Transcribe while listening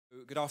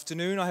Good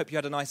afternoon. I hope you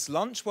had a nice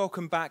lunch.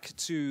 Welcome back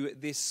to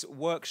this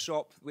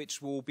workshop,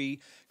 which will be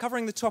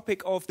covering the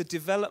topic of the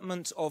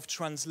development of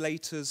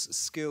translators'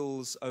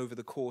 skills over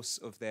the course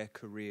of their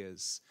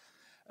careers.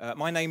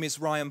 My name is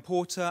Ryan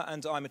Porter,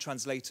 and I'm a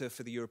translator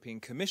for the European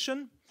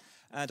Commission,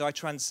 and I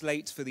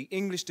translate for the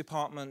English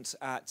department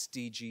at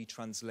DG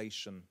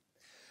Translation.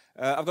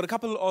 I've got a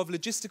couple of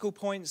logistical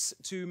points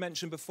to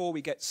mention before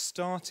we get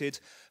started.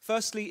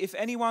 Firstly, if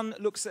anyone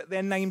looks at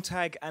their name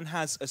tag and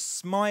has a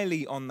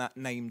smiley on that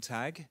name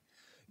tag,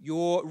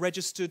 you're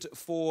registered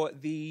for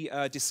the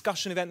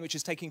discussion event which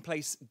is taking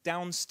place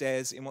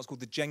downstairs in what's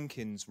called the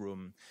Jenkins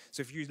room.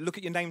 So if you look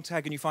at your name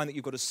tag and you find that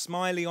you've got a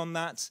smiley on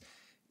that,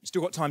 you've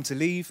still got time to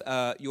leave.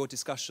 Your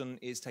discussion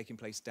is taking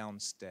place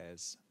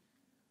downstairs.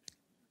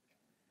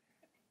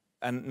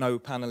 And no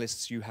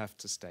panelists, you have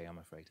to stay, I'm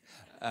afraid.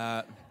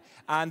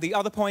 And the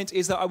other point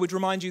is that I would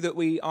remind you that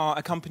we are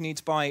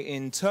accompanied by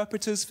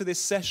interpreters for this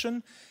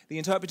session. The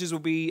interpreters will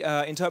be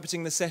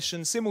interpreting the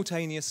session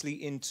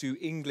simultaneously into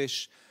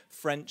English,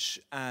 French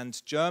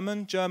and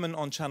German. German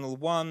on channel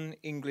 1,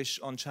 English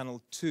on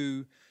channel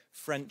 2,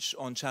 French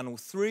on channel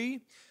 3.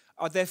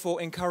 I'd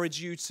therefore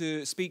encourage you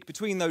to speak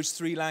between those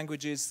three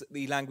languages,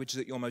 the language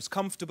that you're most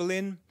comfortable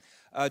in.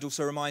 I'd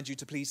also remind you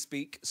to please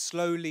speak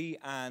slowly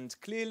and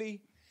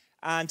clearly.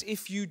 And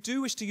if you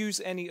do wish to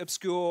use any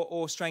obscure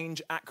or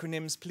strange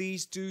acronyms,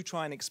 please do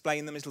try and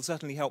explain them. It'll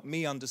certainly help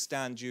me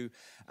understand you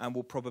and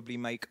will probably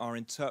make our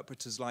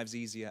interpreters' lives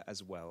easier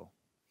as well.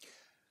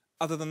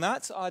 Other than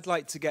that, I'd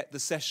like to get the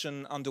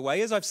session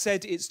underway. As I've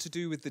said, it's to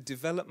do with the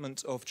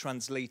development of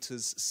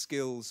translators'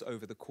 skills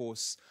over the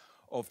course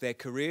of their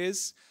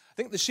careers. I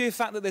think the sheer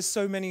fact that there's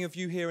so many of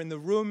you here in the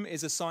room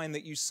is a sign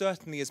that you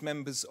certainly, as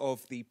members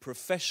of the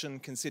profession,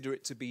 consider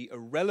it to be a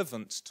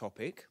relevant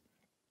topic.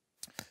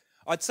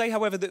 I'd say,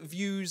 however, that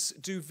views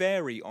do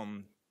vary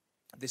on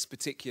this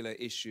particular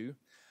issue,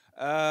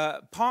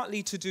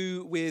 partly to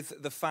do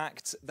with the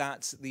fact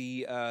that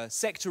the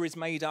sector is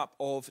made up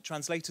of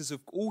translators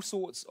of all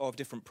sorts of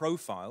different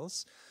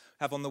profiles.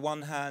 Have on the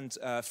one hand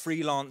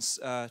freelance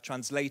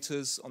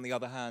translators, on the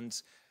other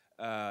hand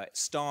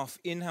staff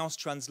in-house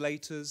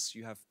translators.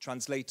 You have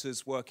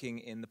translators working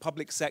in the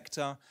public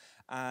sector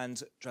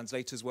and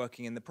translators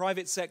working in the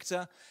private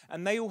sector,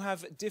 and they all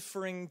have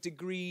differing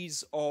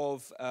degrees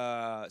of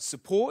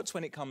support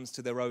when it comes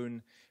to their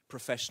own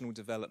professional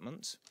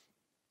development.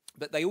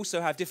 But they also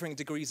have differing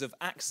degrees of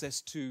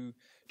access to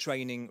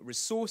training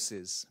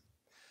resources.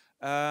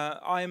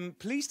 I'm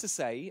pleased to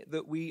say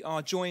that we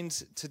are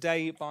joined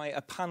today by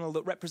a panel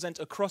that represent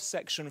a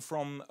cross-section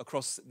from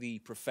across the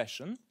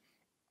profession.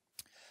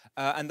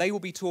 And they will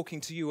be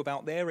talking to you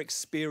about their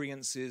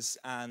experiences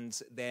and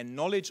their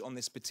knowledge on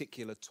this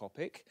particular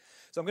topic.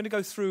 So I'm going to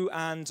go through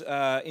and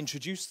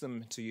introduce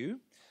them to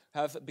you.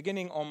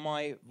 Beginning on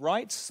my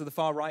right, so the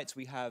far right,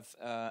 we have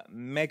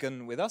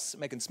Megan with us,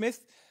 Megan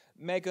Smith.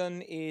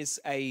 Megan is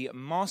a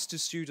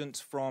master's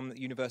student from the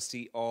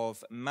University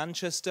of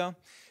Manchester.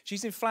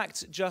 She's in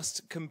fact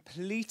just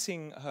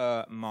completing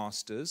her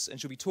master's, and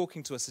she'll be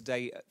talking to us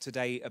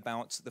today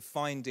about the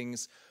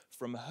findings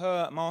from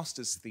her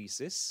master's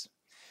thesis.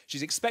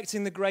 She's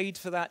expecting the grade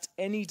for that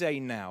any day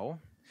now,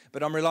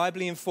 but I'm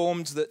reliably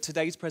informed that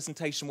today's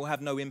presentation will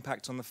have no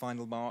impact on the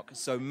final mark.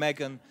 So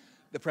Megan,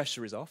 the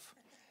pressure is off.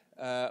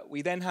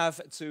 We then have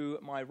to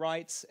my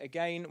right,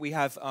 again, we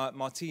have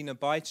Martina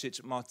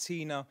BAJČIĆ.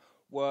 Martina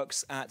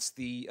works at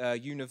the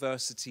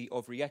University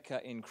of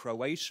Rijeka in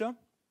Croatia,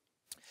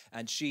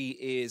 and she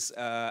is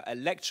a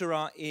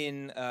lecturer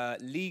in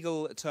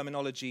legal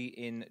terminology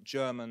in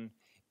German,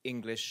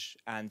 English,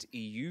 and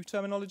EU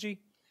terminology.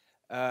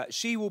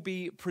 She will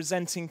be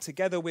presenting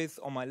together with,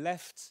 on my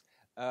left,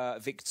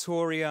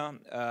 Viktorija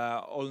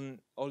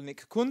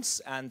OSOLNIK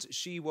KUNC, and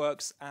she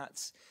works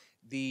at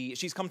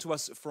she's come to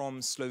us from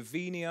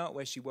Slovenia,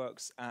 where she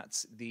works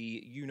at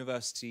the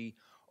University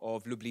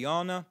of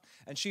Ljubljana,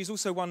 and she's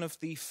also one of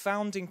the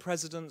founding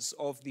presidents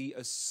of the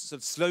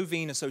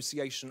Slovene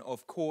Association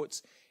of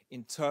Court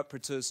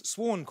Interpreters,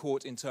 Sworn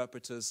Court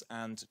Interpreters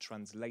and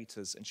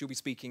Translators, and she'll be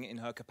speaking in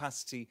her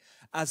capacity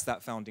as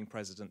that founding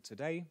president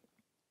today.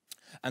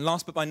 And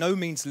last but by no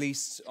means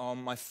least,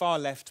 on my far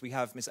left, we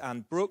have Miss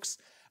Anne Brooks.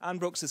 Anne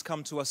Brooks has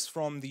come to us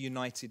from the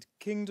United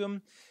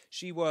Kingdom.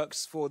 She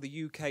works for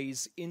the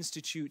UK's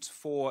Institute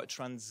for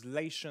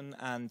Translation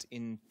and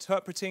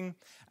Interpreting,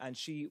 and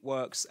she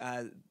works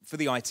for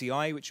the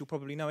ITI, which you'll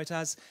probably know it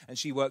as, and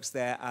she works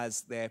there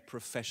as their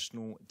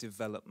professional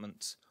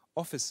development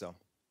officer.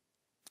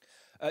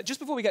 Just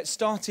before we get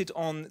started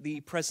on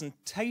the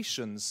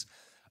presentations,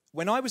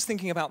 when I was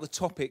thinking about the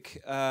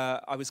topic,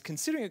 I was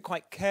considering it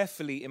quite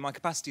carefully in my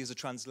capacity as a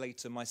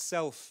translator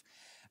myself.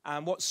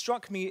 And what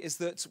struck me is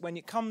that when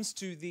it comes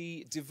to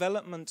the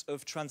development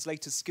of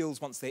translator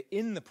skills once they're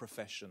in the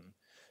profession,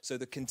 so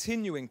the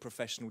continuing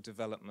professional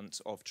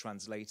development of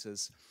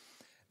translators,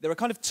 there are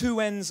kind of two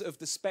ends of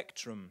the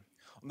spectrum.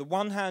 On the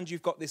one hand,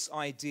 you've got this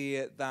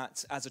idea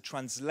that as a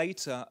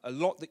translator, a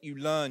lot that you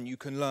learn, you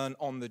can learn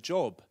on the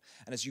job.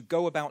 And as you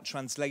go about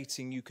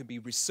translating, you can be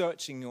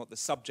researching the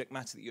subject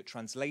matter that you're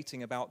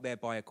translating about,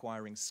 thereby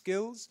acquiring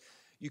skills.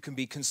 You can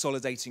be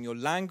consolidating your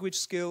language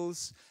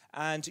skills,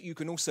 and you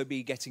can also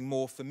be getting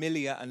more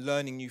familiar and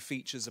learning new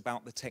features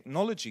about the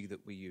technology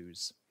that we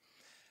use.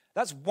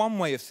 That's one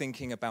way of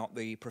thinking about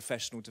the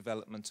professional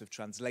development of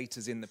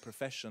translators in the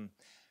profession.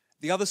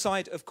 The other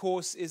side, of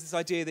course, is this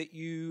idea that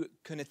you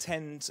can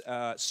attend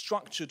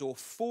structured or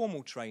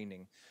formal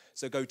training.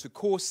 So go to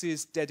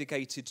courses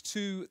dedicated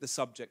to the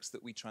subjects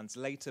that we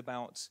translate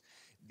about,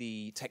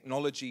 the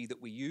technology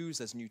that we use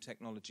as new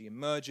technology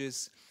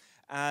emerges,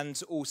 and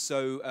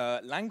also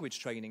language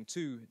training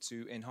too,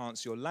 to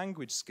enhance your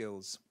language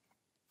skills.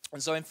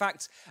 And so, in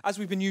fact, as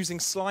we've been using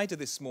Slido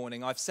this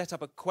morning, I've set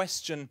up a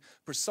question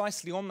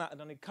precisely on that,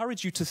 and I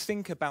encourage you to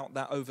think about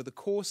that over the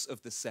course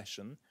of the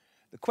session.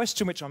 The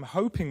question, which I'm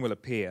hoping will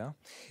appear,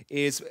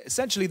 is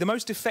essentially the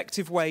most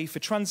effective way for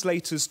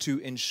translators to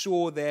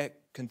ensure their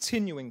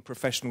continuing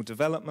professional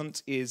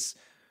development is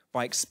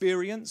by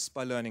experience,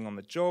 by learning on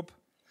the job,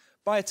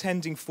 by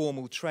attending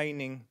formal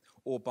training,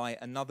 or by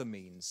another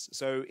means.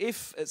 So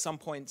if at some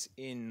point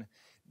in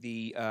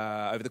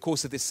over the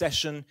course of this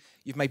session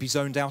you've maybe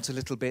zoned out a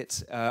little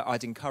bit,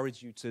 I'd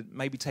encourage you to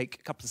maybe take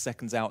a couple of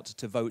seconds out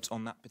to vote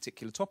on that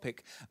particular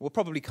topic. We'll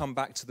probably come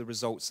back to the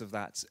results of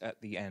that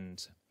at the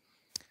end.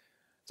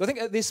 So I think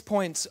at this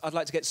point I'd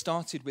like to get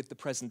started with the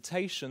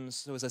presentations.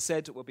 So as I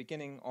said, we're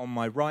beginning on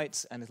my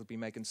right, and it'll be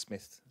Megan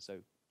Smith. So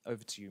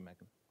over to you,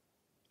 Megan.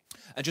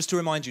 And just to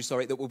remind you,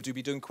 sorry, that we'll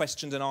be doing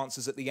questions and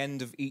answers at the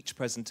end of each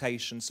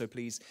presentation. So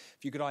please,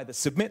 if you could either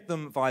submit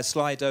them via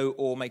Slido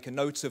or make a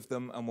note of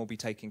them, and we'll be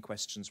taking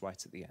questions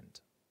right at the end.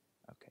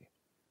 Okay.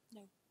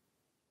 No.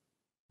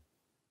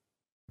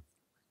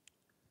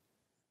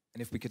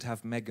 And if we could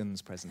have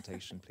Megan's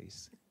presentation,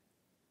 please.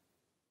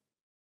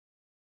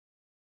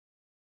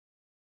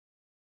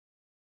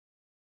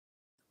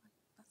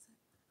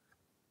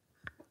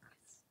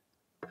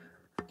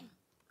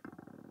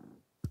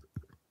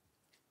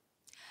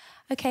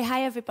 Okay,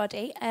 hi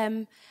everybody.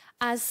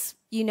 As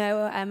you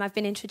know, I've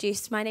been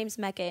introduced. My name's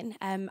Megan.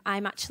 I'm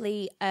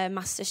actually a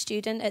master's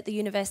student at the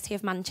University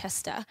of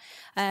Manchester.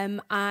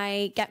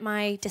 I get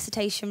my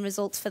dissertation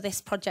results for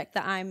this project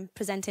that I'm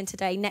presenting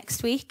today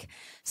next week.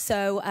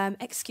 So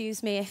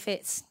excuse me if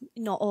it's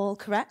not all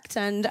correct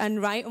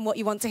and right and what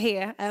you want to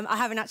hear. I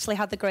haven't actually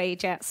had the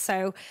grade yet,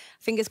 so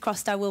fingers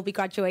crossed I will be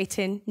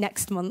graduating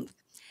next month.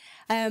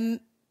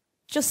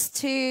 Just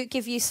to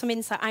give you some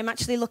insight, I'm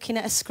actually looking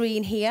at a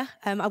screen here.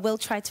 I will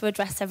try to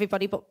address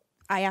everybody, but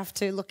I have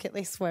to look at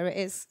this where it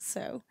is,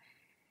 so.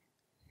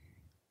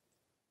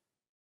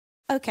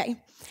 Okay,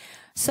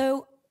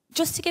 so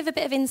just to give a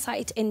bit of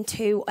insight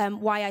into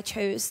why I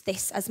chose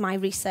this as my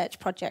research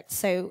project.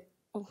 So,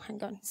 oh,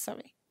 hang on,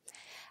 sorry.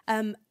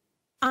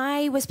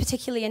 I was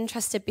particularly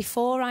interested,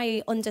 before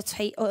I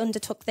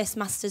undertook this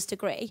master's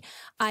degree,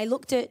 I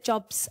looked at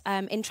jobs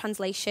in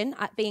translation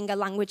at being a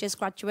languages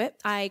graduate.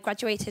 I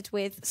graduated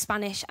with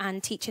Spanish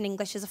and teaching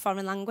English as a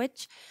foreign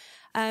language.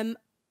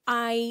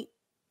 I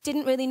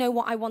didn't really know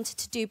what I wanted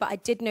to do, but I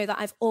did know that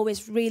I've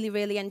always really,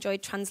 really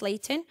enjoyed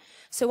translating.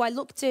 So I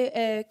looked at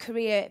a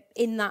career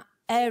in that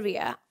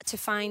area to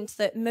find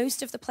that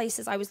most of the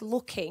places I was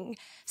looking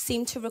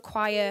seemed to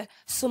require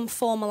some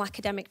formal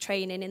academic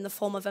training in the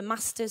form of a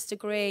master's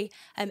degree,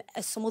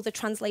 some other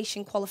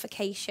translation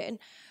qualification.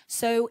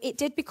 So it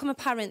did become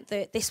apparent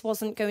that this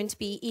wasn't going to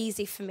be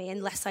easy for me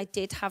unless I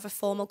did have a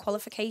formal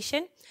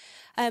qualification.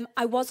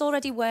 I was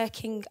already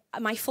working,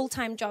 my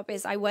full-time job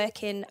is I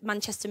work in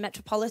Manchester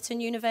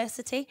Metropolitan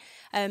University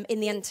in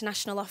the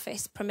international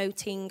office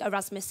promoting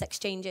Erasmus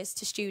exchanges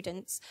to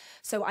students.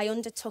 So I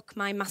undertook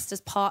my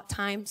master's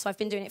part-time, so I've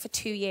been doing it for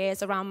 2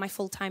 years around my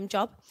full-time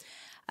job.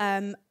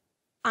 And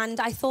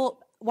I thought,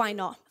 why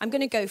not? I'm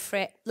going to go for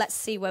it. Let's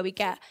see where we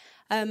get.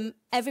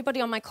 Everybody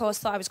on my course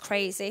thought I was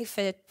crazy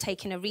for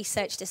taking a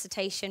research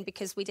dissertation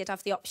because we did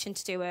have the option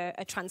to do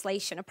a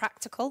translation, a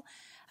practical,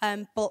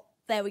 but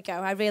there we go.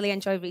 I really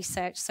enjoy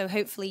research, so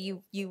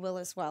hopefully you will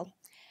as well.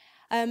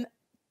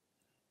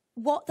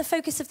 What the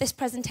focus of this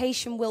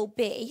presentation will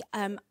be,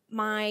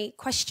 my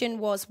question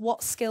was,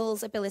 what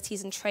skills,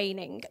 abilities and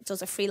training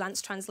does a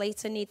freelance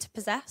translator need to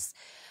possess?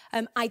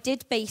 I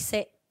did base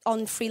it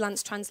on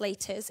freelance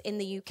translators in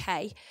the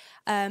UK,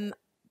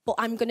 but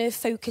I'm going to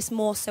focus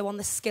more so on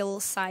the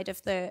skills side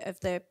of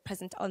the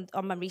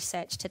on my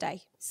research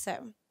today.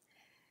 So,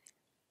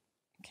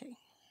 okay.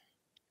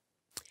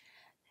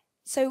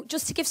 So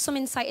just to give some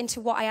insight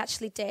into what I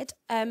actually did,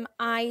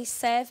 I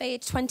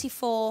surveyed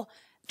 24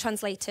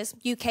 translators,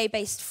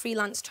 UK-based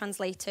freelance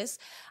translators,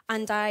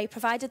 and I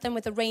provided them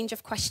with a range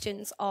of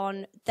questions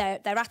on their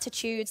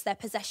attitudes, their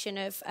possession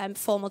of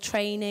formal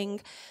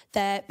training,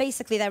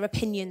 basically their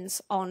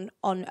opinions on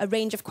a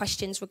range of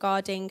questions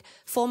regarding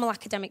formal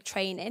academic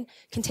training,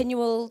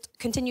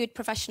 continued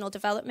professional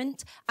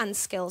development, and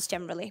skills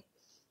generally.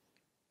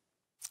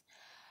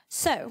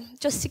 So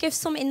just to give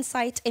some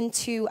insight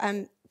into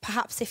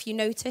perhaps if you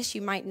notice,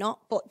 you might not,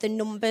 but the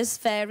numbers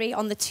vary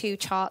on the two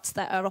charts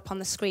that are up on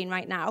the screen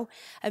right now.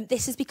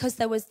 This is because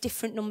there was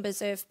different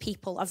numbers of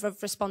people,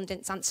 of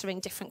respondents answering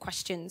different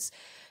questions.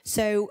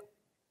 So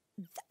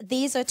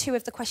these are two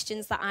of the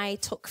questions that I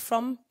took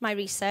from my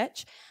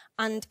research,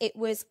 and it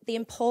was the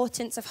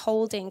importance of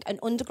holding an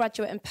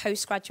undergraduate and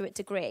postgraduate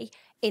degree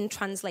in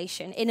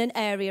translation, in an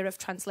area of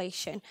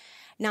translation.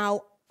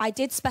 Now, I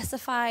did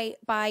specify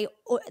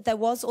there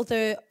was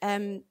other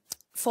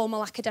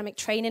formal academic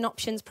training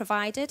options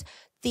provided.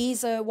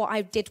 These are what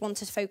I did want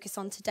to focus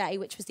on today,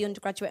 which was the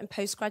undergraduate and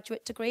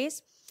postgraduate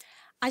degrees.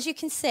 As you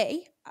can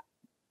see,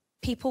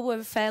 people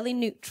were fairly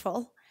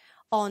neutral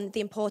on the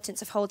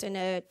importance of holding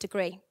a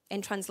degree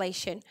in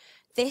translation.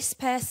 This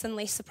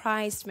personally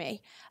surprised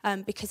me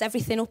because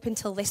everything up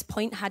until this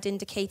point had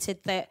indicated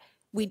that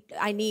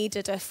I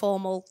needed a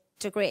formal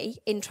degree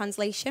in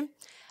translation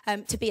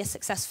to be a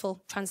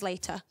successful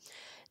translator.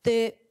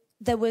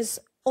 There was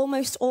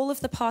almost all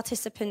of the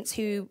participants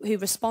who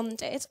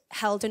responded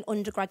held an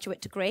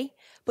undergraduate degree,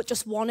 but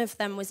just one of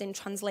them was in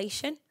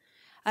translation.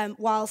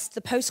 Whilst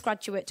the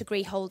postgraduate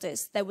degree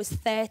holders, there was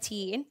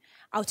 13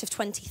 out of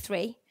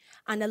 23,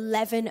 and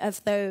 11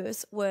 of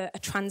those were a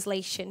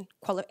translation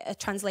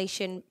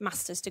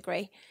master's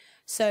degree.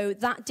 So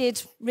that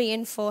did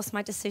reinforce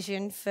my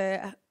decision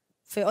for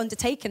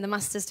undertaking the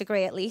master's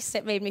degree, at least.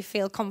 It made me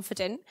feel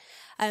confident.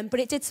 But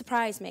it did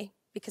surprise me,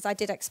 because I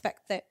did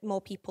expect that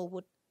more people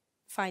would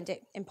find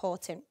it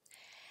important.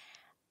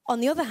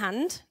 On the other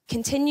hand,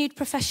 continued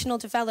professional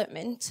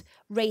development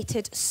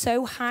rated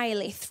so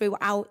highly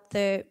throughout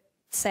the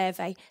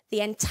survey.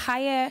 The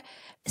entire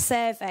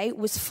survey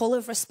was full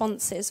of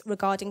responses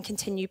regarding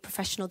continued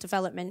professional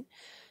development.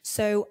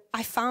 So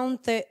I found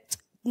that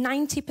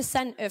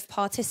 90% of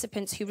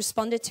participants who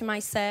responded to my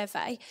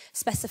survey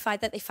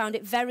specified that they found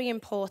it very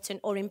important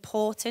or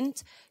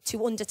important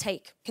to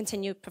undertake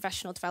continued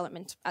professional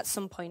development at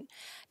some point.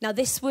 Now,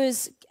 this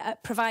was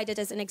provided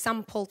as an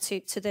example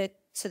to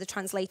the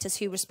translators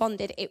who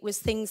responded. It was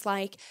things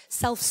like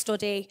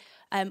self-study,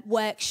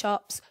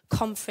 workshops,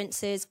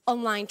 conferences,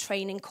 online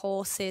training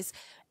courses.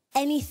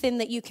 Anything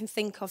that you can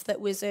think of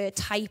that was a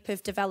type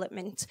of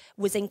development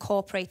was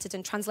incorporated,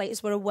 and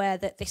translators were aware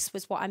that this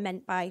was what I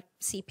meant by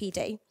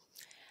CPD.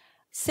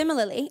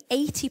 Similarly,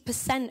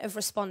 80% of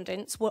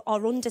respondents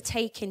are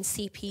undertaking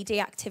CPD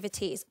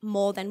activities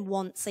more than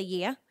once a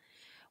year,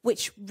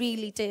 which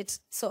really did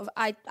sort of,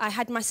 I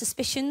had my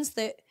suspicions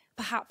that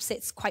perhaps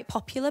it's quite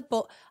popular,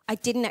 but I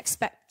didn't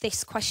expect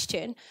this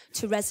question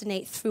to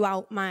resonate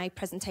throughout my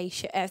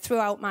presentation,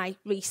 throughout my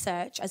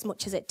research as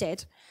much as it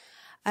did.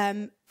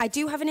 I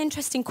do have an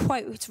interesting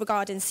quote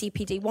regarding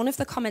CPD. One of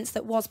the comments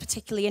that was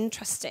particularly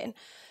interesting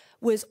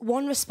was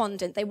one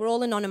respondent. They were all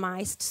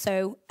anonymised,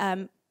 so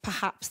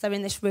perhaps they're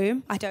in this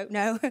room, I don't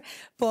know.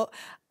 But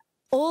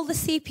all the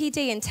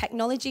CPD and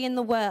technology in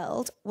the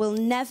world will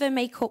never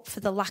make up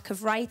for the lack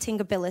of writing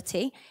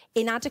ability,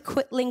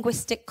 inadequate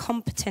linguistic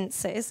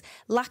competences,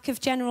 lack of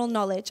general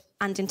knowledge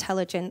and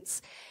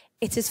intelligence.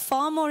 It is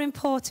far more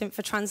important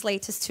for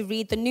translators to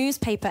read the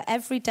newspaper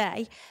every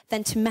day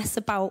than to mess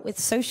about with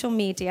social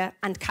media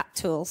and cat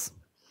tools.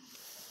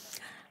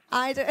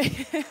 I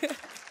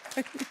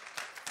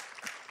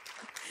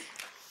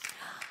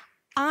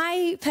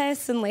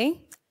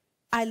personally,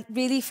 I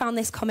really found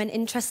this comment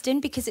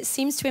interesting because it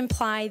seems to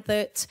imply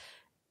that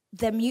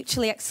they're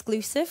mutually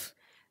exclusive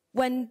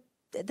when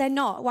they're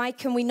not. Why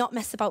can we not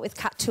mess about with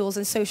cat tools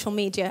and social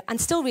media and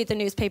still read the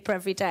newspaper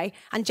every day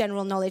and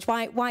general knowledge?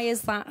 Why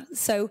is that?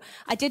 So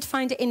I did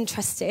find it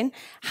interesting.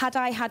 Had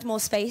I had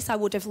more space, I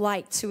would have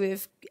liked to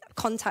have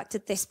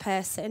contacted this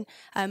person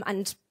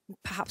and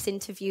perhaps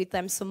interviewed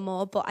them some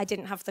more, but I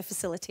didn't have the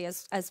facility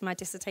as my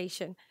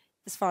dissertation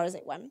as far as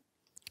it went.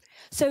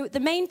 So the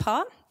main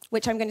part,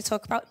 which I'm going to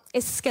talk about,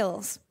 is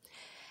skills.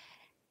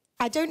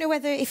 I don't know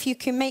whether if you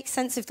can make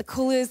sense of the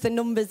colours, the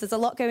numbers, there's a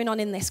lot going on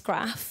in this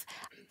graph.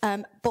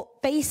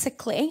 But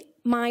basically,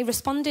 my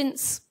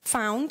respondents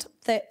found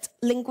that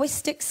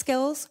linguistic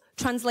skills,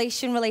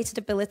 translation-related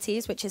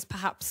abilities, which is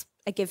perhaps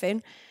a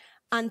given,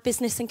 and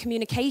business and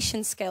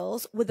communication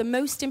skills were the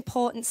most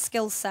important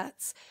skill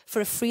sets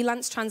for a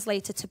freelance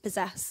translator to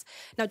possess.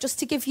 Now, just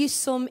to give you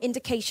some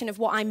indication of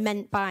what I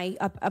meant by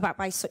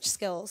such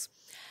skills,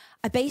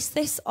 I based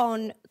this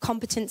on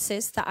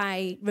competences that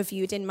I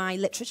reviewed in my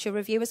literature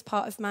review as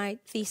part of my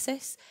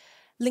thesis.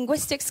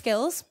 Linguistic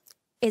skills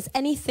is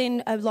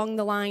anything along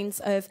the lines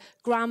of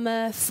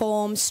grammar,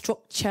 form,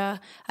 structure,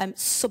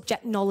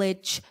 subject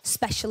knowledge,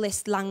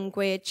 specialist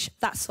language,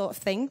 that sort of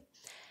thing.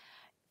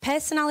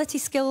 Personality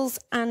skills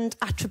and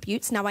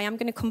attributes. Now, I am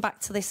going to come back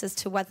to this as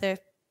to whether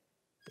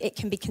it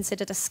can be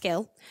considered a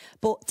skill,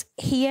 but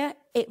here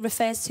it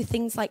refers to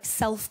things like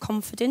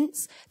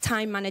self-confidence,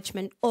 time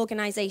management,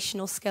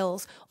 organisational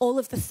skills, all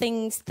of the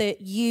things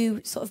that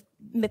you sort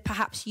of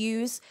perhaps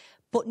use,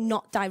 but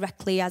not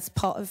directly as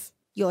part of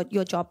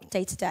your job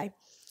day to day.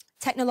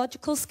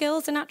 Technological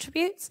skills and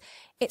attributes,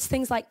 it's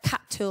things like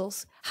cat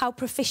tools. How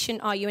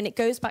proficient are you? And it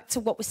goes back to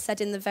what was said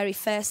in the very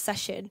first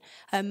session.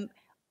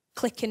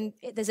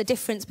 there's a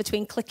difference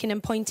between clicking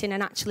and pointing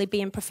and actually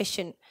being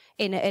proficient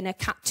in a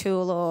CAT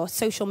tool or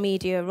social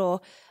media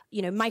or,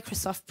 you know,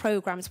 Microsoft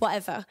programs,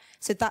 whatever.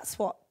 So that's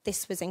what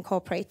this was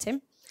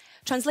incorporating.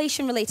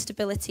 Translation-related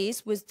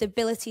abilities was the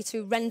ability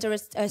to render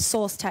a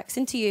source text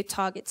into your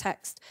target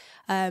text,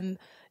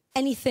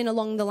 anything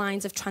along the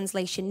lines of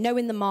translation,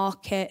 knowing the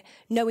market,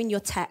 knowing your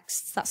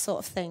texts, that sort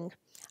of thing.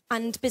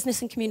 And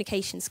business and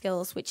communication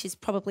skills, which is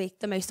probably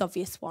the most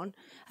obvious one.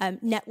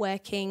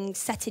 Networking,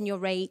 setting your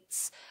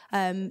rates,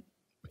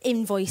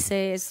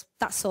 invoices,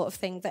 that sort of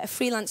thing that a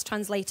freelance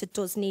translator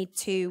does need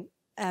to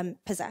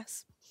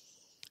possess.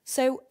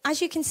 So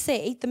as you can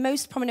see, the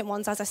most prominent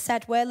ones, as I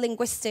said, were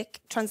linguistic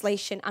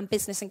translation and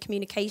business and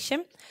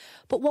communication.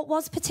 But what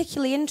was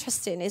particularly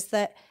interesting is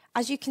that,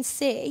 as you can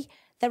see,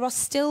 there are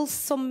still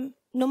some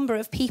number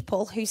of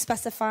people who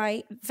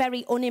specify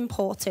very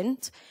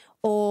unimportant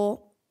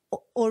or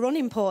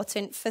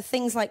unimportant for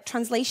things like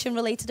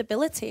translation-related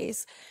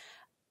abilities.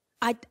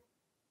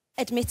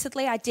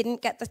 Admittedly, I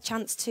didn't get the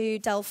chance to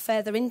delve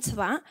further into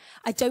that.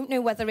 I don't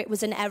know whether it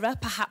was an error.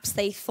 Perhaps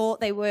they thought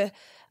they were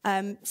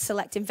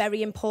selecting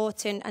very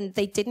important and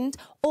they didn't,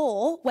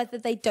 or whether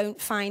they don't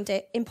find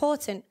it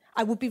important.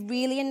 I would be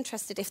really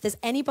interested if there's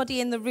anybody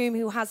in the room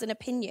who has an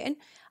opinion.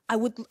 I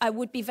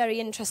would be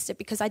very interested,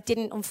 because I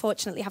didn't,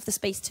 unfortunately, have the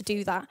space to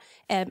do that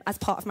as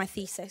part of my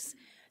thesis.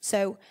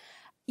 So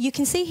you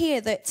can see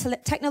here that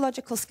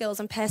technological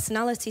skills and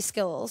personality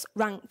skills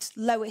ranked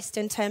lowest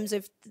in terms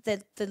of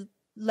the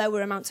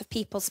lower amounts of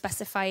people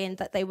specifying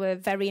that they were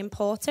very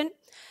important.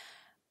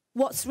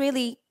 What's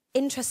really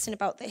interesting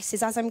about this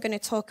is, as I'm going to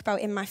talk about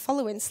in my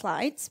following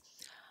slides,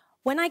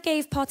 when I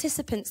gave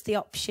participants the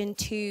option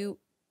to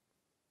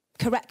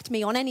correct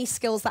me on any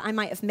skills that I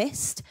might have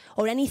missed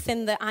or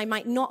anything that I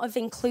might not have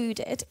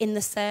included in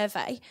the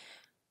survey,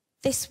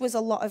 this was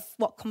a lot of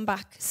what come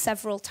back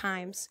several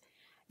times.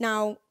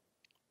 Now,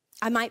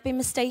 I might be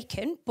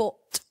mistaken,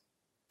 but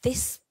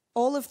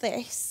all of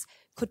this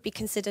could be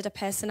considered a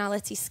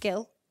personality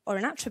skill or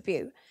an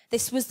attribute.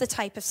 This was the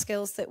type of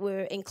skills that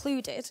were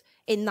included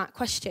in that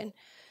question.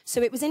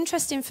 So it was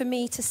interesting for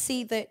me to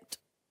see that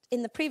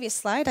in the previous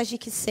slide, as you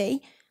can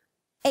see,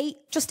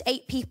 just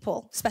 8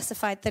 people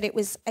specified that it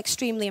was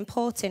extremely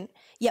important.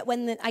 Yet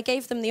when I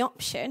gave them the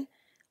option,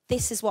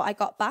 this is what I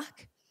got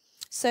back.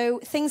 So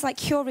things like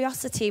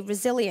curiosity,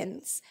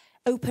 resilience,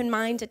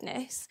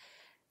 open-mindedness,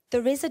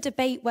 there is a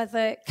debate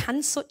whether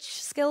can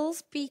such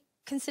skills be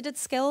considered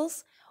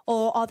skills,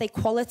 or are they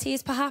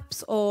qualities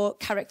perhaps, or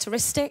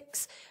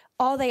characteristics?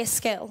 Are they a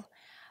skill?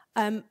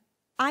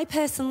 I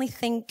personally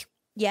think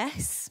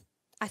yes.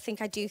 I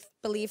think I do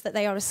believe that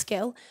they are a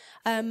skill.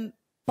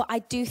 But I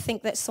do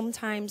think that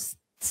sometimes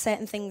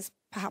certain things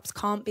perhaps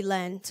can't be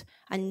learned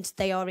and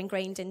they are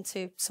ingrained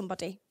into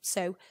somebody.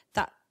 So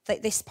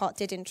this part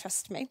did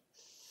interest me.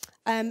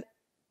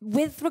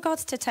 With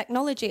regards to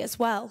technology as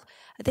well,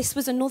 this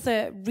was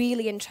another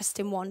really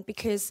interesting one,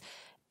 because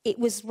it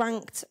was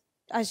ranked,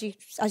 as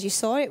you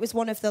saw, it was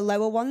one of the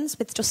lower ones,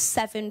 with just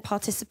 7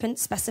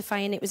 participants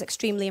specifying it was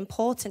extremely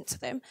important to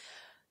them.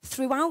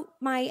 Throughout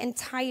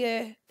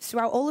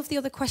all of the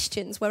other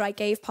questions where I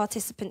gave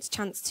participants a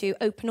chance to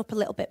open up a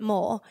little bit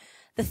more,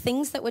 the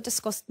things that were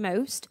discussed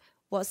most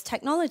was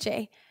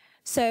technology.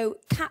 So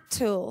CAT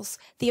tools,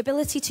 the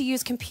ability to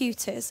use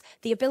computers,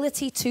 the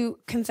ability to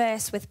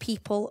converse with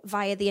people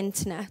via the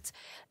internet,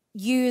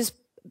 use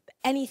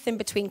anything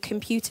between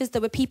computers.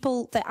 There were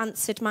people that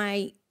answered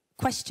my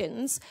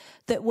questions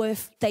that were,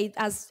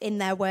 as in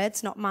their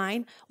words, not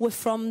mine, were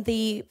from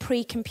the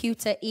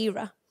pre-computer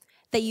era.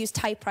 They used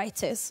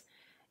typewriters.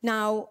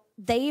 Now,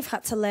 they've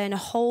had to learn a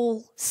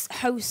whole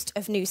host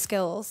of new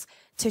skills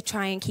to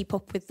try and keep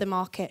up with the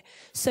market.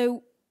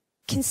 So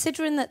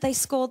considering that they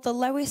scored the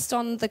lowest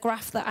on the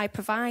graph that I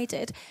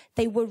provided,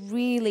 they were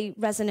really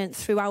resonant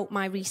throughout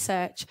my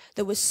research.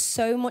 There was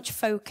so much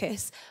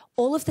focus.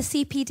 All of the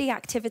CPD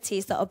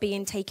activities that are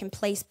being taken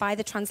place by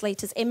the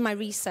translators in my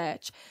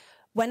research,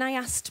 when I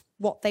asked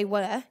what they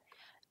were,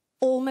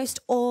 almost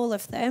all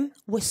of them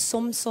were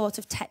some sort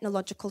of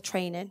technological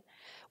training,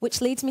 which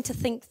leads me to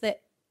think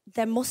that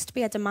there must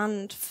be a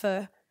demand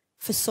for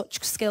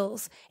such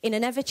skills in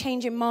an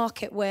ever-changing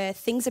market where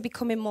things are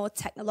becoming more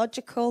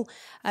technological.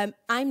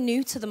 I'm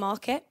new to the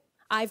market.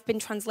 I've been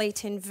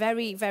translating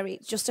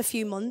just a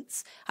few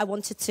months. I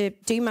wanted to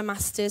do my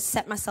master's,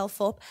 set myself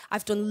up.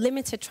 I've done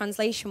limited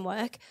translation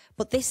work,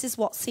 but this is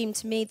what seemed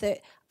to me that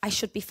I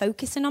should be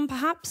focusing on,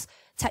 perhaps,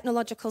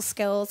 technological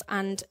skills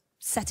and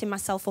setting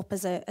myself up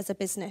as a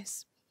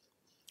business.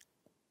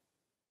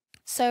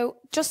 So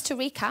just to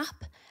recap,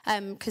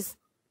 because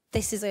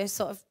this is a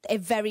sort of a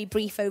very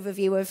brief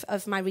overview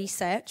of my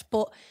research,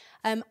 but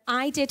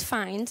I did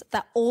find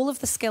that all of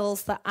the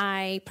skills that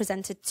I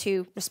presented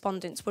to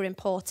respondents were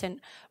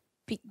important.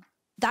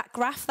 That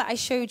graph that I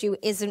showed you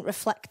isn't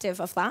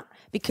reflective of that,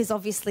 because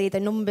obviously the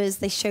numbers,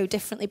 they show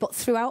differently, but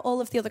throughout all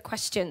of the other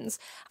questions,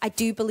 I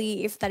do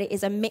believe that it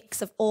is a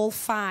mix of all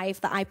 5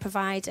 that I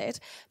provided: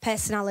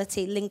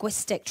 personality,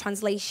 linguistic,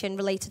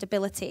 translation-related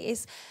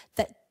abilities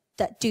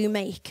that do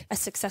make a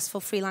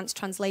successful freelance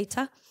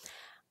translator.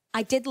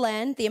 I did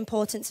learn the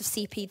importance of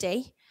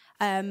CPD,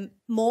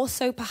 more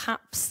so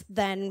perhaps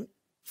than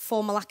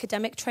formal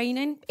academic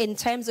training. In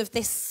terms of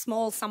this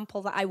small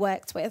sample that I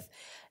worked with,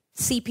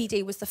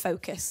 CPD was the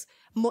focus,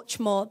 much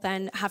more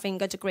than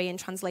having a degree in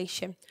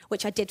translation,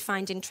 which I did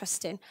find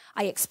interesting.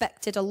 I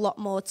expected a lot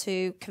more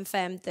to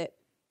confirm that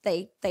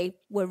they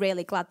were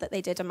really glad that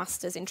they did a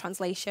master's in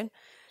translation.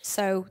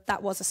 So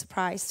that was a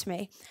surprise to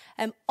me.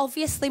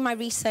 Obviously, my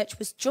research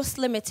was just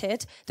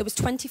limited. There was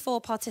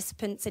 24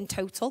 participants in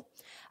total.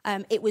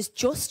 It was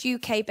just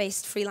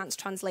UK-based freelance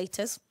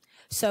translators.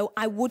 So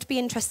I would be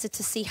interested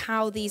to see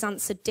how these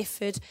answers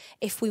differed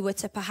if we were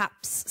to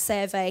perhaps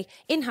survey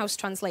in-house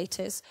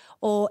translators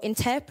or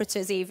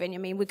interpreters even. I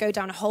mean, we go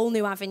down a whole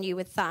new avenue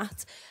with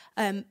that.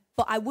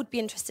 But I would be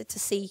interested to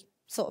see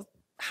sort of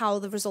how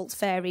the results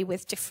vary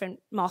with different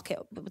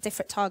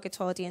target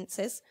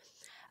audiences.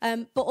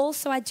 But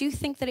also I do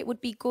think that it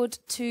would be good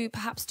to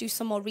perhaps do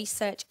some more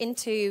research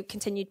into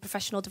continued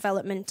professional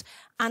development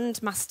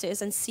and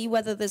masters and see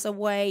whether there's a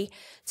way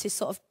to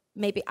sort of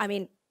maybe, I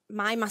mean,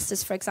 my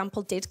master's, for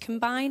example, did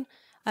combine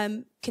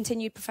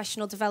continued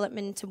professional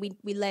development, and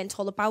we learned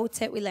all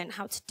about it. We learned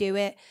how to do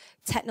it.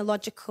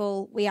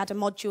 Technological, we had a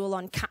module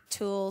on CAT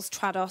tools,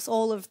 Trados,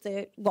 all of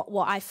the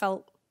what I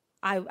felt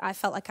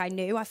like I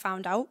knew, I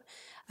found out.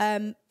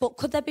 But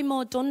could there be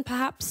more done,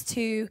 perhaps,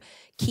 to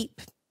keep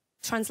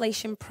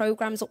translation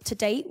programs up to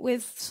date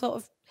with sort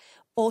of,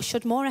 or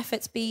should more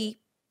efforts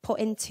be put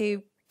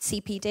into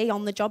CPD,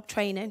 on-the-job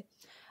training?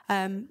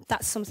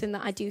 That's something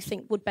that I do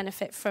think would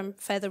benefit from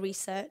further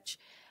research.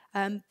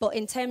 But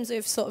in terms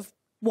of sort of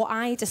what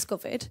I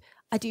discovered,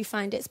 I do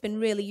find it's been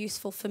really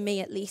useful for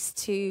me, at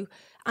least, to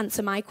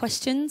answer my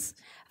questions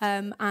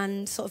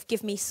and sort of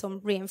give me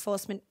some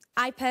reinforcement.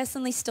 I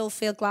personally still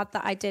feel glad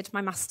that I did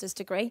my master's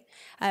degree.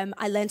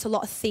 I learnt a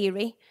lot of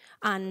theory,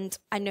 and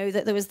I know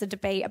that there was the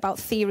debate about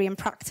theory and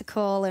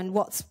practical and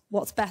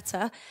what's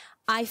better.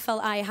 I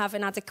felt I have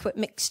an adequate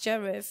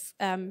mixture of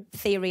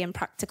theory and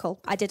practical.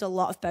 I did a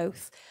lot of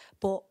both,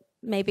 but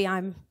maybe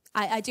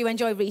I do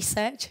enjoy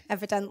research,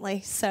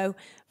 evidently, so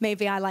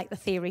maybe I like the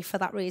theory for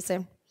that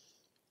reason.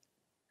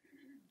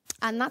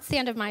 And that's the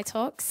end of my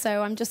talk,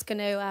 so I'm just going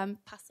to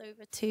pass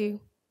over to...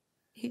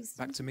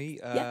 Back to me.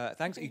 Yeah.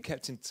 Thanks. You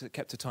kept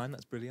to time.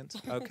 That's brilliant.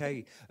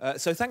 Okay.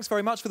 So thanks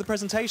very much for the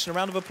presentation. A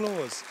round of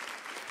applause.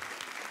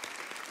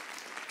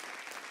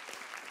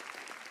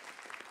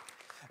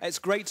 It's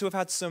great to have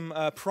had some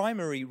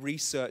primary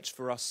research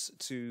for us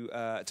to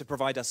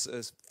provide us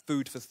as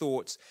food for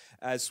thought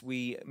as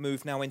we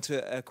move now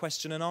into a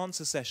question and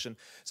answer session.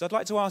 So I'd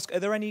like to ask, are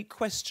there any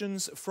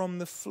questions from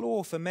the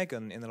floor for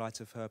Megan in the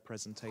light of her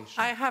presentation?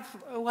 I have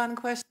one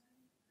question.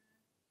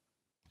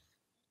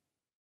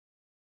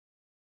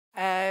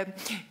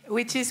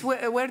 Which is,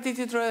 where did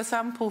you draw a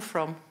sample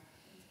from?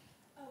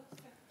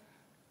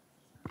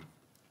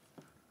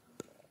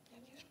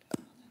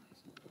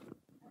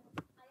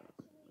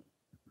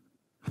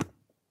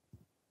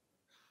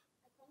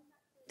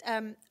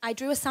 I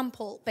drew a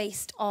sample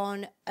based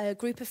on a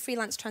group of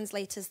freelance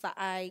translators that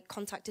I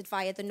contacted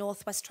via the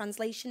Northwest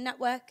Translation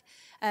Network.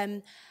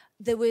 I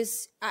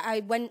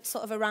went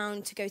sort of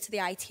around to go to the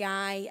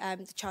ITI,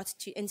 the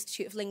Chartered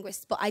Institute of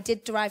Linguists, but I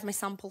did derive my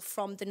sample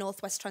from the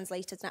Northwest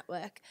Translators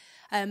Network.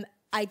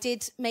 I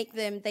did make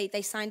them,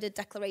 they signed a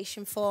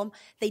declaration form.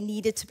 They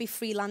needed to be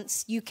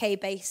freelance,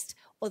 UK-based,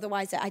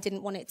 otherwise I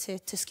didn't want it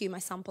to skew my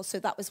sample, so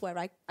that was where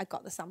I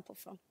got the sample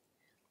from.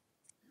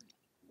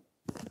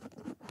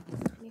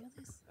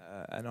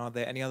 And are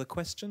there any other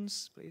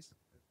questions, please?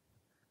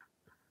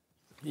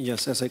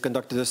 Yes, as I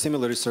conducted a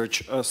similar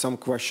research, some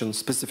questions,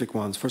 specific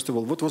ones. First of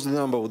all, what was the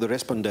number of the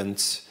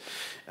respondents?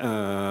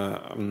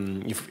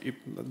 If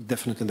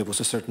definitely there was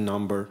a certain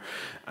number.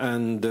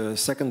 And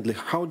secondly,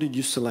 how did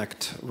you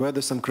select? Were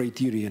there some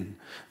criterion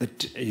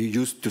that you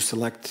used to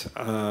select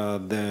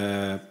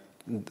those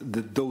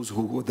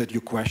that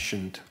you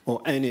questioned,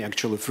 or any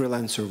actual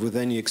freelancer with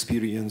any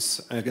experience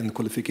and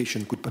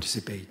qualification could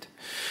participate?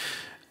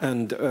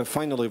 And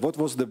finally, what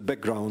was the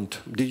background?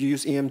 Did you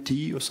use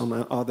EMT or some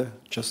other,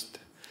 just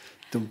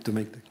to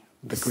make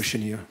the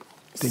questionnaire?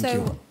 Thank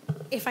you.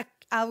 If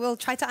I will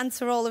try to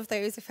answer all of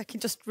those if I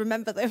can just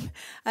remember them.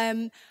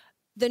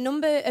 The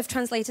number of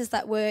translators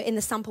that were in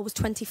the sample was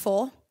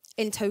 24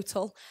 in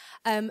total.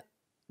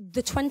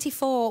 The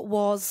 24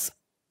 was,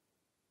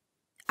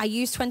 I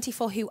used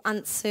 24 who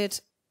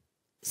answered,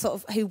 sort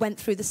of who went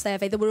through the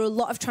survey. There were a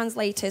lot of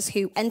translators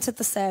who entered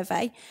the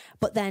survey,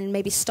 but then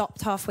maybe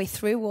stopped halfway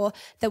through, or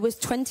there was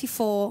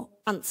 24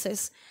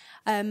 answers.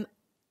 The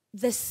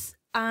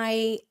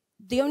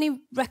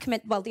only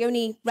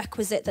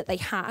requisite that they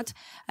had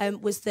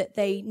was that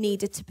they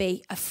needed to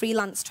be a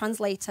freelance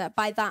translator.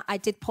 By that, I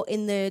did put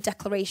in the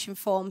declaration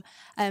form,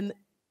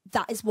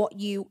 that is what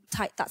you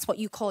type, that's what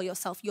you call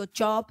yourself. Your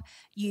job,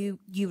 you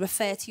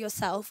refer to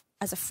yourself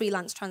as a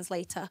freelance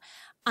translator,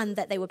 and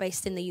that they were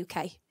based in the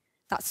UK.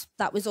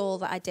 That was all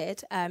that I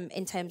did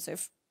in terms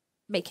of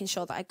making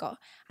sure that I got.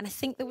 And I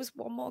think there was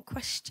one more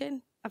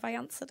question. Have I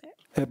answered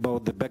it?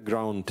 About the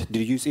background, did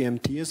you use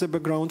EMT as a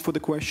background for the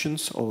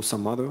questions or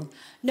some other?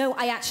 No,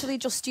 I actually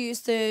just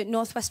used the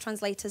Northwest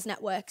Translators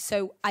Network,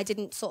 so I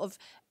didn't sort of,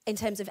 in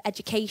terms of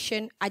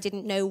education, I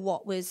didn't know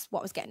what was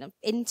getting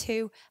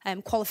into,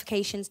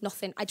 qualifications,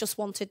 nothing. I just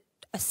wanted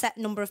a set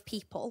number of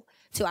people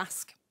to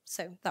ask,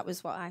 so that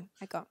was what I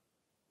got.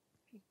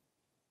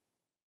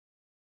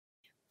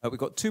 We've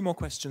got 2 more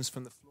questions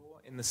from the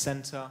floor in the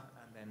centre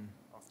and then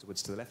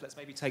afterwards to the left. Let's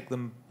maybe take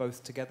them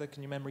both together.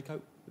 Can you memory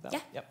cope with that?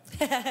 Yeah.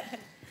 Yep.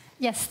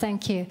 Yes,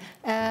 thank you.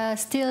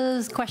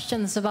 Still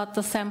questions about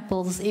the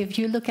samples. If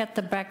you look at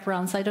the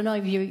backgrounds, I don't know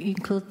if you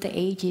include the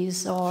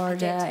ages or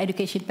the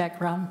education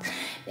background,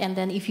 and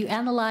then if you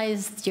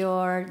analyzed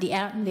the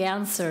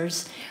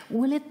answers,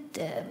 will it?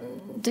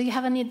 Do you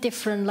have any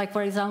different? Like,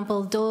 for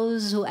example,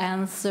 those who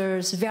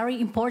answers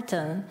very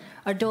important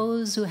are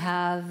those who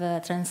have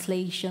a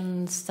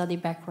translation study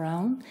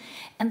background,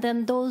 and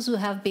then those who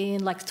have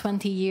been like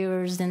 20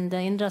 years in the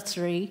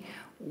industry.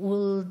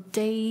 Will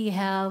they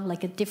have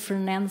like a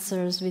different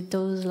answers with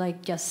those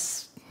like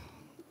just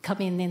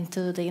coming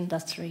into the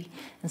industry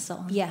and so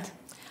on? Yeah.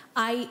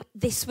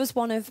 This was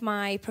one of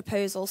my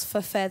proposals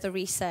for further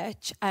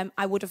research.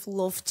 I would have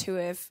loved to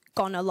have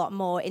gone a lot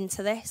more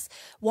into this.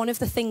 One of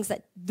the things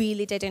that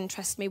really did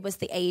interest me was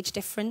the age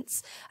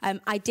difference.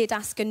 I did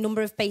ask a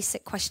number of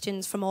basic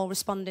questions from all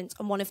respondents,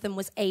 and one of them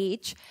was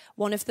age.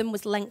 One of them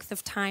was length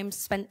of time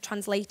spent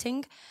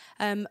translating.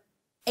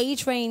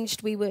 Age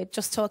ranged, we were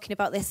just talking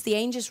about this, the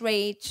ages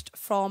ranged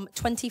from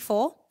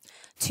 24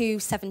 to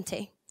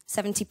 70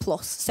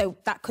 plus. So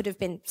that could have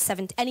been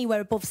 70, anywhere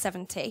above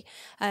 70.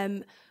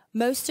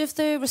 Most of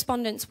the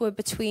respondents were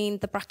between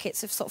the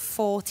brackets of sort of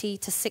 40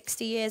 to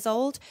 60 years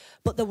old,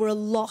 but there were a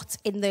lot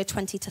in the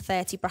 20 to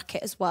 30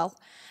 bracket as well.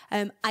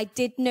 I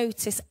did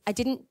notice, I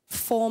didn't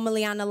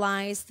formally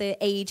analyse the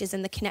ages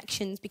and the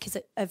connections because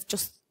of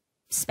just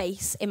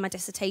space in my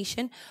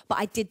dissertation, but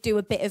I did do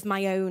a bit of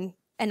my own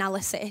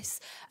analysis,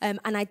 and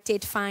I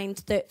did find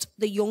that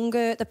the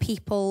younger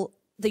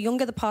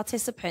the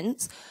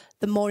participants,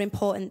 the more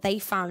important they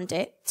found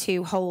it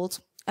to hold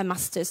a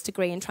master's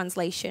degree in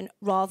translation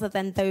rather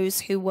than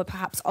those who were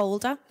perhaps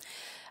older.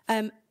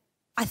 I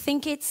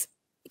think it's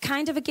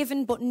kind of a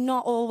given, but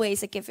not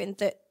always a given,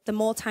 that the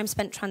more time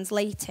spent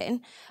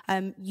translating,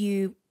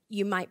 you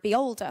might be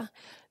older.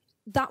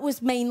 That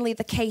was mainly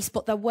the case,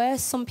 but there were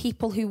some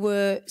people who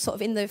were sort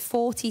of in the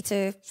 40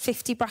 to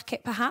 50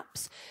 bracket,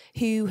 perhaps,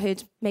 who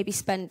had maybe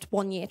spent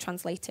 1 year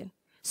translating.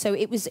 So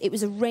it was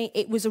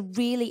a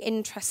really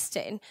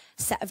interesting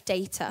set of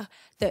data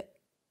that,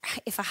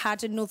 if I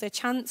had another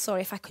chance or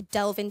if I could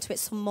delve into it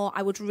some more,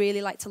 I would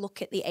really like to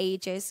look at the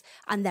ages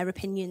and their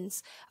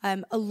opinions.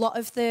 A lot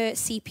of the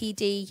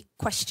CPD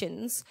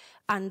questions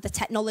and the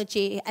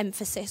technology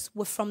emphasis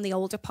were from the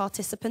older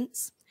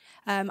participants.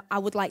 I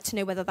would like to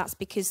know whether that's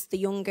because the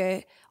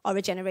younger are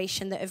a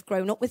generation that have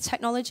grown up with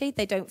technology.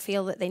 They don't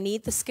feel that they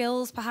need the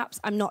skills, perhaps.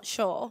 I'm not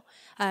sure.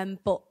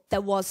 But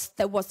there was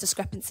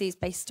discrepancies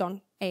based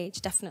on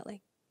age,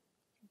 definitely.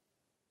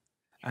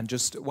 And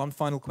just one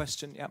final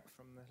question,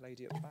 from the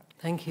lady at the back.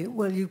 Thank you.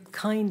 Well, you've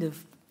kind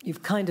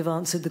of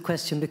answered the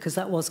question, because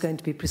that was going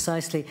to be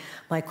precisely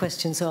my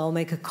question, so I'll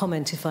make a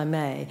comment if I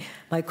may.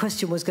 My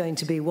question was going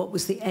to be, what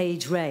was the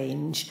age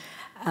range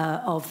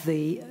of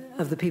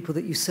the people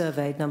that you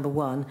surveyed, number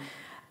one.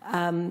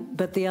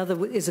 But the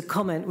other is a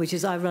comment, which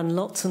is I run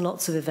lots and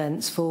lots of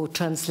events for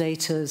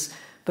translators,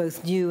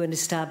 both new and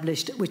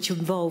established, which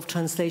involve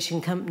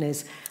translation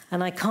companies.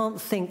 And I can't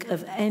think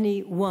of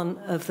any one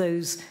of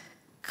those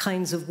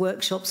kinds of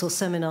workshops or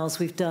seminars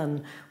we've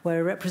done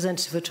where a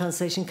representative of a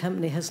translation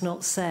company has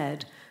not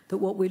said that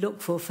what we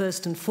look for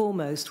first and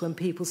foremost when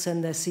people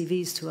send their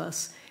CVs to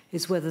us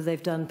is whether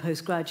they've done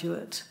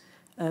postgraduate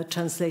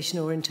translation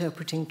or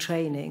interpreting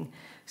training.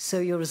 So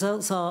your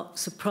results are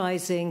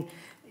surprising.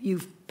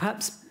 You've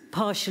perhaps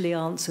partially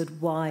answered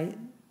why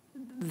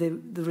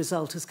the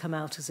result has come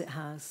out as it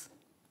has.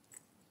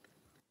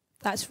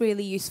 That's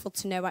really useful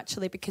to know,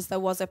 actually, because there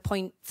was a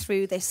point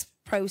through this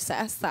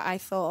process that I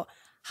thought,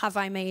 have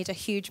I made a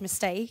huge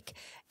mistake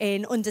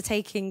in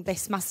undertaking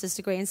this master's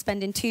degree and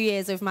spending 2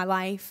 years of my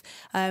life,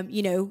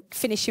 you know,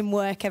 finishing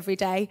work every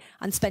day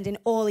and spending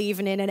all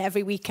evening and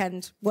every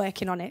weekend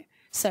working on it.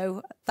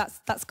 So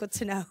that's good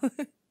to know.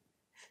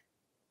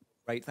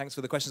 Great, thanks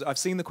for the questions. I've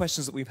seen the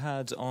questions that we've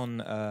had on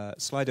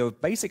Slido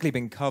have basically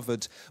been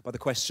covered by the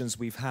questions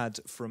we've had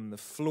from the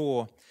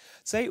floor.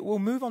 So we'll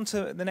move on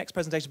to the next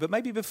presentation, but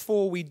maybe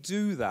before we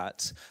do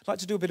that, I'd like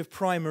to do a bit of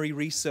primary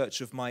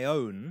research of my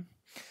own.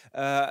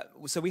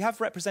 So we have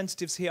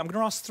representatives here. I'm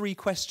going to ask 3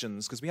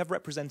 questions because we have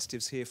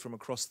representatives here from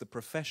across the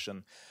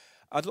profession.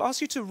 I'd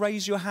ask you to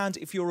raise your hand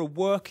if you're a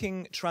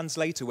working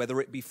translator, whether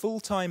it be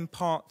full-time,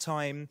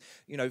 part-time,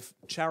 you know,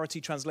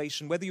 charity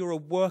translation, whether you're a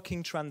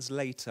working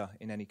translator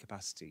in any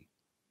capacity.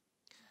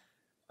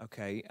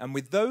 Okay, and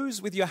with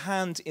those with your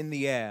hand in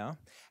the air,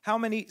 how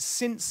many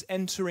since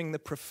entering the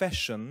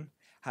profession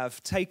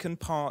have taken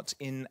part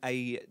in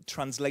a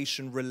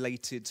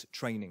translation-related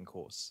training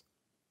course?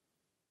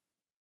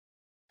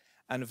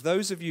 And of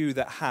those of you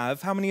that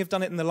have, how many have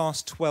done it in the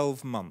last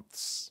 12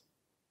 months?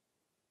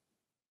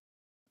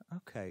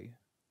 Okay.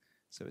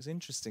 So it's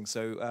interesting.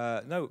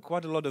 So no,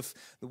 quite a lot of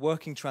the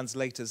working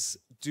translators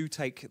do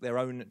take their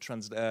own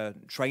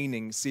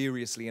training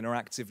seriously and are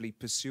actively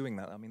pursuing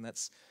that. I mean,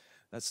 that's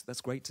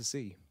great to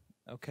see.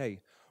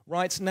 Okay.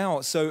 Right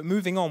now, so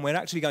moving on, we're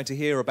actually going to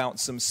hear about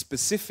some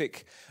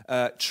specific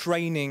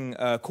training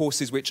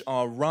courses which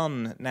are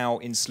run now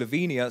in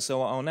Slovenia.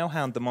 So I'll now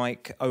hand the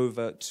mic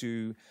over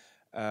to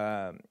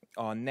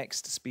our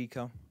next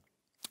speaker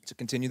to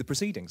continue the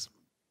proceedings.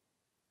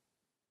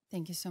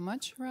 Thank you so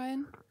much,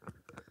 Ryan.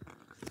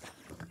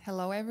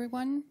 Hello,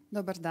 everyone.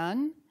 Dobar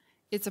dan.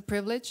 It's a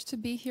privilege to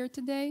be here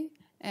today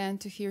and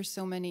to hear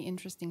so many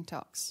interesting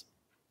talks.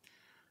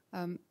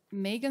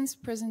 Megan's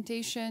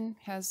presentation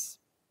has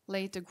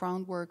laid the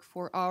groundwork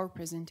for our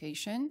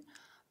presentation,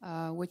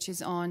 which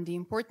is on the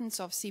importance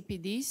of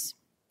CPDs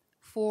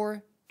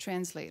for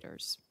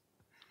translators.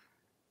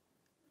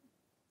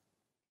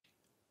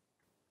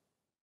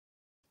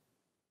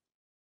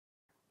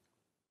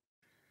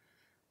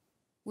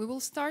 We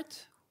will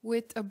start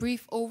with a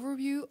brief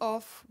overview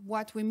of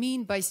what we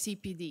mean by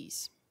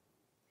CPDs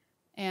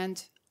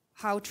and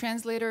how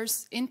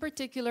translators, in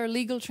particular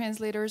legal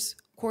translators,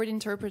 court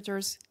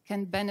interpreters,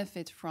 can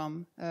benefit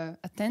from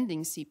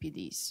attending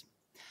CPDs.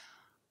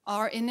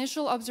 Our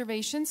initial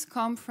observations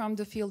come from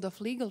the field of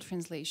legal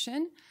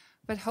translation,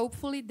 but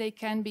hopefully they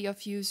can be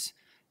of use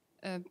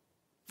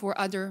for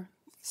other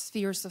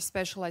spheres of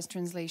specialized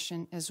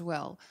translation as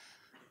well,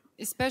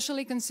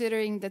 especially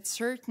considering that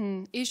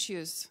certain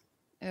issues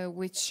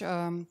which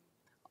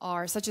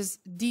are such as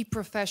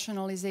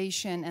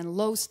deprofessionalization and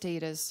low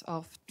status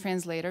of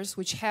translators,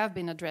 which have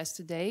been addressed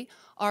today,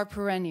 are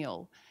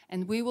perennial.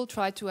 And we will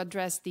try to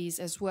address these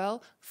as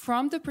well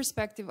from the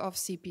perspective of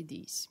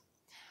CPDs.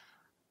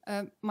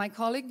 My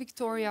colleague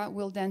Viktorija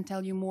will then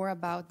tell you more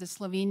about the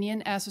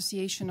Slovenian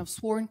Association of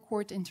Sworn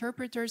Court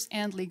Interpreters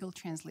and Legal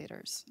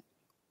Translators.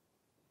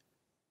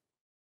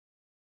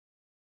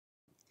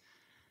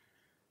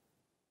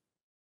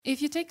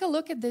 If you take a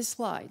look at this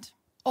slide,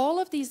 all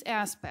of these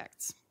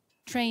aspects,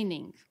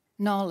 training,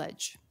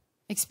 knowledge,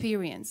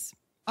 experience,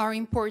 are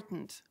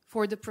important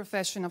for the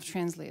profession of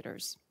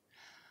translators.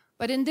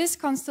 But in this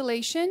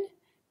constellation,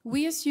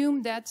 we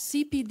assume that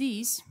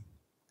CPDs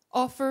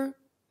offer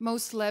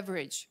most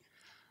leverage.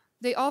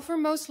 They offer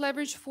most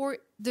leverage for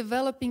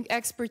developing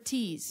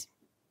expertise,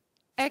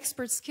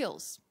 expert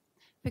skills,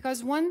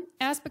 because one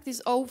aspect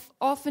is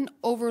often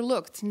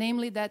overlooked,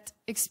 namely that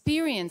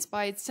experience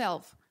by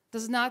itself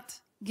does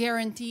not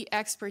guarantee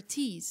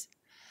expertise.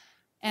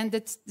 And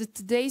that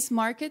today's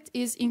market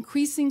is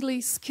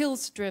increasingly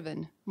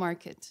skills-driven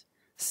market.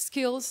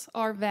 Skills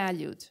are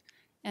valued,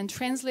 and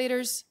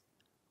translators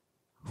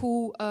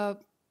who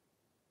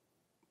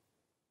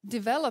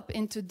develop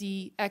into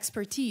the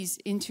expertise,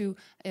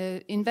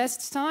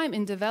 invest time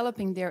in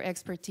developing their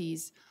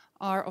expertise,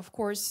 are of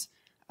course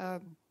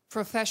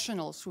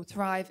professionals who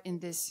thrive in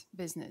this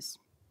business.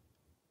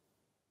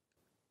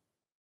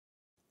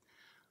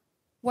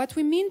 What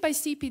we mean by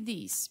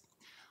CPDs: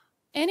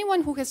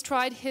 anyone who has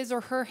tried his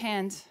or her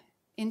hand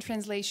in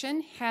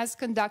translation has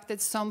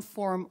conducted some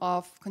form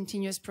of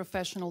continuous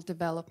professional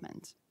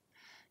development.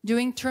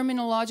 Doing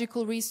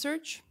terminological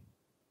research,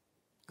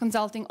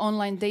 consulting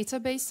online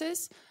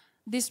databases,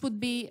 this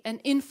would be an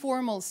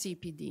informal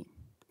CPD.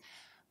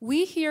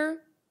 We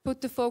here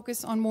put the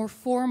focus on more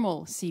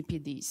formal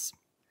CPDs,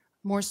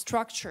 more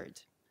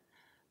structured,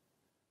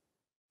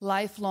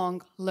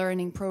 lifelong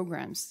learning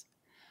programs.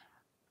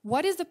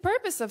 What is the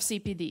purpose of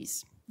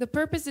CPDs? The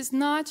purpose is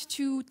not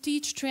to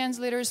teach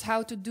translators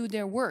how to do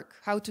their work,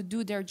 how to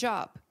do their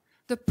job.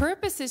 The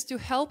purpose is to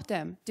help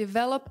them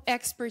develop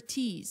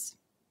expertise.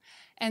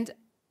 And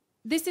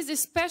this is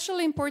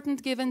especially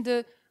important given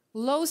the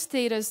low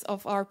status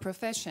of our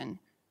profession.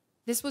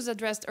 This was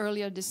addressed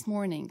earlier this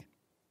morning.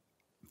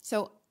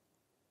 So,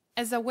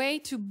 as a way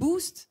to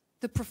boost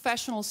the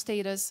professional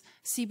status,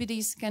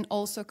 CPDs can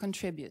also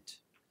contribute.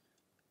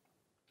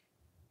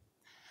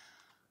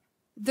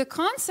 The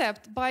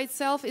concept by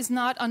itself is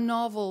not a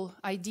novel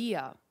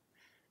idea.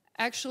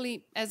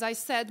 Actually, as I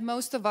said,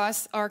 most of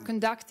us are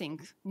conducting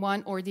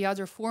one or the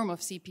other form of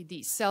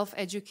CPD,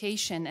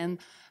 self-education, and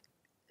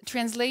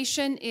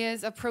translation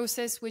is a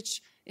process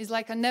which is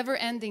like a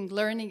never-ending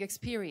learning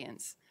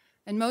experience.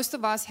 And most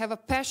of us have a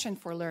passion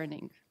for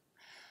learning.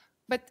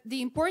 But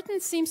the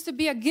importance seems to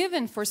be a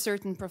given for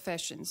certain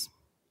professions.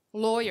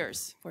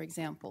 Lawyers, for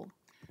example.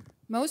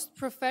 Most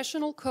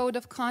professional code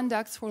of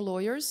conduct for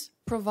lawyers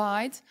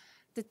provide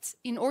that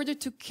in order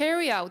to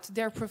carry out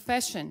their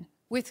profession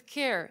with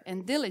care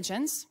and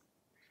diligence,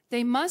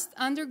 they must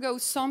undergo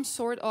some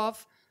sort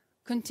of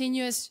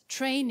continuous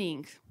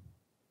training.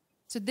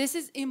 So this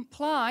is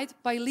implied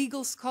by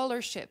legal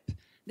scholarship.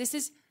 This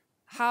is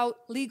how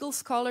legal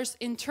scholars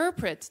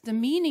interpret the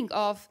meaning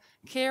of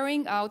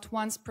carrying out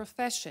one's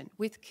profession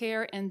with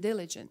care and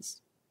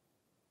diligence.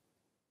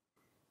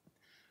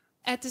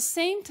 At the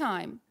same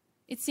time,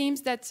 it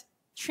seems that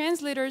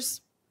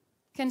translators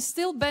can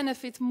still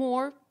benefit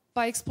more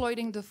by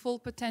exploiting the full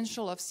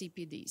potential of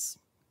CPDs.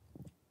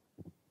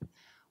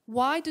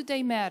 Why do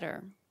they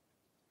matter?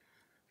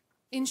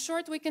 In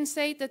short, we can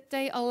say that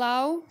they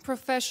allow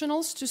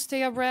professionals to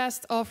stay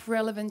abreast of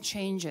relevant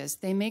changes.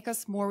 They make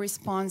us more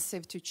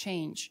responsive to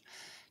change.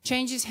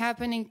 Change is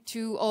happening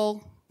to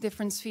all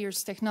different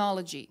spheres: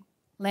 technology,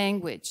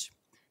 language,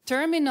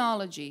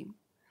 terminology.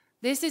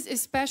 This is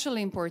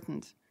especially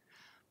important.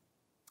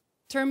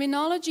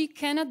 Terminology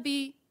cannot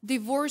be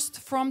divorced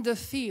from the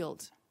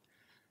field.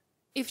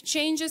 If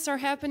changes are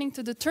happening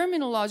to the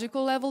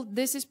terminological level,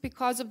 this is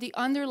because of the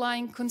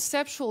underlying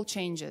conceptual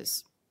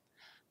changes.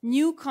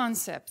 New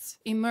concepts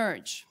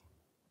emerge.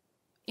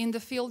 In the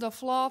field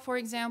of law, for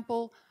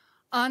example,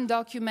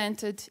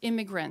 undocumented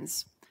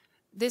immigrants.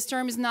 This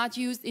term is not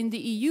used in the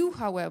EU,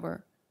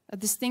 however. A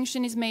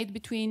distinction is made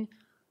between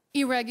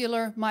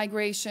irregular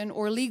migration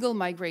or legal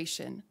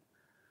migration.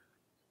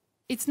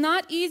 It's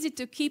not easy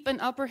to keep an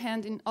upper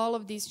hand in all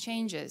of these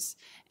changes.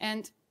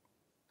 And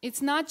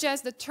it's not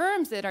just the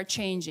terms that are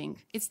changing,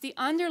 it's the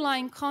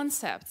underlying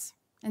concepts.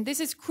 And this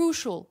is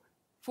crucial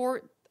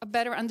for a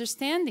better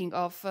understanding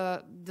of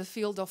the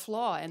field of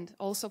law and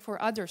also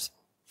for other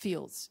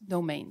fields,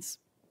 domains.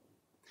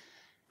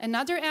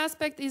 Another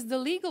aspect is the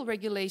legal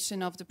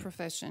regulation of the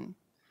profession.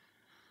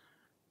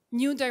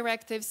 New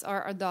directives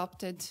are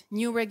adopted,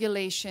 new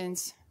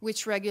regulations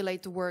which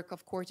regulate the work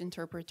of court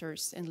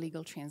interpreters and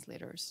legal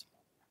translators.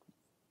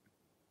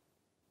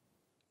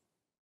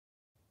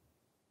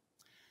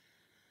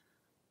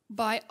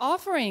 By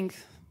offering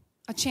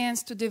a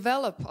chance to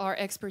develop our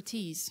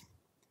expertise,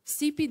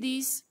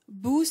 CPDs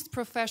boost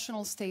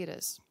professional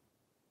status.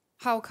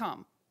 How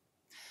come?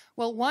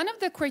 Well, one of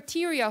the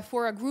criteria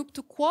for a group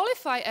to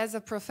qualify as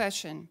a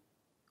profession,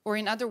 or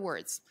in other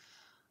words,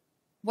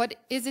 what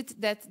is it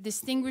that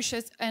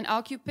distinguishes an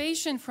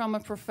occupation from a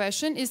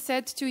profession, is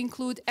said to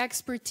include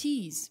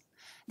expertise.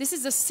 This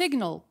is a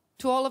signal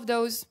to all of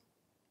those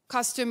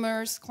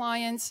customers,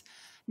 clients.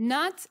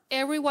 Not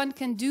everyone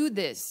can do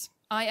this.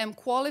 I am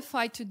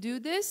qualified to do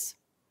this,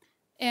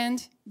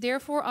 and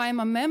therefore I am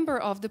a member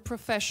of the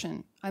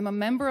profession. I'm a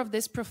member of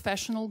this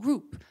professional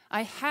group.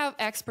 I have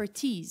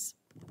expertise.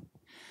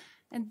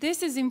 And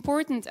this is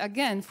important,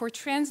 again, for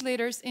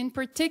translators in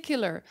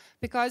particular,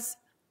 because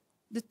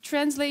the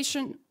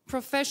translation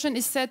profession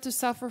is said to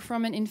suffer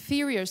from an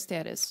inferior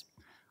status,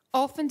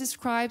 often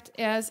described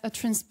as a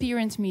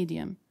transparent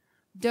medium,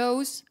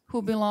 those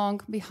who belong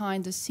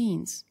behind the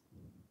scenes.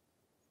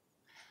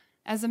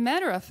 As a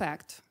matter of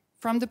fact,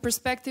 from the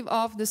perspective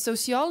of the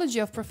sociology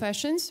of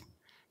professions,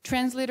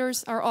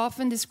 translators are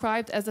often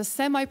described as a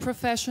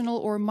semi-professional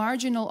or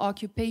marginal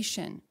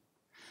occupation.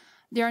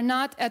 They are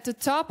not at the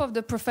top of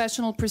the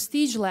professional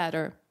prestige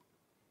ladder,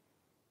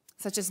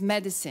 such as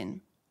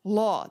medicine,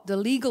 law, the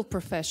legal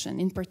profession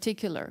in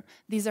particular.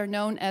 These are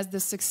known as the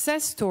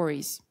success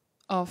stories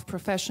of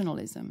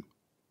professionalism.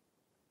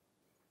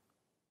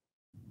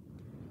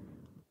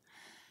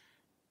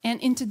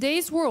 And in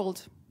today's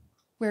world,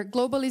 where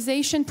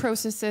globalization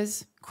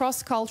processes,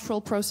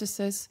 cross-cultural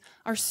processes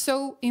are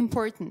so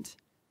important,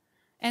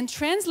 and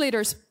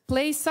translators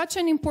play such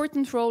an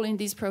important role in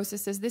these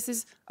processes, this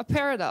is a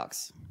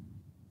paradox.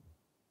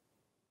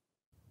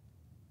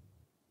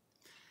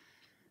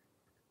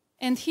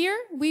 And here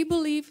we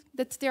believe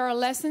that there are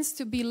lessons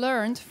to be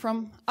learned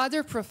from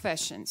other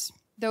professions,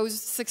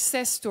 those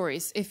success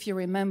stories, if you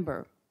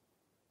remember.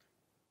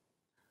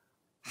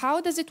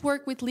 How does it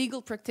work with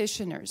legal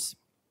practitioners?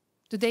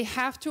 Do they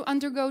have to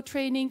undergo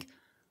training?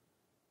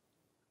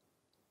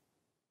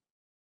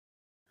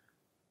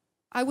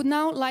 I would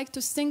now like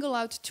to single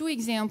out two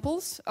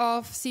examples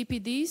of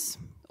CPDs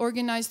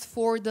organized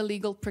for the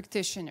legal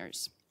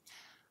practitioners.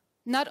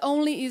 Not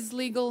only is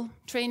legal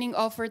training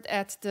offered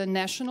at the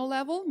national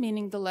level,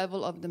 meaning the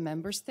level of the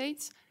member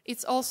states,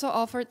 it's also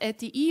offered at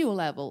the EU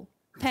level,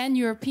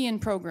 pan-European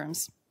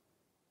programs.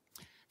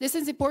 This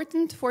is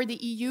important for the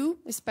EU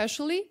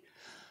especially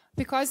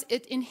because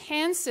it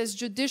enhances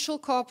judicial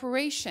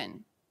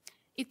cooperation.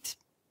 It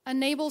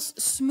enables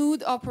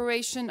smooth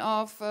operation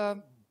of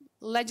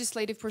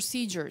legislative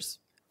procedures,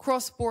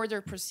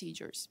 cross-border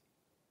procedures.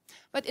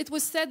 But it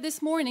was said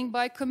this morning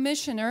by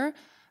Commissioner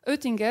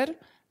Oettinger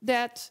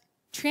that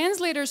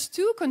translators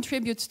too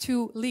contribute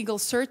to legal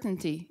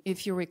certainty,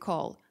 if you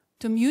recall,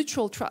 to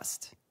mutual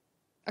trust,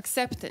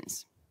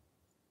 acceptance.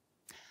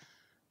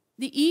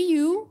 The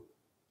EU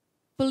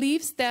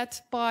believes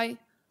that by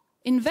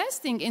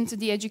investing into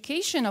the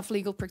education of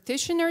legal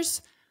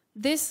practitioners,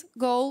 this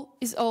goal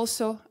is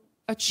also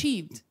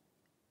achieved.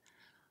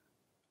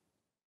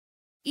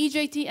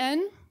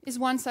 EJTN is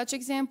one such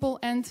example,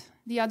 and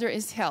the other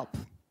is HELP.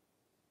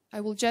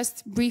 I will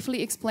just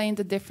briefly explain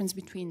the difference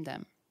between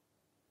them.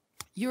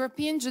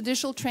 European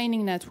Judicial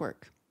Training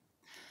Network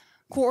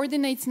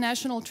coordinates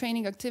national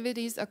training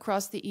activities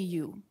across the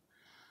EU.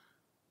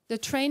 The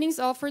trainings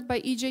offered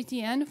by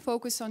EJTN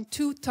focus on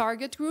two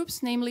target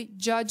groups, namely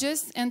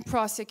judges and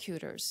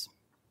prosecutors.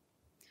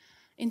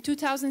 In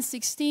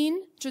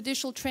 2016,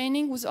 judicial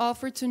training was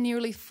offered to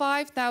nearly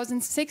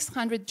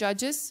 5,600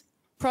 judges,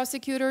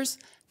 prosecutors,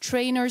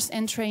 trainers,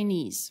 and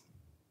trainees.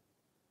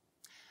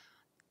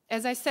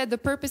 as I said, the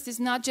purpose is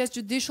not just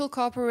judicial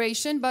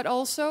cooperation, but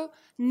also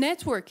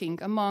networking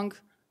among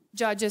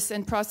judges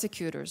and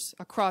prosecutors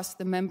across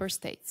the member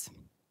states.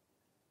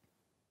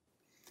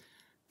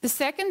 The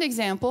second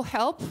example,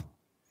 HELP.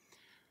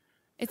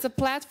 It's a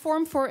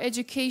platform for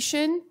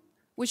education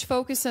which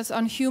focuses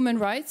on human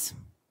rights,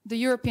 the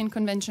European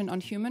Convention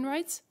on Human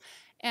Rights.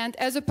 And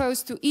as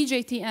opposed to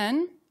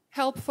EJTN,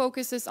 HELP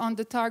focuses on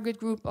the target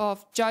group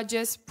of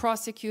judges,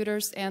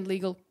 prosecutors, and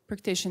legal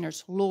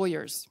practitioners,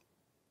 lawyers.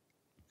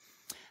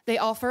 They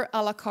offer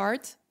a la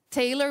carte,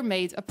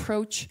 tailor-made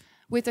approach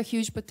with a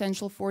huge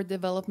potential for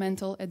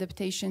developmental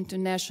adaptation to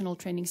national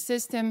training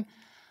system.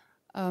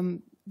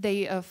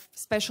 They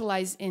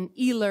specialize in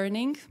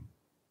e-learning,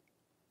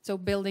 so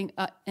building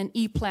an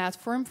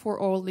e-platform for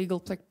all legal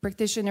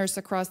practitioners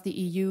across the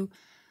EU.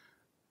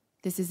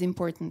 This is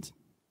important.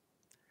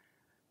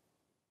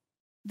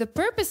 The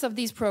purpose of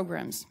these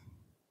programs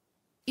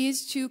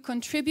is to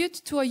contribute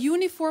to a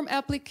uniform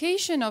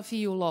application of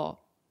EU law.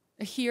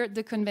 Here,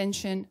 the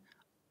Convention,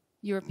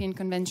 European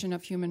Convention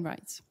of Human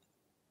Rights.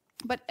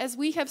 But as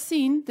we have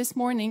seen this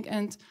morning,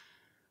 and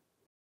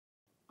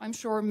I'm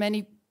sure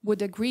many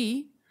would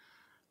agree,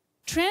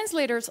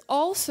 translators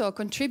also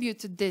contribute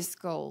to this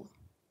goal.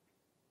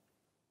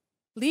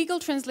 Legal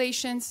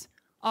translations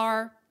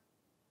are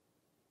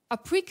a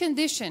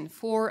precondition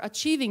for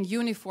achieving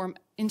uniform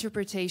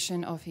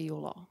interpretation of EU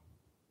law.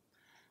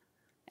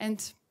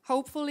 And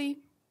hopefully,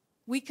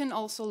 we can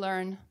also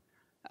learn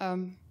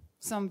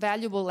some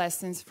valuable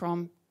lessons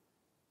from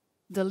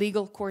the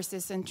legal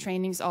courses and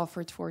trainings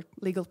offered for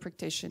legal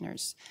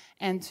practitioners.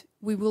 And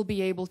we will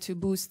be able to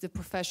boost the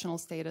professional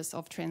status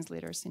of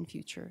translators in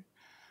future.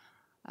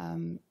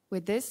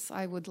 With this,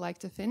 I would like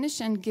to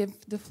finish and give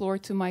the floor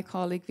to my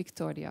colleague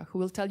Viktorija, who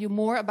will tell you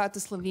more about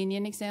the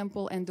Slovenian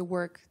example and the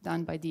work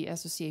done by the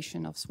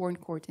Association of Sworn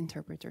Court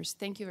Interpreters.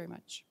 Thank you very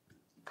much.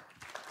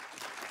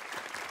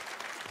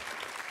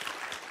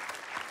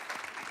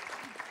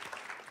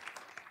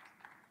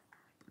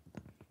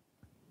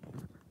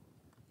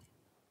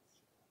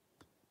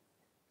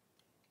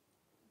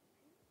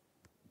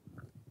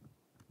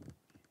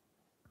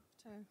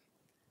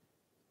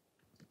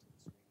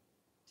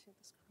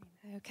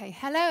 Okay,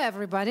 hello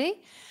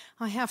everybody.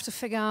 I have to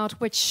figure out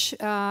which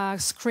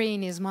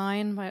screen is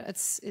mine,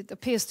 but it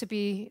appears to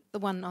be the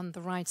one on the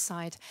right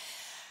side.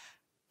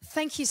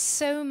 Thank you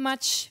so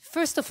much.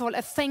 First of all,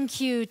 a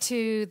thank you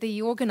to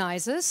the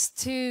organizers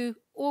to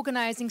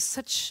organizing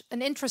such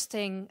an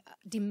interesting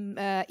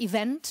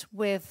event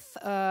with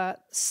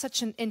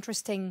such an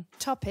interesting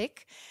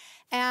topic,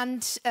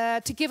 and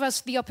to give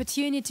us the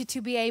opportunity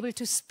to be able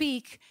to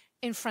speak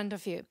in front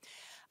of you.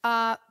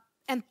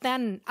 And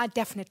then I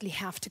definitely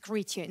have to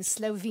greet you in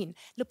Slovene.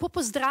 Lepo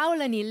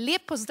pozdravljeni,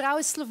 lep pozdrav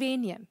iz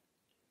Slovenije.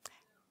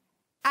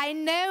 I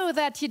know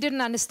that you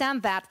didn't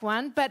understand that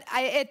one, but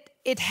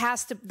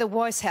the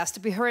voice has to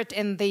be heard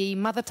in the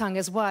mother tongue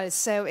as well.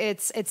 So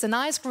it's a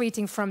nice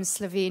greeting from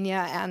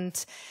Slovenia,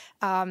 and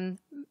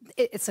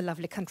it's a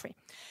lovely country.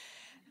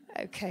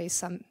 Okay,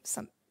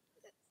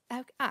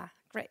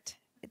 great.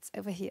 It's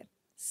over here.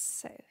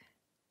 So,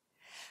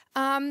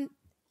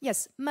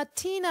 yes,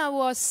 Martina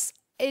was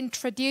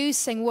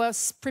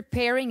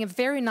preparing a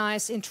very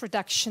nice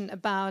introduction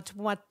about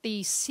what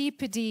the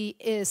CPD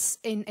is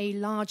in a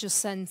larger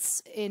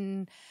sense,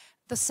 in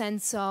the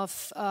sense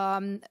of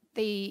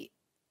the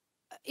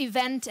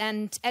event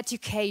and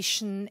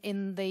education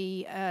in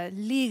the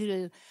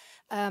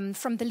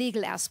from the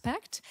legal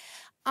aspect.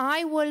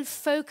 I will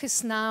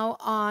focus now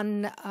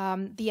on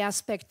the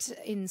aspect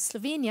in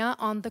Slovenia,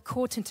 on the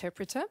court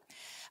interpreter.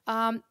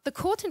 The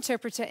court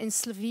interpreter in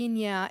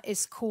Slovenia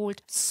is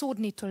called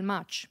sodni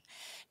tolmač.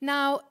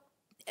 Now,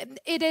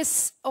 it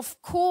is, of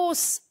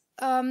course,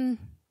 a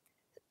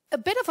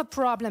bit of a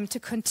problem to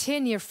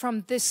continue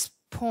from this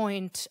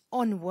point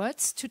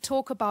onwards to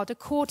talk about a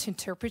court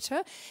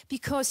interpreter,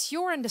 because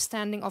your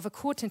understanding of a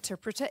court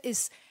interpreter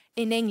is,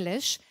 in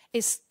English,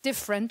 is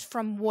different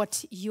from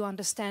what you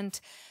understand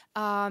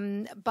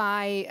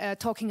by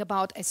talking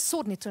about a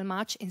sodni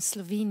tolmač in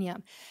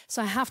Slovenia.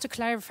 So I have to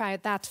clarify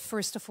that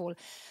first of all.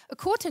 A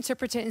court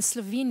interpreter in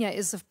Slovenia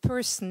is a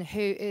person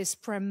who is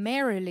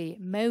primarily,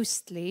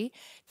 mostly,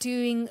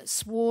 doing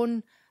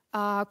sworn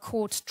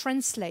court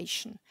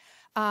translation.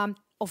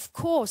 Of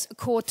course, a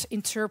court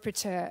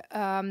interpreter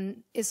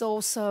is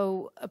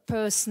also a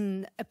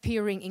person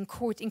appearing in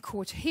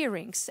court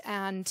hearings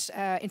and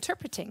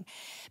interpreting.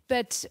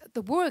 But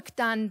the work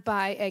done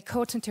by a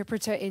court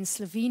interpreter in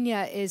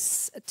Slovenia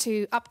is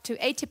up to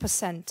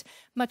 80%,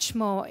 much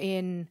more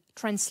in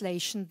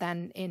translation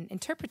than in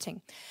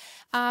interpreting.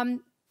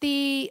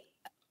 The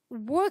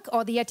work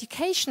or the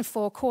education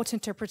for a court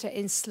interpreter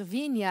in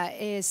Slovenia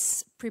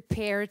is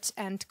prepared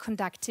and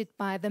conducted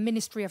by the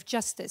Ministry of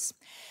Justice.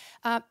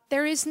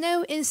 There is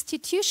no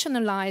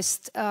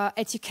institutionalized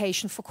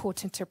education for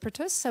court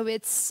interpreters, so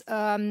it's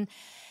some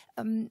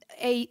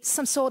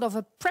sort of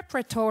a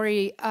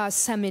preparatory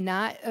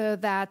seminar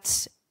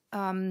that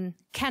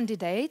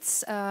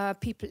candidates,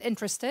 people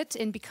interested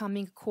in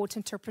becoming a court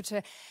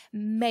interpreter,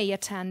 may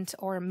attend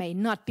or may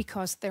not,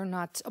 because they're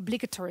not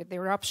obligatory,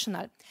 they're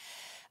optional.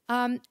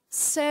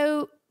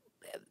 So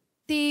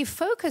the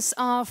focus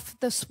of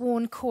the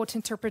sworn court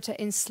interpreter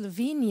in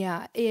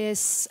Slovenia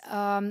is,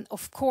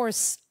 of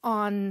course,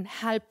 on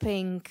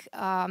helping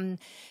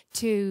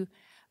to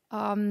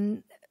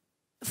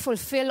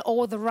fulfill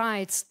all the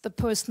rights, the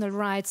personal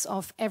rights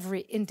of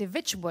every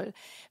individual.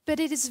 But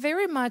it is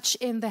very much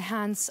in the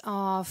hands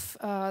of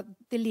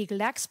the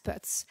legal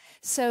experts.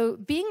 So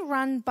being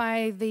run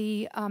by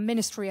the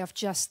Ministry of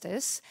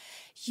Justice,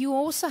 you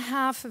also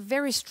have a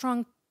very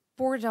strong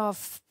board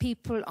of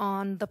people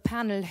on the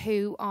panel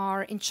who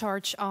are in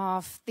charge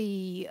of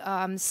the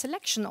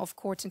selection of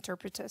court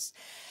interpreters.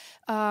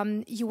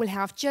 You will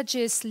have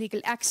judges,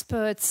 legal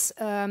experts,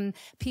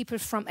 people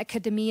from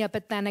academia,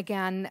 but then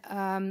again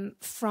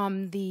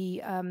from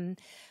the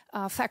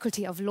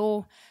Faculty of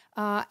Law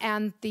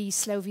and the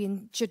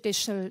Slovene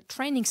Judicial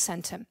Training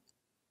Center.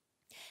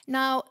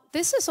 Now,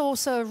 this is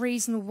also a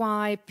reason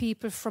why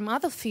people from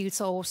other fields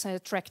are also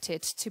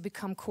attracted to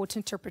become court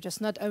interpreters,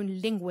 not only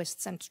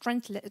linguists and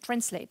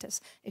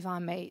translators, if I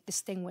may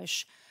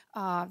distinguish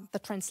the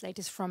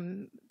translators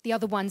from the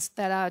other ones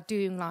that are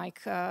doing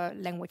like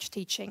language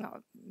teaching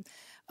or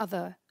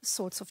other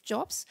sorts of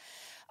jobs.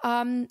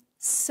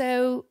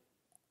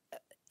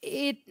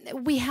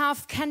 We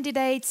have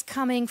candidates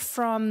coming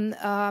from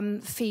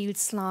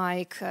fields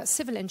like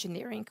civil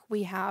engineering.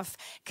 We have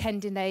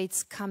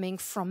candidates coming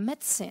from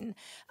medicine,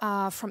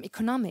 from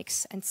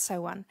economics, and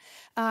so on.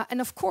 And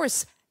of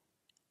course,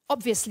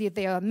 obviously,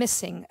 they are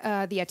missing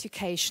the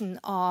education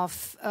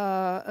of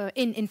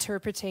in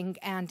interpreting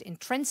and in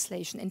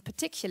translation in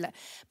particular.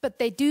 But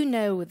they do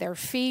know their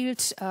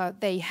field.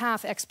 They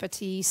have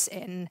expertise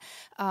in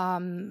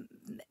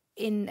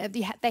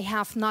they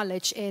have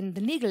knowledge in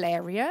the legal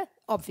area,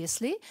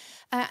 obviously,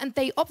 and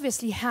they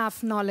obviously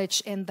have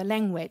knowledge in the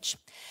language.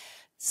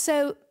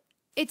 So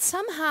it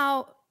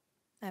somehow,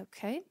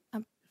 okay, I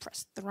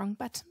pressed the wrong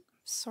button,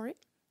 sorry.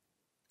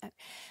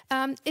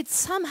 It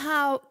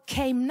somehow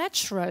came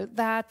natural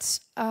that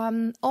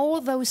all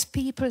those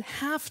people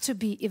have to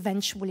be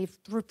eventually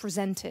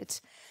represented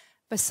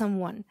by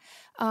someone.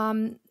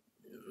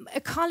 A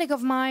colleague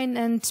of mine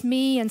and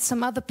me and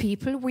some other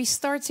people, we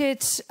started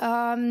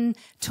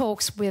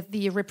talks with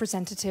the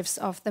representatives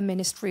of the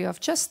Ministry of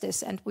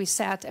Justice, and we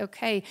said,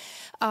 okay,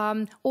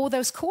 all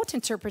those court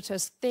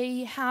interpreters,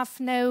 they have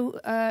no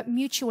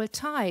mutual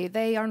tie,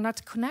 they are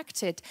not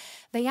connected.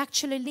 They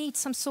actually need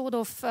some sort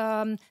of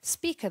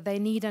speaker, they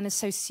need an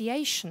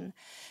association.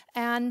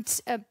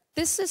 And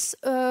this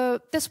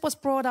was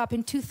brought up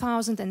in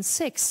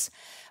 2006,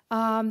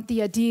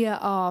 the idea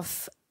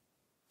of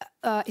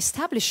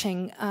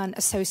establishing an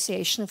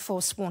association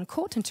for sworn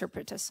court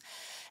interpreters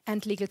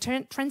and legal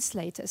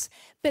translators.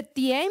 But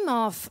the aim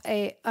of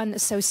an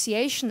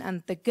association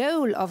and the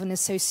goal of an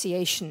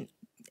association,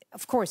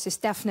 of course, is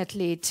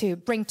definitely to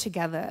bring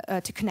together,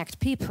 to connect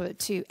people,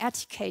 to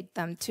educate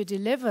them, to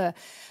deliver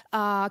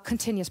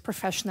continuous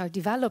professional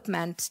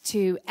development,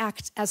 to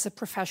act as a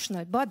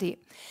professional body.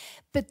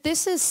 But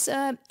this is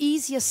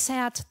easier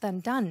said than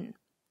done.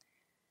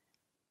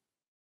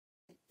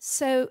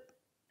 So,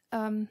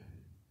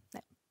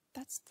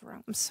 that's the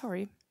wrong, I'm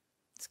sorry.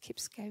 It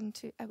keeps going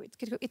to, oh,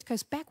 it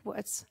goes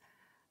backwards.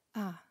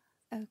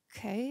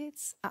 Okay,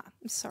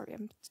 I'm sorry,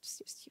 I'm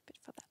just stupid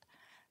for that.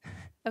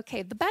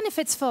 Okay, the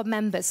benefits for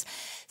members.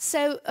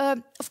 So,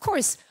 of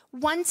course,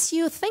 once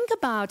you think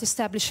about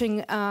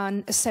establishing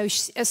an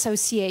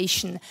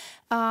association,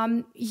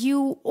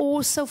 you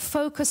also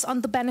focus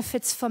on the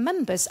benefits for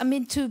members. I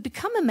mean, to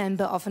become a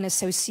member of an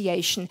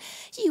association,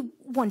 you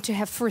want to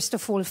have, first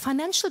of all,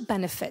 financial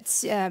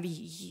benefits.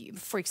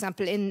 For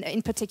example,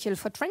 in particular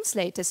for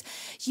translators,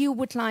 you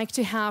would like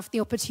to have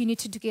the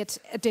opportunity to get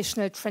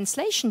additional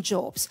translation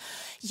jobs.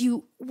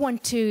 You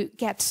want to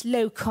get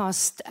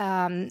low-cost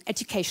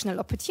educational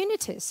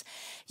opportunities.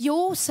 You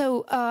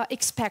also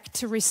expect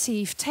to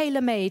receive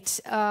tailor-made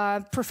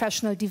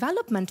professional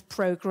development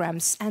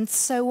programs and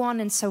so on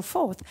and so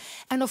forth.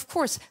 And of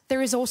course,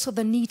 there is also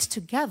the need to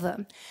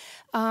gather.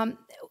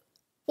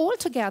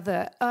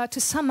 Altogether, to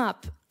sum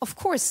up, of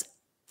course,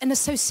 an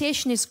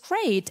association is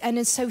great and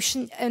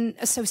an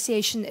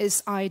association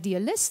is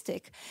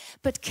idealistic,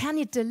 but can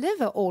it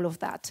deliver all of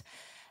that?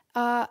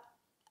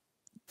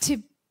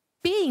 To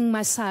being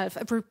myself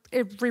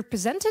a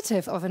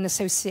representative of an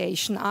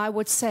association, I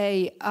would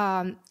say,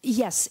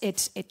 yes,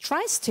 it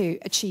tries to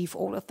achieve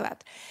all of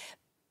that.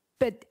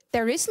 But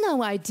there is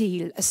no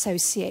ideal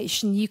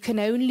association. You can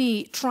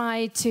only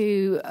try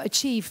to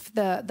achieve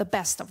the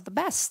best of the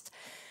best.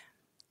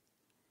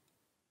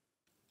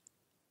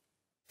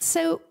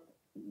 So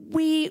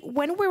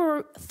when we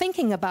were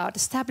thinking about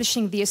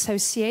establishing the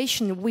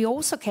association, we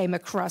also came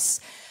across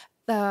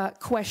the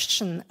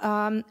question,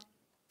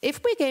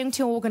 if we're going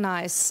to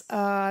organize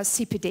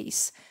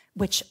CPDs,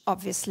 which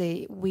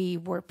obviously we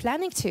were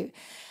planning to,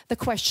 the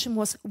question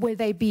was, will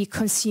they be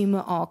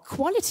consumer or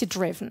quality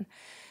driven?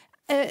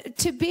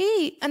 To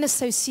be an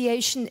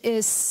association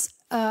is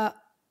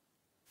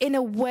in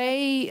a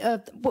way,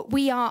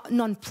 we are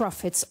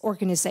non-profits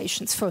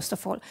organizations, first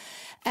of all.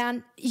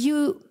 And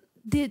you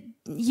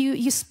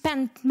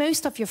spend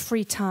most of your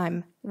free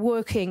time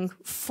working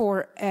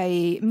for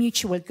a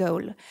mutual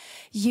goal.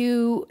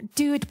 You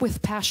do it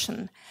with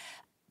passion.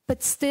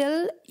 But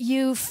still,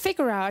 you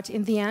figure out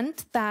in the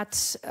end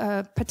that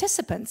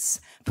participants,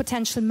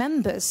 potential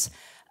members,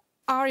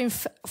 are,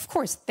 of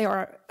course, they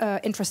are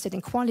interested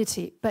in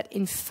quality, but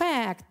in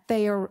fact,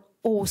 they are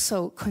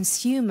also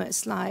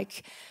consumers,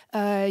 like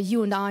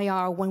you and I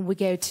are when we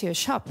go to a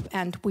shop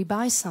and we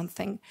buy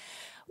something.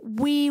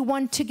 We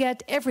want to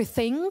get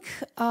everything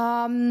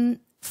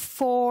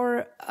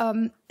for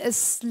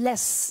as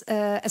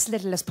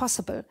little as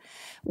possible.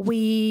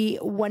 We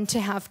want to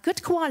have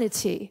good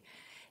quality.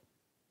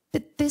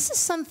 But this is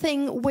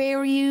something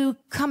where you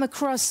come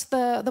across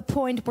the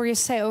point where you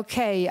say,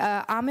 okay,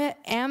 are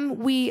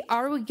we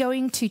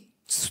going to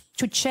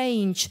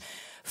change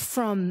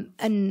from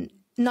a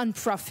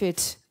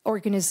non-profit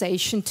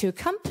organization to a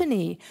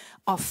company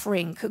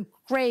offering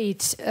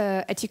great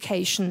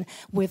education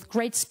with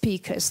great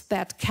speakers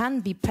that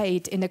can be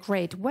paid in a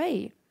great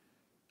way?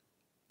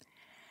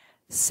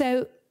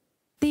 So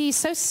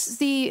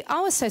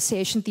our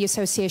association, the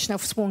Association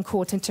of Sworn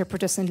Court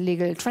Interpreters and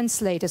Legal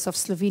Translators of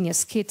Slovenia,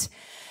 SCIT,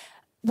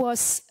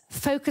 was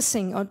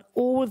focusing on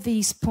all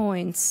these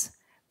points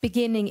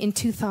beginning in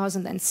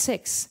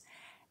 2006.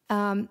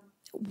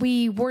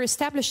 We were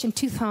established in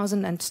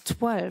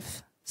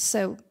 2012,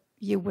 so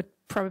you would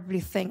probably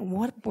think,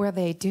 what were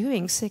they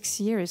doing 6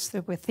 years? They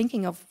were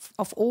thinking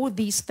of all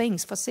these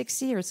things for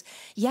 6 years.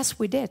 Yes,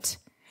 we did.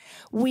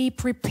 We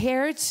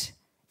prepared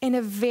in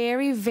a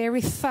very,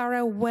 very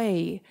thorough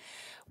way.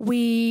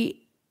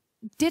 We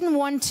didn't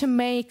want to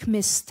make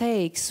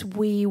mistakes.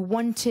 We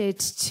wanted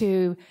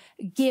to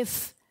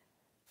give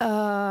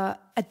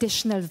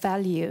additional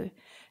value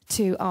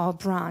to our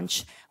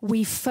branch.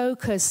 We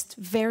focused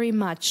very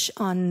much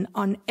on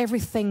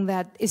everything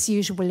that is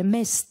usually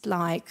missed,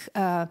 like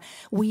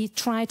we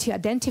try to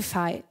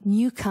identify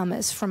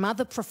newcomers from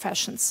other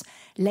professions,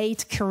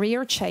 late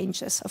career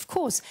changes, of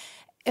course.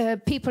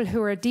 People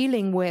who are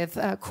dealing with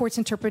court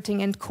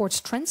interpreting and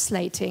court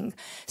translating,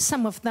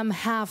 some of them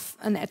have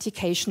an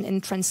education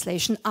in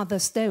translation,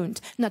 others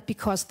don't. Not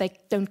because they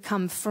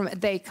come from a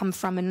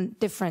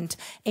different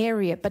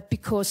area, but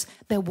because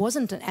there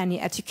wasn't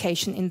any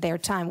education in their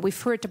time.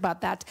 We've heard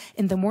about that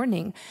in the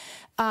morning.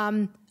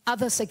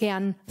 Others,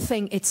 again,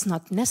 think it's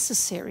not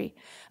necessary.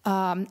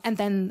 And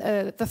then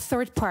the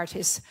third part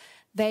is,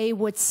 they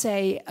would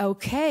say,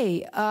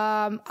 okay,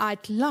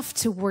 I'd love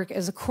to work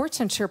as a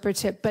court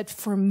interpreter, but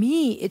for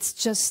me, it's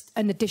just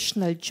an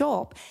additional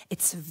job.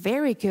 It's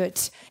very good.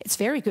 It's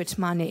very good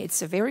money.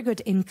 It's a very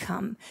good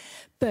income.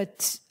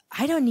 But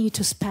I don't need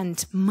to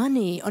spend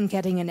money on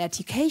getting an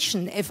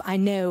education if I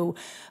know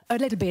a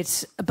little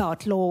bit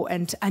about law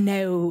and I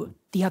know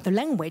the other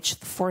language,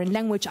 the foreign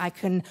language I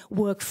can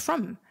work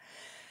from.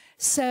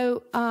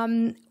 So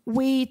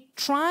we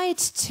tried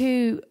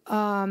to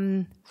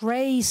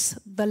raise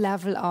the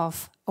level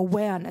of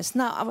awareness.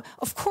 Now,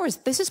 of course,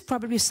 this is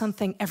probably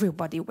something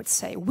everybody would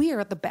say. We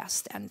are the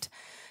best, and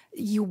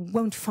you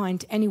won't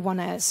find anyone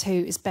else who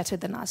is better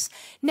than us.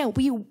 No,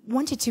 we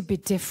wanted to be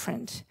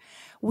different.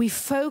 We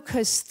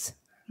focused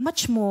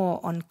much more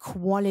on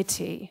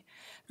quality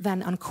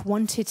than on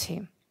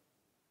quantity.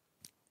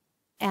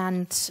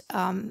 And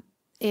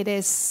it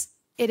is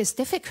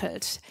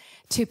difficult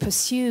to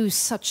pursue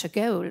such a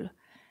goal.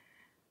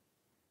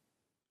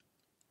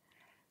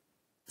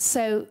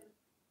 So,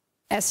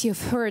 as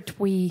you've heard,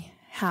 we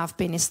have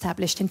been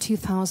established in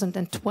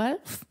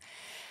 2012.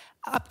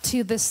 Up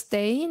to this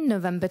day,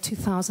 November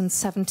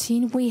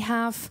 2017, we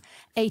have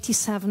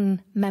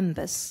 87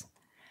 members.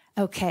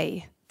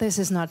 Okay, this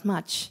is not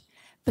much,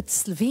 but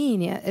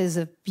Slovenia is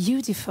a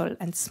beautiful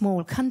and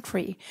small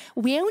country.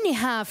 We only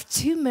have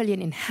 2 million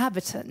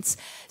inhabitants.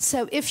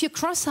 So if you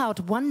cross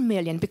out 1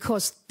 million,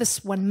 because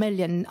this 1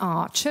 million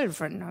are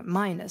children,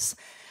 minors,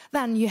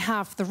 then you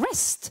have the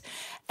rest.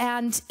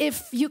 And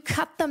if you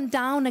cut them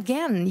down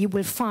again, you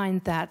will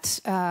find that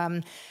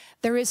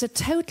there is a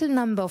total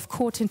number of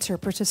court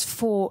interpreters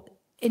for,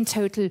 in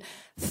total,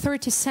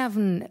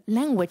 37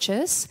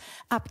 languages,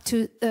 up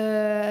to,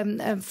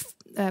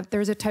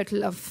 there's a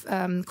total of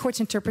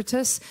court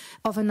interpreters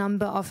of a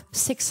number of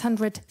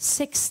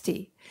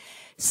 660.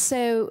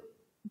 So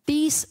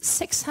these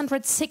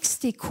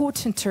 660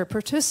 court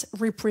interpreters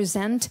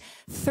represent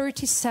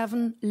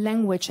 37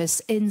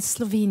 languages in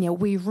Slovenia.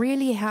 We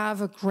really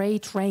have a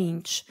great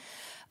range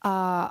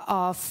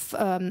of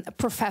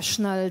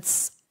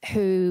professionals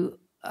who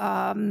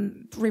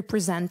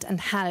represent and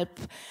help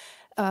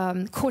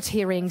court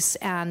hearings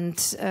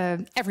and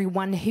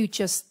everyone who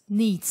just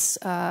needs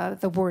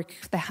the work,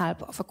 the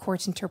help of a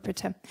court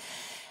interpreter.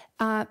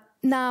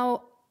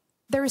 Now,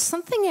 there is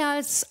something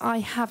else I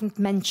haven't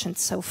mentioned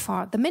so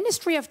far. The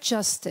Ministry of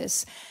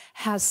Justice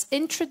has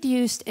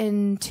introduced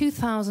in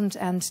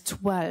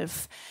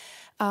 2012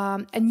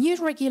 a new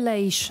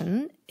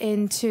regulation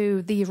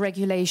into the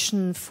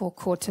regulation for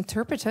court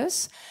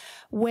interpreters,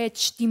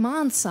 which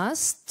demands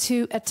us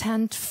to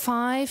attend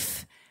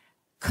 5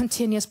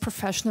 continuous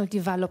professional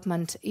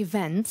development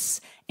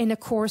events in a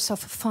course of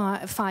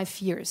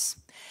 5 years.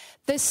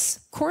 This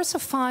course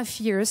of 5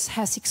 years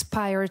has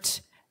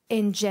expired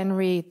in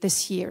January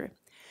this year.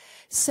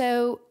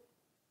 So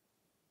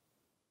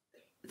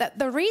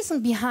the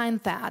reason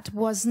behind that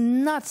was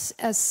not,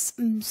 as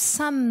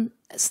some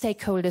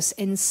stakeholders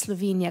in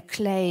Slovenia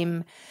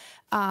claim,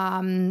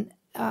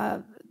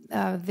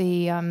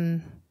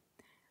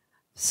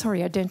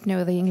 sorry, I don't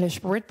know the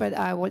English word, but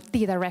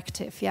the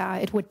directive, yeah,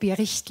 it would be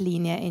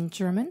Richtlinie in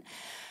German.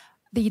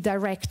 The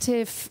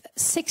directive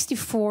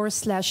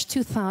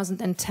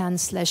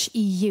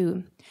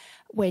 64/2010/EU,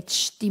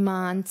 which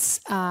demands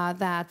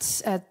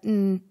that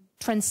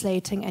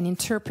translating and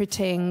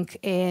interpreting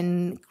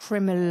in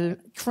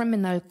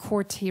criminal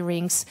court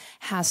hearings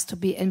has to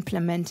be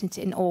implemented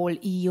in all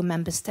EU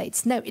member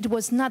states. No, it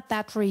was not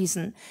that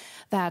reason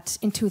that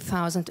in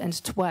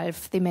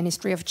 2012 the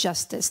Ministry of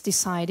Justice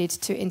decided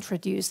to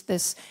introduce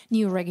this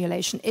new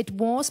regulation. It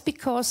was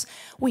because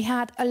we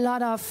had a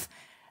lot of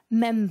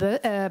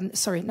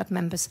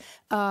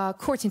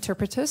court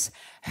interpreters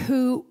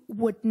who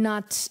would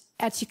not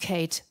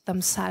educate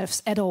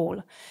themselves at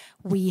all.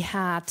 We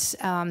had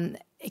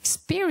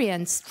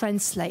experienced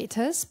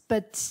translators,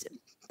 but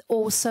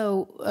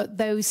also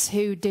those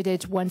who did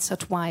it once or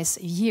twice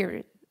a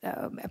year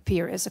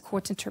appear as a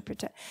court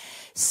interpreter.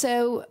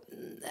 So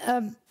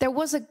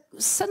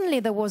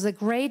suddenly there was a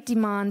great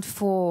demand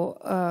for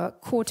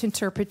court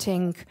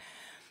interpreting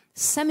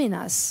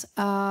seminars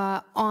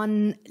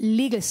on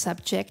legal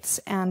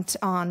subjects and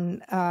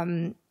on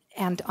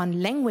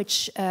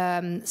language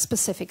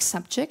specific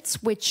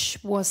subjects, which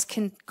was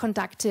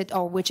conducted,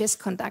 or which is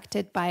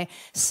conducted by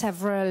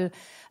several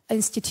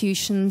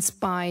institutions,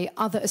 by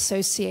other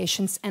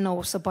associations, and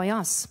also by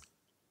us.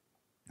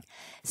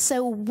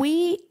 So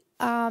we,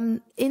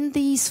 in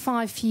these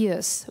 5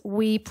 years,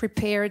 we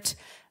prepared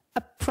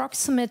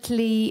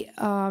approximately,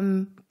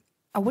 I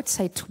would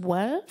say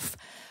 12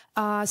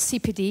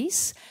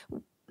 CPDs.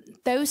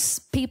 Those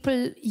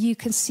people you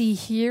can see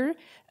here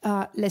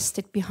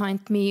listed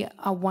behind me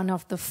are one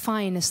of the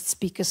finest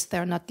speakers.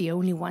 They're not the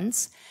only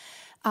ones.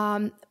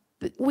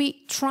 But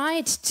we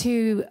tried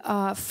to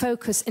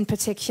focus in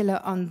particular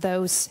on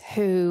those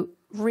who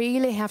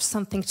really have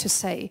something to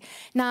say.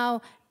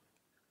 Now,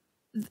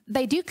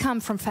 they do come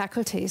from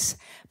faculties,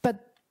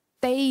 but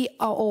they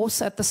are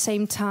also at the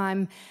same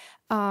time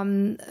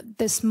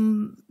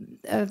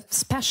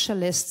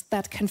specialists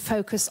that can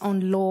focus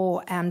on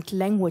law and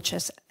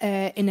languages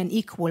in an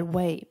equal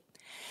way.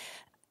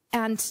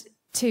 And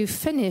to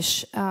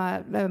finish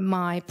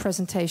my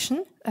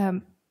presentation,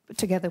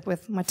 together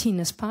with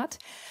Martina's part,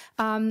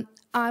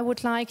 I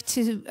would like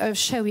to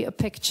show you a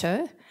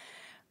picture.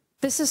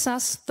 This is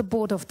us, the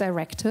board of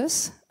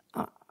directors.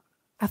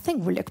 I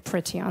think we look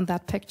pretty on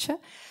that picture.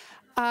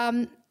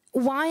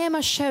 Why am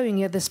I showing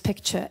you this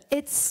picture?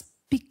 It's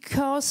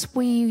because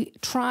we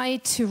try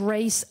to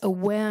raise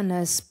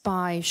awareness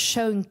by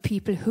showing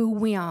people who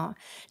we are.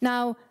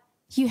 Now,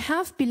 you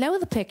have below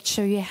the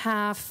picture, you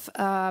have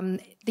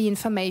the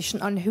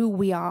information on who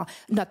we are,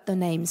 not the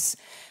names.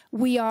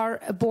 We are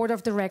a board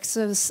of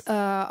directors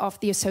of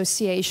the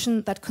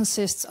association that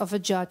consists of a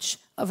judge,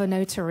 of a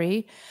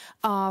notary,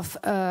 of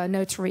a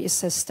notary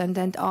assistant,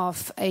 and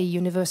of a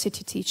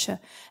university teacher.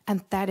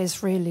 And that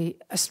is really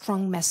a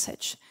strong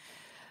message.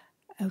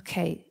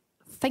 Okay,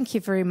 thank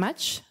you very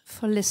much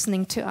for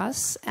listening to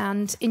us,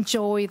 and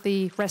enjoy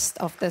the rest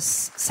of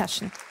this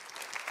session.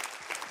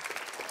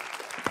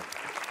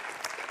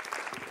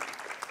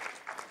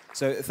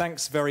 So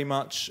thanks very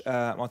much,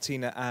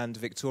 Martina and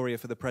Viktorija,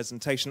 for the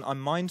presentation.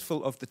 I'm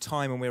mindful of the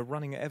time and we're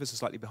running ever so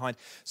slightly behind.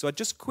 So I'd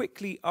just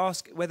quickly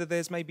ask whether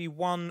there's maybe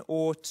 1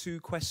 or 2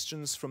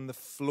 questions from the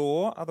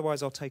floor.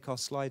 Otherwise, I'll take our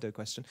Slido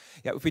question.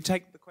 Yeah, if we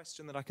take the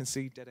question that I can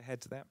see dead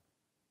ahead to there.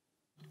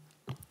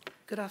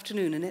 Good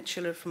afternoon, Annette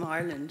Schiller from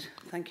Ireland.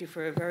 Thank you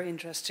for a very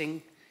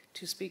interesting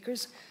 2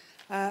 speakers.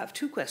 I have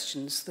 2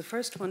 questions. The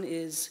first one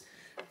is,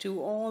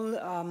 do all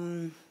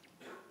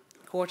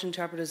court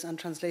interpreters and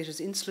translators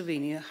in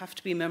Slovenia have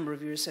to be a member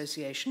of your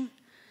association?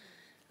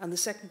 And the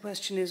second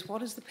question is,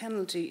 what is the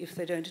penalty if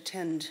they don't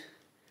attend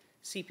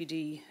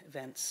CPD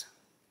events,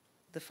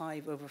 the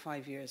 5 over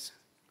 5 years?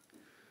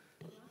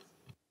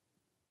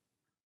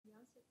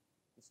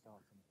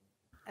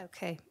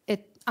 Okay,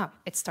 it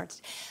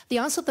starts. The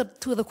answer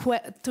to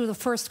the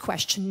first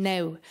question,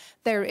 no.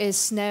 There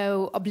is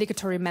no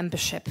obligatory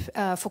membership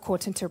for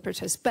court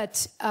interpreters,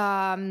 but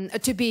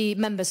to be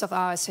members of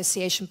our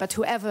association. But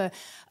whoever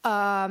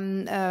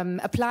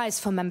applies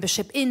for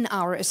membership in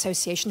our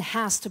association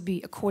has to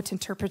be a court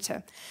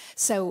interpreter.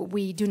 So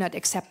we do not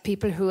accept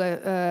people who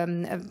are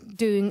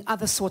doing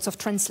other sorts of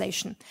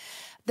translation.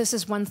 This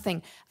is one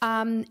thing.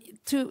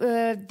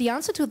 The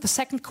answer to the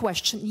second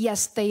question,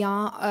 yes, they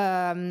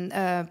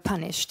are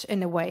punished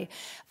in a way.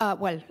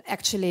 Well,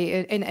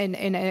 actually,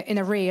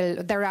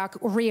 there are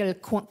real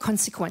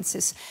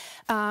consequences.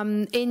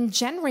 In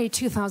January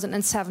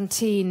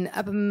 2017,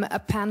 a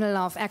panel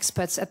of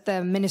experts at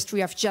the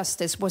Ministry of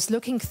Justice was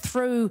looking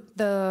through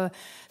the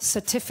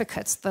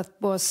certificates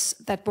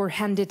that were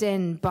handed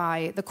in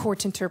by the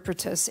court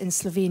interpreters in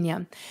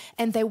Slovenia,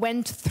 and they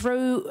went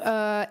through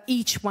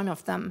each one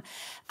of them.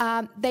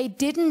 They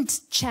didn't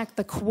check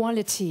the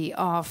quality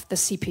of the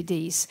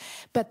CPDs,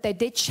 but they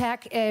did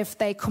check if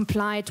they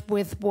complied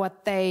with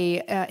what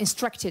they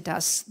instructed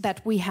us,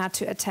 that we had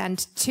to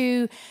attend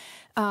to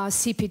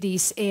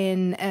CPDs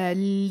in a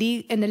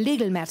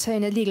legal matter,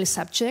 in a legal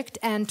subject,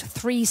 and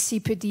 3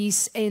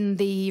 CPDs in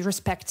the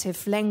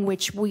respective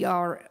language we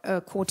are a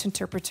court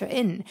interpreter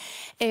in.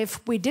 If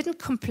we didn't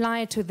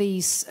comply to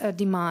these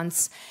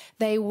demands,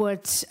 they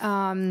would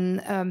send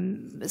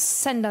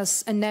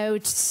us a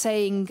note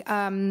saying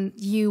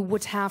you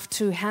would have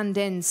to hand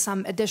in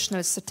some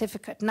additional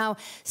certificate. Now,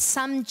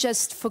 some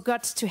just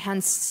forgot to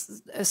hand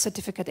a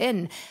certificate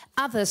in.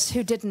 Others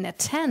who didn't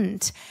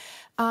attend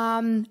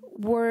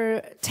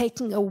were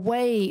taking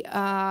away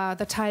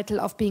the title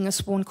of being a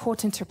sworn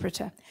court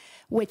interpreter,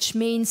 which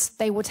means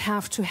they would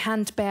have to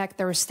hand back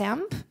their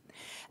stamp.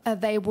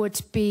 They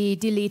would be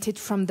deleted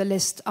from the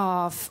list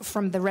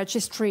from the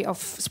registry of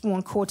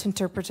sworn court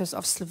interpreters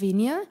of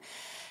Slovenia.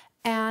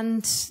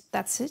 And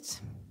that's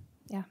it.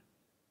 Yeah.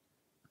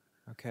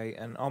 Okay,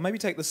 and I'll maybe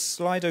take the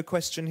Slido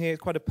question here,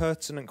 quite a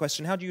pertinent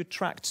question. How do you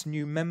attract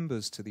new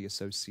members to the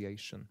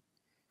association?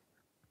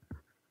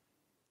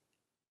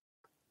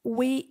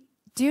 We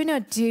do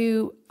not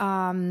do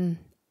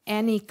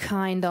any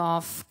kind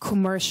of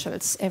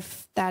commercials,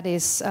 if that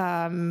is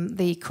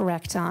the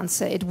correct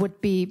answer. It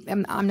would be,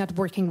 I'm not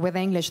working with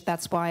English,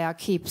 that's why I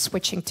keep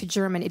switching to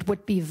German. It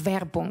would be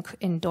Werbung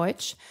in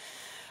Deutsch,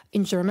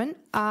 in German.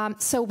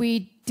 So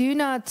we do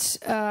not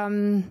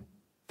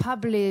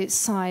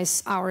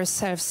publicize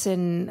ourselves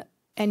in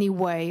any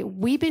way.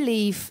 We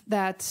believe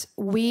that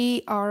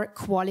we are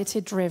quality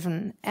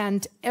driven,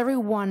 and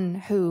everyone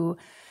who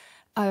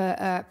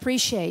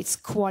appreciates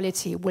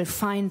quality will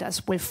find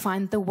us, will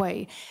find the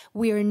way.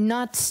 We are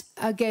not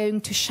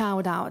going to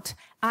shout out.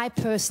 I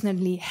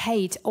personally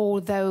hate all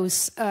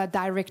those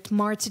direct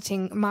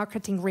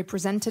marketing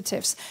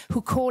representatives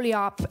who call you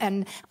up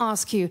and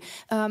ask you,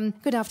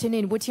 good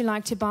afternoon, would you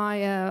like to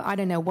buy I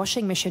don't know,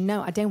 washing machine?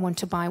 No, I don't want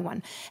to buy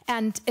one.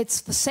 And it's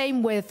the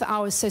same with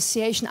our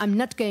association. I'm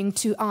not going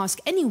to ask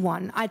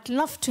anyone. I'd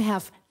love to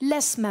have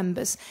less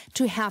members,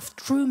 to have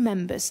true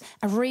members.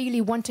 I really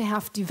want to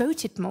have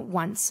devoted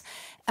ones.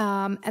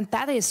 And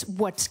that is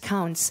what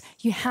counts.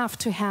 You have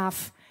to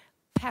have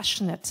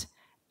passionate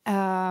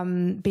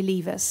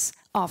believers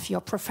of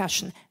your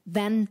profession.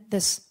 Then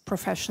this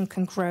profession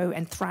can grow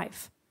and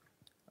thrive.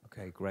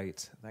 Okay,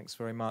 great. Thanks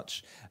very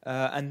much.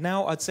 And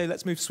now I'd say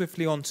let's move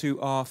swiftly on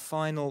to our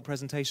final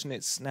presentation.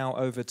 It's now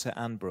over to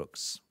Anne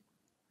Brooks.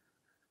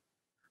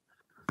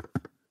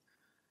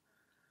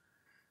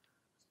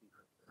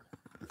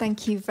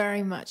 Thank you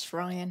very much,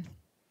 Ryan.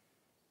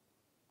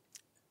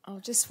 I'll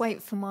just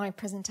wait for my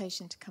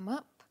presentation to come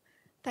up.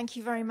 Thank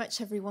you very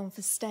much, everyone,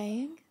 for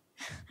staying.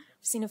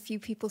 I've seen a few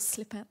people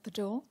slip out the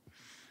door.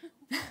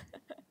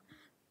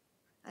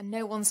 And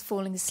no one's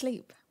falling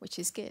asleep, which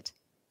is good.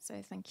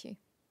 So thank you.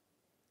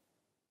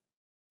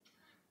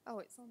 Oh,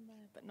 it's on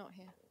there, but not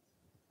here.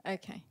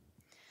 Okay.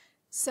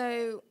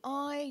 So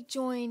I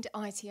joined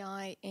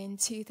ITI in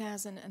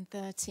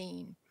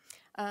 2013.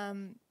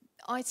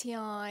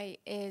 ITI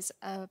is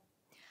a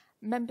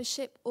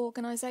membership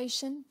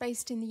organisation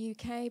based in the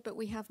UK, but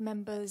we have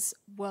members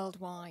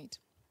worldwide.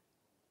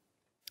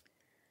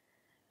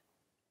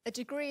 A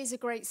degree is a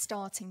great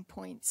starting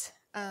point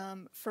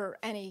for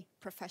any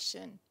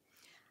profession.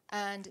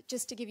 And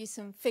just to give you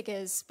some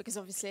figures, because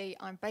obviously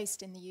I'm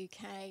based in the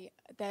UK,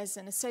 there's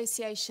an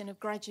association of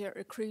graduate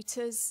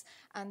recruiters,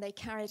 and they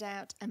carried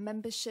out a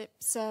membership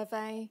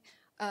survey.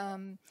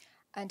 And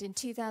in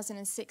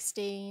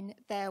 2016,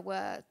 there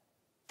were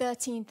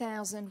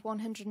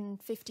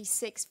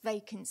 13,156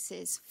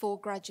 vacancies for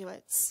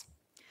graduates,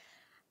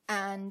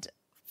 and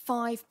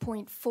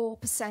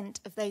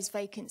 5.4% of those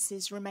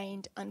vacancies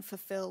remained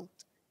unfulfilled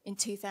in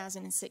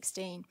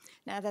 2016.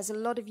 Now, there's a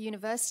lot of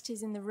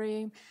universities in the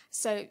room,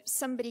 so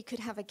somebody could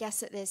have a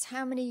guess at this.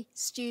 How many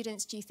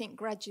students do you think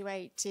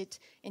graduated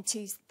in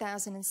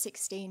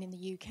 2016 in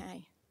the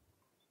UK?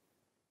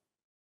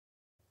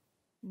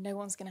 No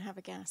one's going to have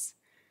a guess.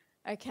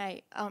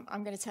 Okay,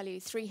 I'm going to tell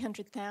you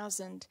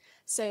 300,000.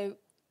 So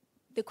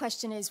the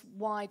question is,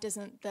 why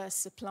doesn't the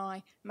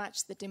supply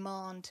match the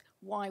demand?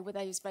 Why were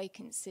those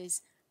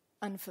vacancies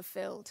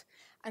unfulfilled?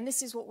 And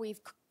this is what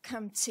we've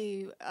come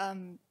to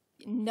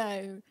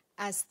know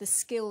as the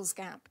skills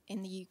gap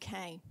in the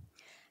UK.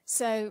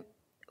 So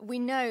we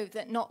know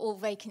that not all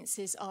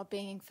vacancies are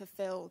being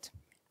fulfilled,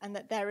 and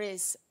that there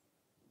is,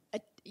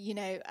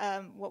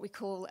 what we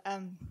call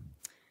a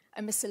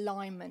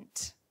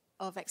misalignment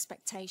of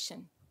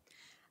expectation.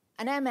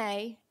 An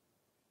MA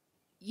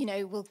you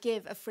know, will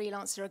give a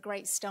freelancer a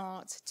great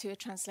start to a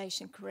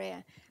translation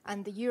career.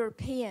 And the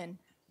European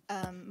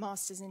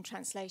Masters in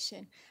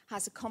Translation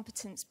has a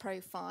competence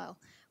profile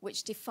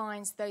which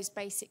defines those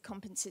basic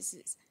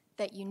competencies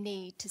that you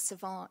need to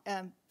survive,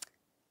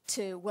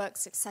 to work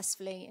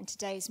successfully in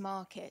today's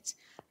market.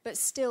 But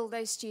still,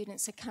 those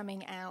students are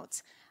coming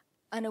out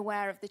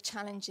unaware of the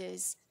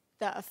challenges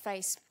that are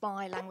faced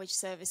by language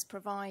service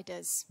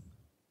providers.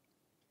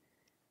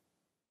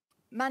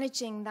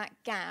 Managing that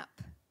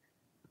gap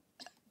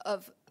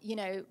of, you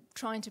know,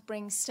 trying to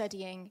bring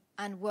studying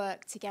and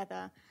work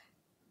together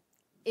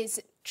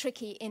is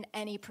tricky in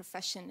any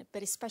profession,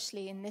 but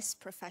especially in this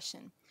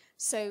profession.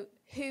 So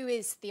who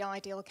is the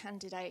ideal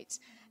candidate?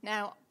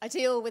 Now, I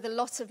deal with a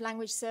lot of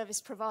language service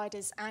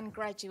providers and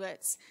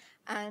graduates,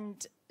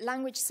 and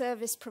language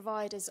service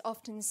providers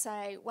often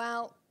say,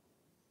 well,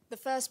 the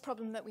first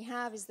problem that we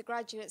have is the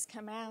graduates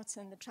come out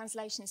and the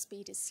translation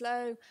speed is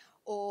slow,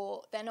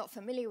 or they're not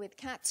familiar with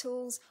CAT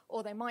tools,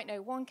 or they might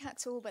know one CAT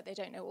tool, but they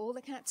don't know all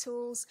the CAT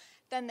tools.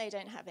 Then they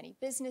don't have any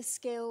business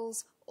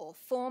skills or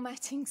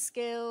formatting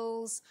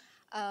skills.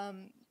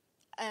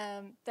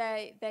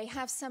 They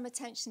have some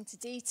attention to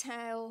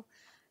detail,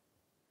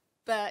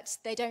 but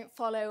they don't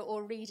follow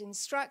or read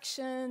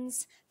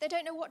instructions. They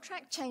don't know what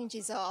track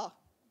changes are.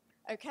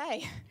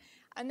 Okay.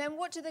 And then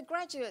what do the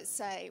graduates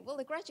say? Well,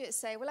 the graduates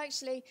say, well,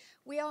 actually,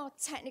 we are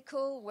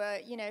technical.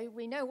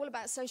 We know all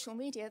about social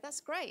media. That's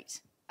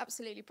great.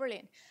 Absolutely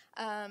brilliant.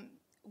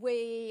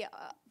 We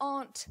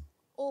aren't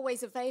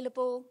always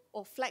available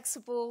or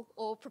flexible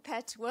or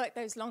prepared to work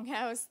those long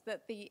hours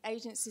that the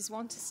agencies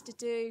want us to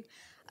do.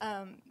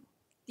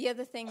 The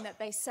other thing that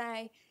they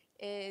say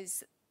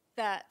is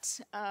that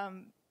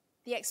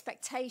the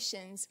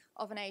expectations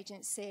of an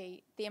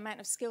agency, the amount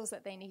of skills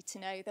that they need to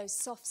know, those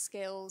soft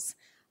skills,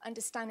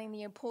 understanding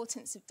the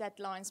importance of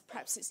deadlines,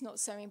 perhaps it's not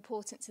so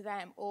important to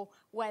them, or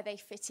where they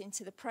fit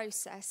into the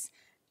process,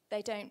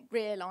 they don't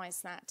realise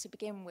that to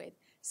begin with.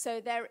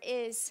 So there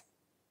is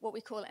what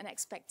we call an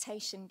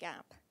expectation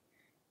gap.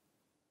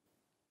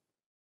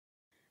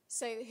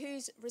 So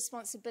whose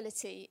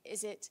responsibility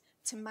is it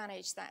to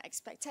manage that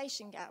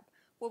expectation gap?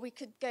 Well, we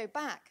could go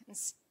back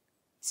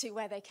to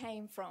where they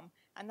came from,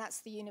 and that's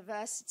the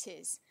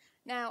universities.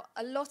 Now,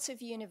 a lot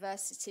of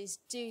universities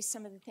do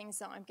some of the things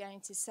that I'm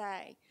going to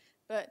say,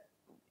 but,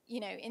 you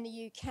know, in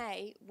the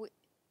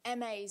UK,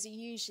 MAs are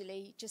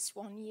usually just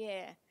 1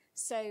 year.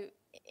 So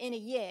in a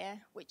year,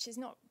 which is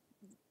not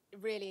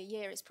really a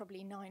year, it's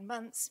probably 9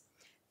 months,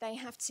 they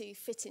have to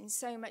fit in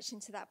so much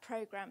into that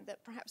program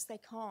that perhaps they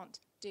can't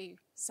do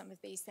some of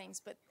these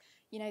things. But,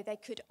 you know, they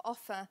could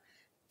offer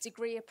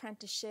degree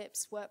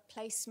apprenticeships, work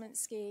placement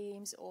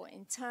schemes, or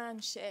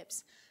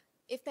internships.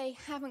 If they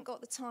haven't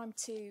got the time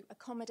to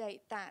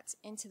accommodate that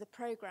into the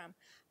program,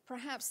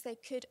 perhaps they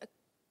could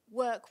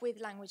work with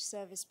language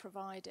service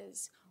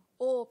providers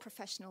or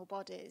professional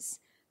bodies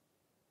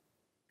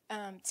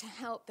to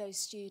help those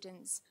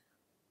students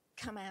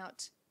come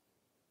out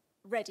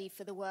ready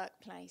for the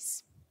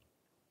workplace.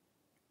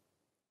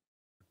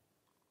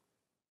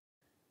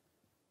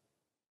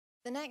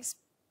 The next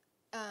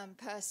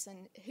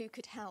person who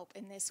could help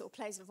in this or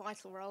plays a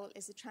vital role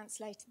is the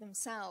translator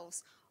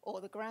themselves or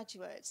the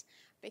graduate,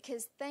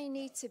 because they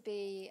need to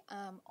be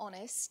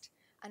honest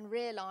and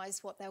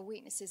realise what their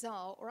weaknesses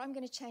are, or I'm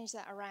going to change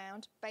that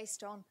around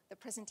based on the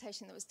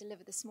presentation that was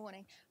delivered this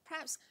morning.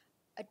 Perhaps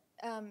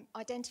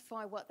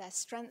identify what their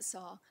strengths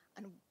are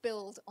and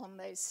build on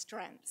those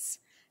strengths.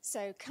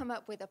 So come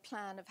up with a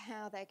plan of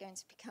how they're going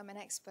to become an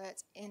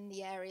expert in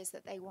the areas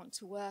that they want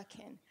to work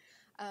in.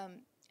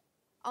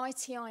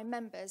 ITI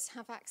members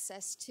have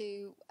access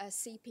to a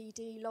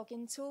CPD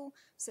login tool,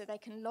 so they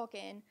can log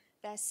in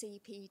their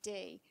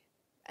CPD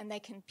and they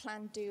can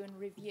plan, do and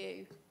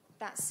review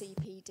that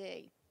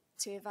CPD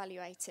to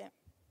evaluate it.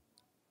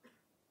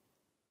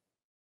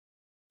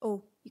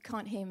 Oh, you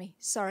can't hear me,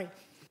 sorry.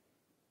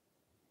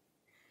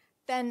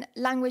 Then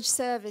language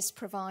service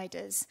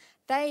providers,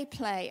 they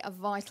play a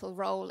vital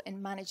role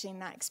in managing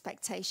that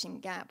expectation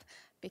gap,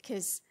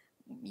 because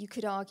you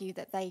could argue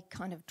that they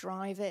kind of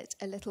drive it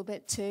a little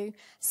bit too.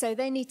 So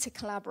they need to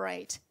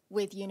collaborate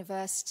with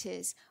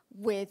universities,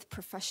 with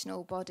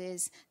professional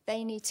bodies.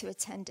 They need to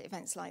attend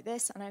events like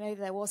this. And I know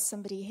there was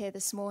somebody here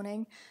this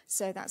morning,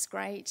 so that's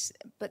great.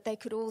 But they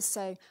could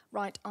also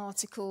write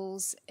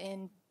articles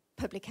in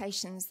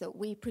publications that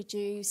we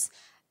produce,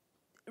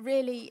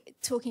 really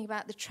talking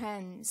about the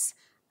trends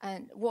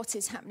and what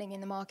is happening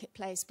in the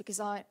marketplace, because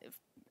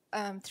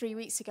 3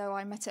 weeks ago,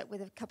 I met up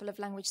with a couple of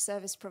language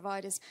service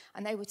providers,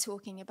 and they were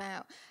talking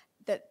about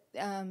that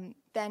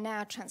they're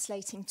now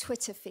translating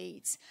Twitter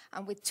feeds.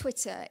 And with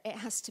Twitter, it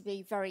has to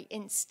be very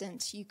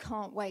instant. You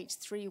can't wait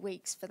 3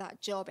 weeks for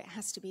that job. It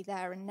has to be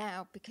there and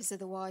now, because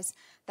otherwise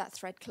that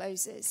thread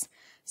closes.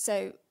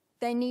 So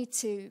they need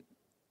to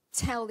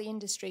tell the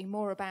industry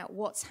more about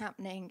what's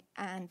happening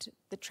and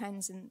the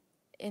trends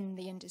in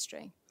the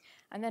industry.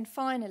 And then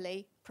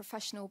finally,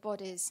 professional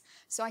bodies.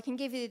 So I can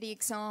give you the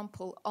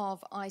example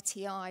of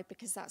ITI,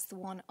 because that's the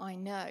one I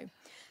know.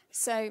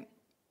 So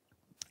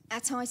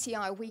At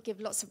ITI, we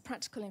give lots of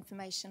practical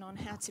information on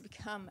how to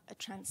become a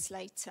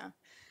translator.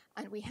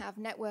 And we have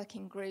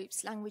networking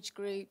groups, language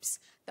groups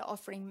that are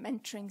offering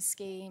mentoring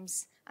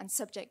schemes and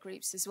subject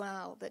groups as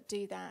well that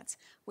do that.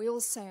 We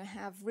also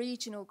have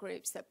regional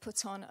groups that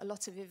put on a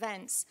lot of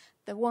events.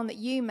 The one that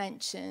you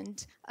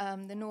mentioned,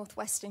 the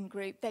Northwestern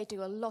group, they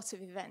do a lot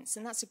of events.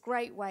 And that's a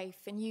great way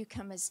for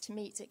newcomers to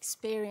meet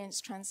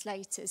experienced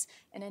translators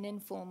in an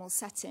informal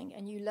setting.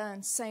 And you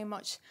learn so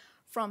much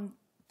from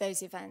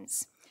those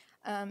events.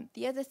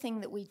 The other thing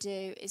that we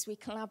do is we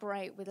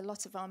collaborate with a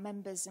lot of our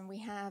members, and we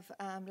have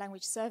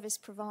language service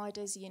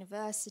providers,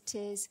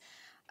 universities,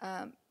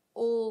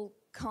 all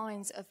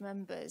kinds of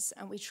members,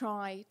 and we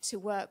try to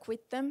work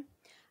with them,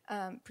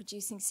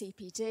 producing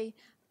CPD,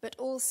 but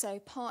also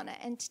partner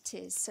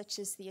entities such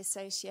as the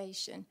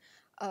Association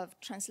of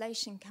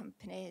Translation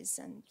Companies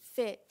and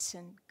FIT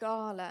and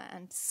Gala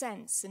and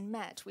Sense and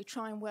MET. We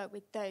try and work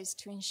with those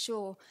to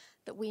ensure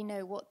that we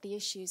know what the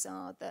issues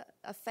are that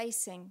are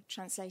facing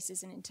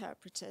translators and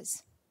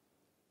interpreters.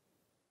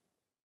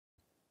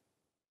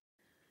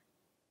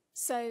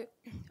 So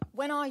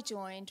when I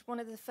joined, one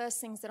of the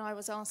first things that I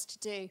was asked to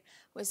do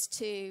was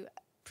to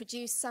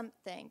produce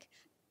something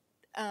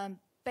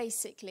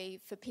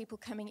basically for people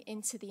coming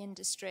into the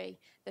industry,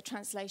 the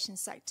translation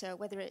sector,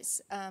 whether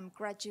it's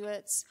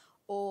graduates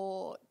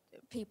or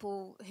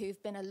people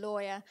who've been a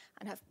lawyer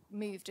and have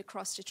moved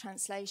across to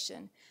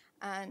translation.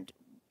 And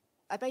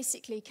I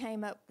basically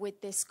came up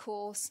with this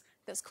course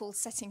that's called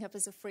Setting Up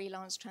as a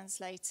Freelance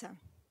Translator.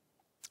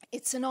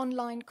 It's an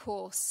online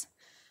course,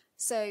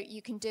 so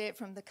you can do it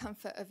from the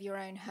comfort of your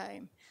own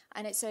home.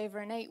 And it's over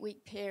an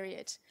 8-week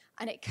period.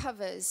 And it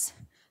covers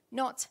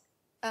not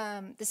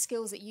the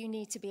skills that you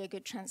need to be a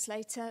good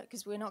translator,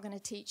 because we're not going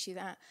to teach you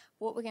that.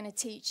 What we're going to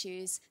teach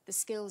you is the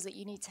skills that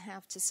you need to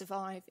have to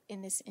survive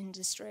in this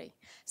industry.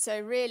 So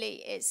really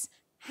it's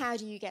how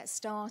do you get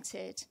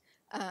started?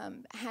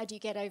 How do you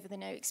get over the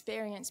no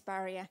experience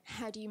barrier?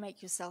 How do you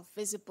make yourself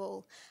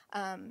visible?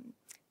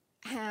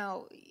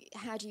 How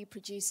do you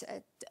produce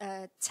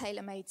a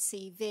tailor-made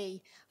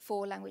CV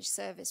for language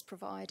service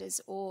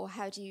providers? Or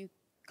how do you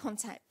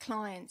contact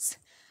clients?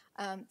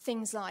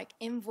 Things like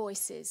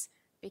invoices,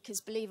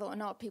 because believe it or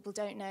not, people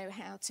don't know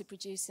how to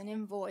produce an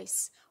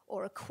invoice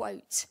or a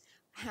quote.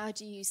 How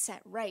do you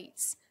set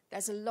rates?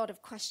 There's a lot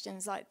of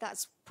questions, like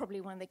that's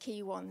probably one of the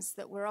key ones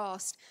that were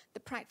asked. The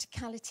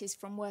practicalities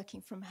from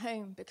working from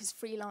home, because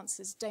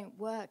freelancers don't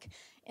work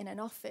in an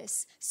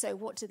office. So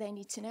what do they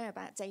need to know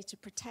about data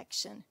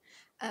protection?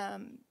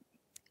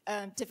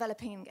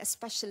 Developing a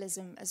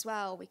specialism as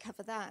well, we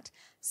cover that.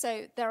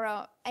 So there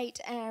are 8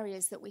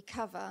 areas that we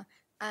cover,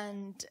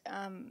 and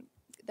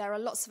there are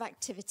lots of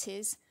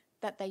activities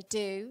that they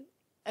do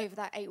over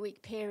that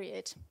 8-week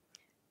period.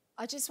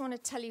 I just want to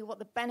tell you what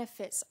the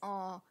benefits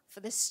are for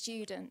the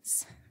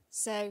students.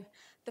 So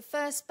the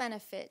first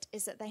benefit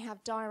is that they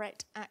have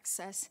direct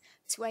access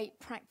to 8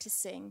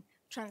 practicing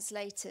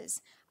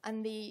translators,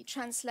 and the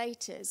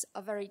translators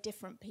are very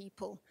different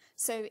people.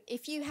 So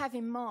if you have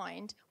in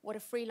mind what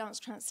a freelance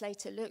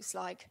translator looks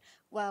like,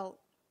 well,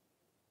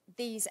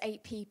 these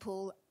 8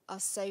 people are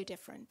so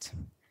different.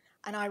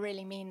 And I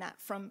really mean that,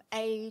 from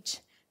age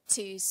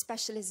to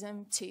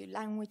specialism, to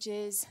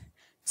languages,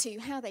 to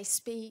how they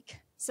speak.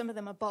 Some of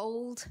them are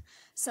bold,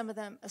 some of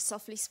them are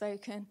softly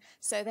spoken,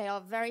 so they are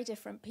very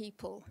different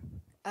people.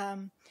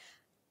 The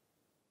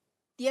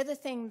other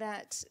thing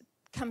that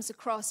comes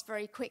across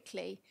very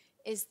quickly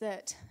is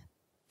that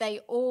they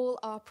all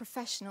are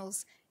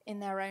professionals in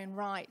their own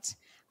right,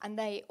 and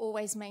they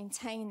always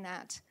maintain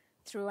that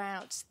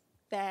throughout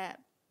their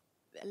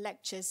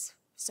lectures,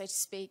 so to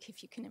speak,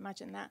 if you can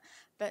imagine that.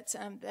 But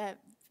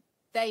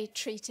they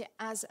treat it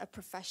as a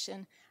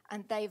profession,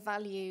 and they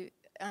value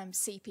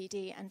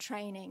CPD and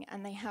training,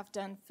 and they have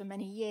done for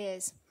many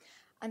years.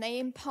 And they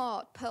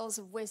impart pearls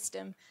of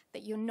wisdom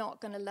that you're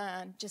not going to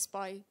learn just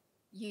by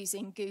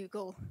using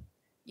Google.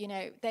 You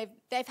know,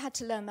 they've had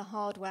to learn the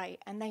hard way,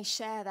 and they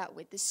share that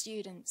with the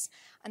students.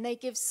 And they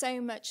give so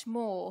much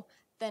more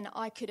than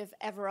I could have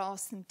ever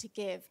asked them to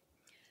give.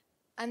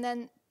 And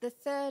then the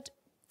third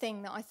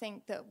thing that I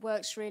think that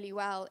works really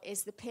well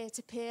is the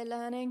peer-to-peer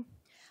learning.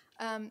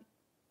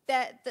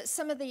 That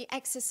some of the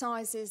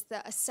exercises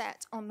that are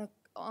set on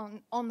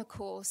the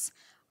course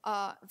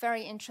are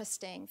very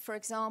interesting. For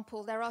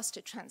example, they're asked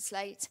to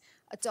translate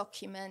a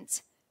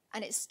document,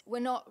 and we're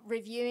not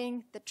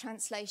reviewing the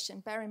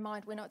translation. Bear in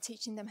mind, we're not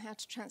teaching them how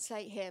to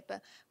translate here,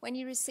 but when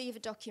you receive a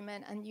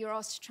document and you're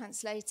asked to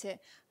translate it,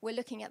 we're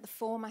looking at the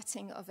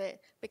formatting of it,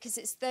 because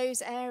it's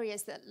those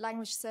areas that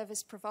language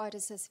service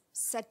providers have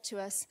said to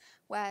us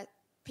where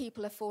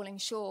people are falling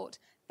short.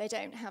 They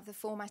don't have the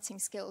formatting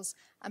skills.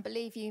 And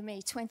believe you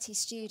me, 20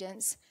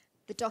 students,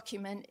 the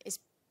document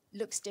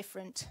looks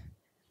different.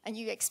 And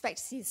you expect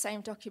to see the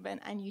same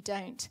document, and you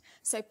don't.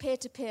 So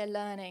peer-to-peer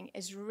learning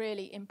is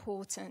really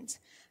important,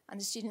 and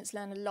the students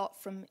learn a lot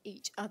from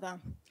each other.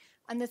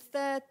 And the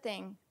third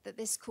thing that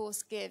this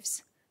course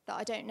gives that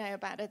I don't know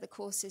about other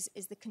courses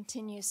is the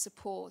continuous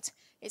support.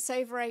 It's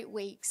over 8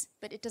 weeks,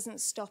 but it doesn't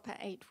stop at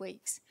 8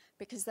 weeks,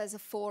 because there's a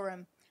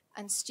forum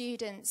and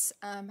students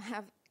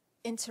have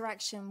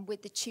interaction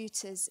with the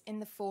tutors in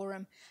the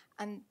forum,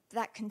 and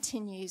that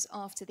continues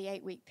after the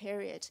 8-week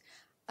period.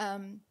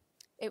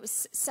 It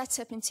was set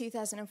up in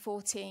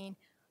 2014.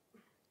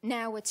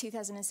 Now we're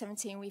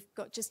 2017, we've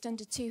got just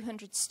under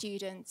 200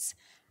 students,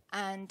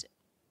 and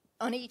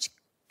on each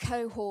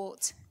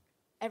cohort,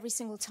 every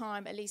single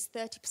time, at least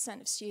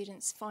 30% of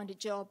students find a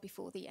job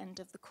before the end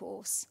of the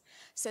course.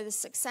 So the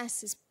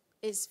success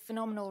is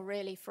phenomenal,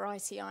 really, for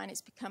ITI, and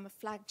it's become a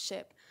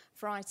flagship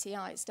for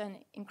ITI. It's done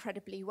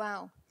incredibly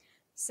well.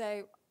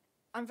 So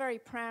I'm very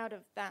proud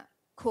of that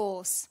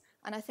course,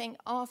 and I think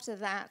after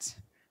that,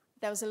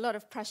 there was a lot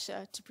of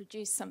pressure to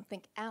produce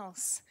something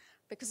else,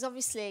 because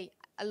obviously,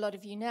 a lot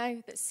of you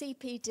know that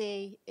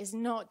CPD is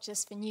not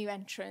just for new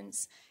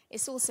entrants,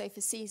 it's also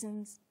for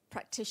seasoned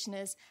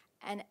practitioners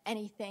and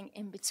anything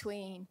in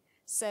between.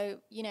 So,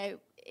 you know,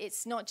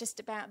 it's not just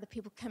about the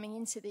people coming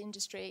into the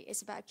industry,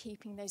 it's about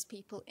keeping those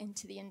people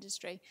into the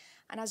industry.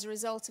 And as a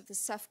result of the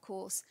SUF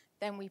course,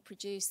 then we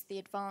produce the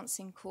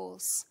advancing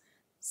course.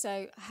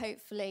 So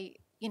hopefully,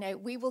 you know,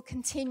 we will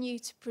continue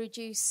to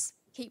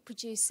keep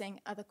producing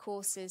other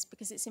courses,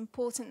 because it's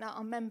important that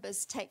our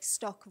members take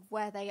stock of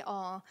where they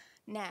are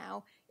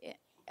now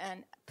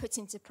and put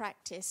into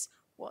practice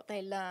what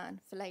they learn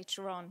for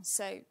later on.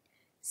 So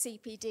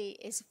CPD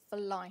is for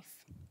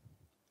life.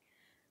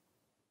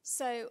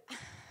 So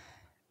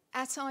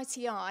at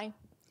ITI,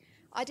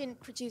 I didn't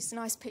produce a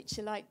nice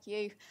picture like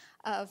you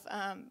of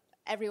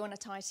everyone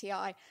at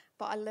ITI,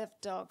 but I love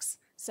dogs.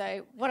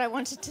 So what I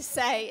wanted to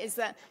say is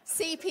that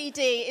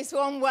CPD is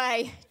one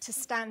way to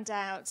stand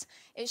out.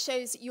 It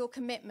shows your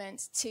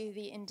commitment to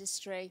the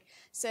industry.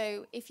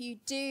 So if you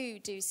do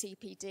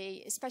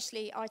CPD,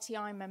 especially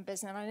ITI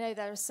members, and I know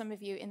there are some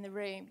of you in the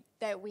room,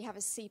 that we have a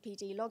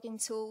CPD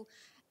login tool.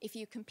 If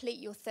you complete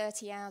your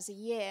 30 hours a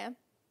year,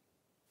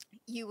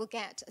 you will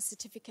get a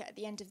certificate at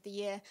the end of the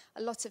year.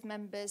 A lot of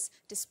members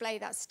display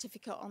that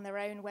certificate on their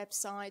own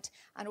website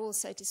and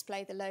also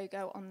display the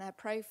logo on their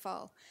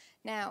profile.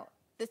 Now,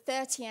 the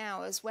 30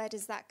 hours, where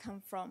does that come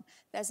from?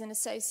 There's an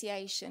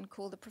association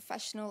called the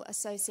Professional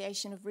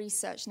Association of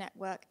Research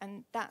Network,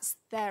 and that's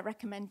their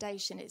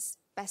recommendation. It's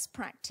best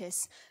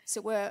practice.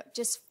 So we're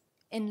just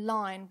in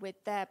line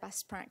with their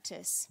best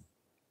practice.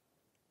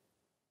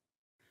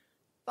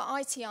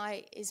 But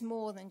ITI is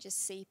more than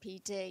just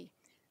CPD.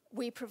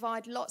 We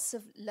provide lots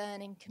of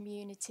learning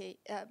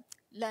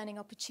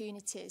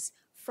opportunities,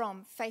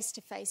 from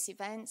face-to-face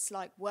events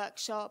like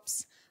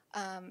workshops,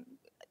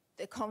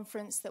 the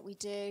conference that we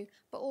do,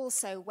 but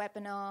also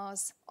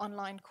webinars,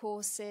 online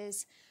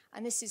courses,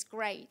 and this is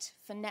great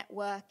for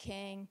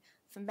networking,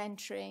 for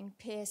mentoring,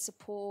 peer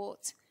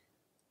support.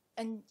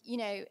 And you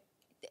know,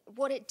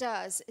 what it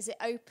does is it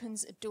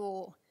opens a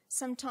door.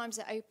 Sometimes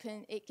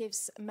it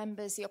gives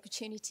members the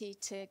opportunity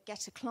to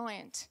get a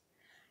client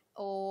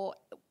or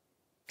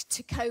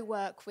to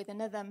co-work with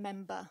another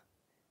member.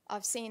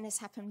 I've seen this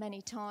happen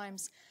many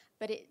times,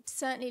 but it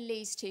certainly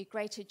leads to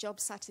greater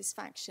job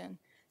satisfaction.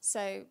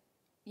 So,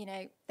 you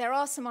know, there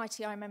are some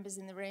ITI members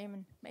in the room,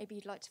 and maybe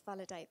you'd like to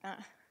validate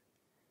that.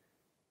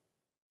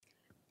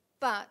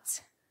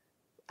 But,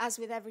 as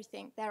with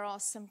everything, there are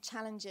some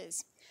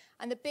challenges.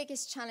 And the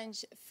biggest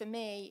challenge for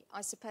me,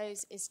 I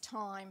suppose, is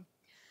time,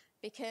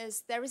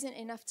 because there isn't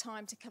enough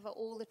time to cover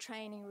all the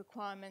training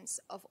requirements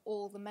of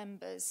all the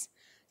members.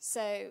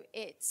 So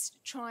it's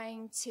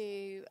trying to,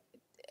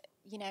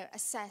 you know,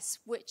 assess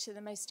which are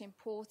the most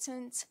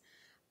important,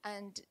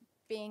 and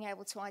being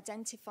able to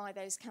identify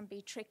those can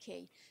be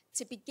tricky.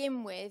 To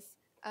begin with,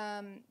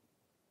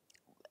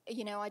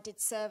 you know, I did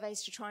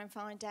surveys to try and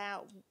find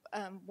out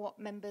what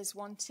members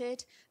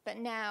wanted, but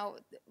now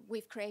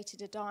we've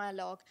created a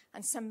dialogue,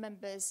 and some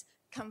members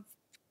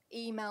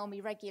email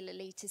me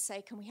regularly to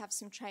say, can we have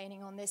some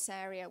training on this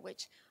area,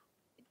 which,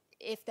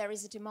 if there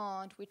is a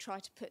demand, we try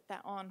to put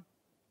that on.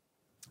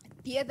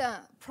 The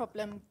other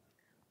problem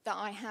that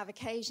I have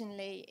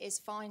occasionally is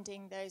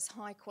finding those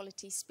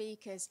high-quality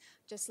speakers.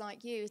 Just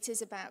like you, it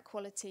is about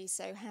quality,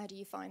 so how do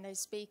you find those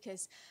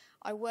speakers?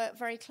 I work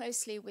very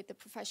closely with the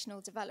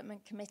Professional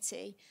Development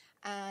Committee,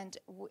 and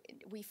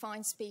we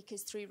find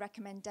speakers through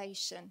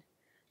recommendation.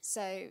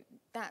 So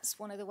that's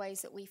one of the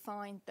ways that we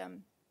find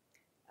them.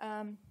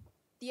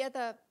 The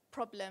other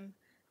problem,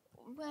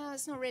 well,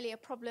 it's not really a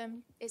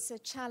problem, it's a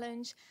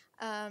challenge,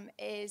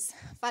 is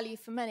value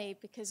for money,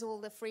 because all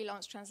the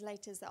freelance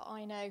translators that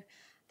I know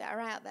that are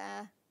out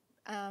there,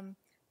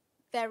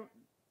 they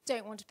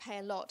don't want to pay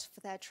a lot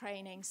for their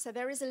training. So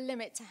there is a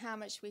limit to how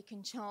much we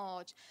can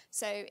charge.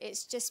 So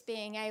it's just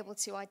being able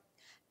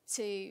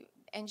to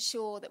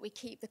ensure that we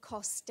keep the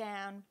costs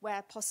down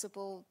where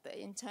possible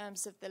in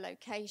terms of the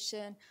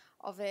location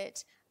of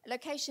it.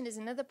 Location is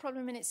another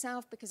problem in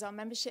itself, because our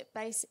membership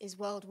base is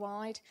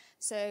worldwide.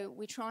 So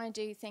we try and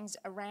do things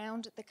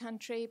around the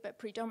country, but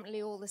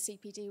predominantly all the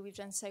CPD we've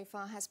done so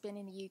far has been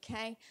in the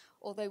UK,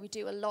 although we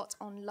do a lot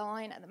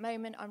online. At the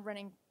moment, I'm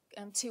running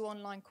 2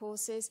 online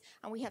courses,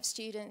 and we have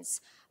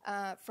students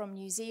from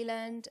New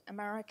Zealand,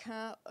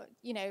 America,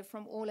 you know,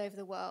 from all over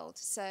the world.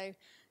 So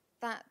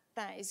that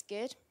is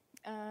good.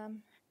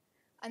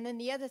 And then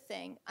the other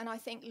thing, and I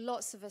think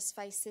lots of us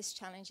face this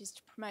challenge, is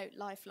to promote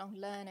lifelong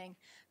learning.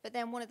 But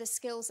then one of the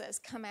skills that has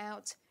come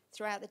out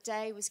throughout the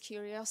day was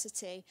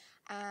curiosity,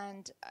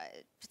 and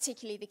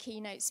particularly the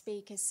keynote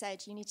speakers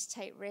said you need to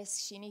take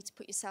risks, you need to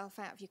put yourself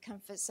out of your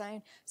comfort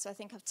zone. So I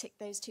think I've ticked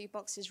those 2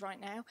 boxes right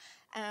now.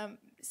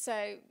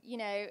 So, you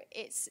know,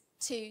 it's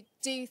to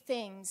do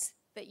things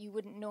that you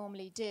wouldn't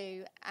normally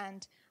do,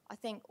 and I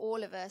think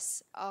all of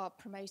us are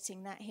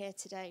promoting that here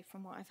today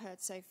from what I've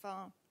heard so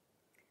far.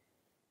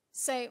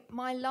 So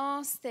my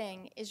last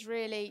thing is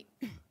really,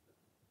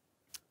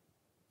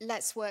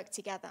 let's work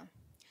together.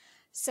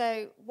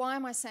 So why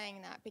am I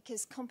saying that?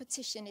 Because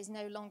competition is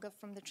no longer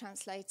from the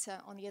translator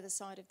on the other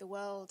side of the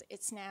world.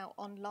 It's now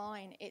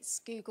online. It's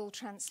Google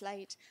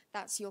Translate.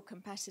 That's your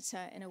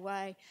competitor in a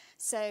way.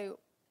 So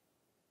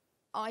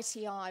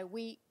ITI,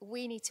 we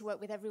need to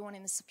work with everyone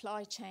in the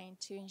supply chain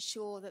to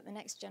ensure that the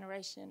next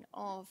generation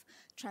of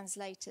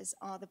translators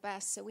are the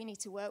best. So we need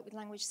to work with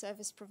language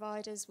service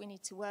providers, we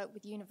need to work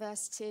with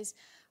universities,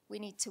 we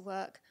need to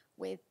work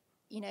with,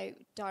 you know,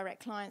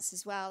 direct clients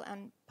as well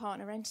and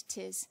partner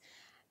entities.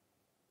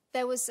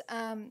 There was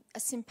a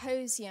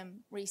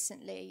symposium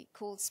recently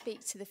called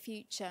Speak to the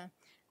Future,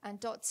 and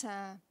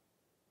Dr.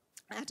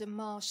 Adam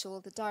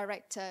Marshall, the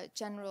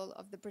Director-General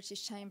of the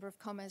British Chamber of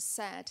Commerce,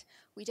 said,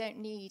 we don't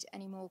need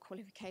any more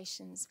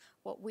qualifications.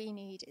 What we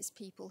need is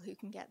people who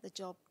can get the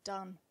job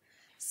done.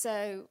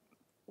 So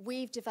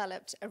we've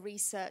developed a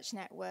research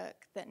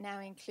network that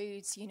now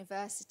includes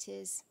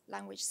universities,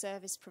 language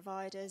service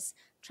providers,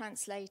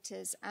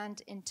 translators,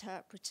 and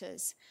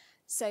interpreters,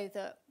 so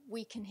that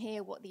we can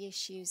hear what the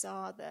issues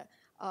are that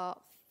are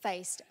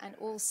faced, and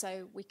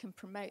also we can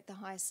promote the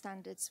highest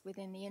standards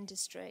within the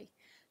industry.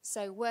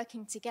 So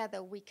working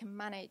together, we can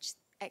manage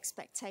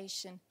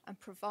expectation and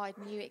provide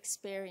new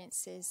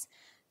experiences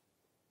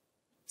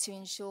to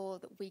ensure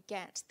that we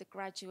get the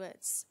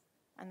graduates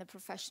and the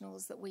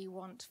professionals that we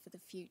want for the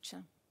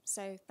future.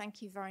 So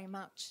thank you very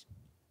much.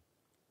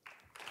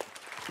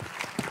 I'll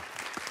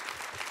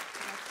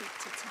keep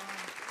to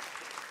time.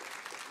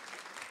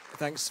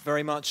 Thanks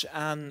very much,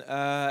 Anne.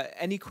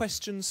 Any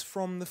questions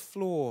from the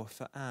floor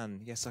for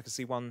Anne? Yes, I can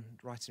see one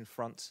right in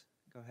front.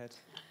 Go ahead.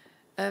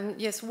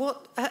 Yes,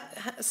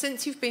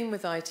 since you've been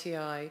with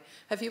ITI,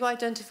 have you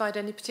identified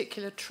any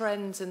particular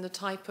trends in the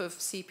type of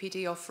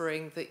CPD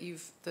offering that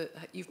you've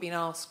been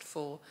asked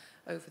for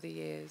over the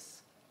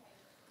years?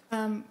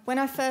 When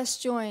I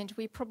first joined,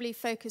 we probably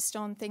focused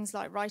on things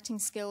like writing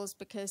skills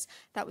because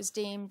that was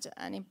deemed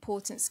an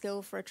important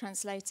skill for a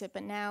translator.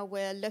 But now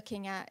we're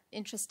looking at,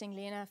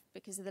 interestingly enough,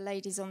 because of the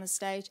ladies on the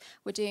stage,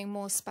 we're doing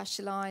more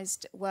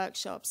specialised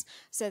workshops.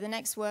 So the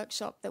next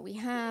workshop that we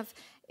have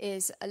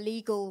is a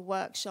legal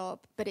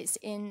workshop, but it's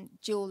in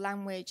dual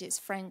language, it's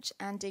French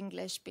and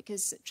English,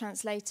 because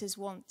translators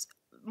want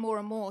more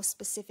and more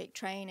specific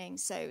training.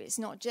 So it's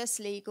not just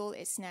legal,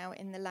 it's now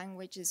in the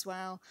language as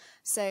well.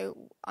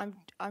 So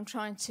I'm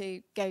trying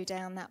to go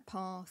down that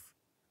path.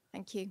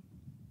 Thank you.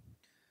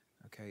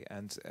 Okay,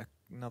 and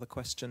another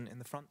question in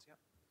the front.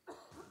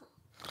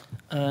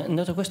 Yeah.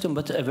 Not a question,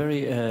 but a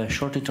very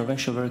short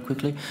intervention very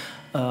quickly.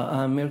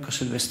 I'm Mirko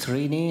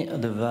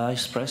Silvestrini, the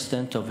Vice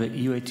President of the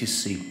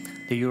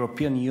UATC, the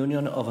European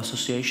Union of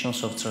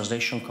Associations of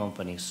Translation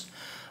Companies.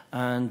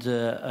 And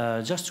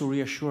just to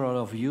reassure all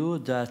of you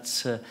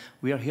that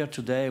we are here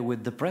today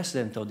with the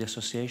President of the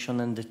Association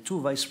and the 2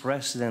 Vice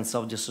Presidents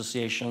of the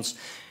Associations.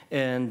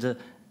 And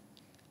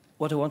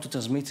what I want to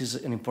transmit is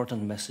an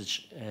important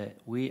message.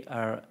 We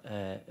are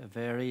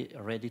very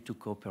ready to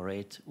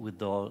cooperate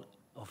with all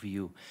of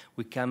you.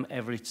 We come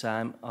every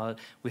time.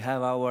 We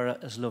have our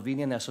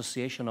Slovenian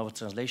Association of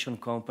Translation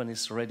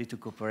Companies ready to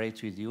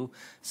cooperate with you.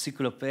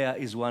 Cyclopea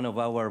is one of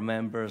our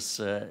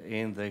members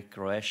in the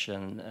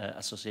Croatian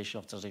Association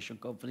of Translation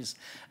Companies.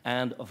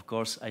 And of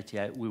course,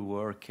 ITI, we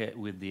work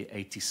with the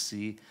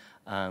ATC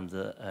and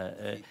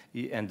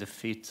the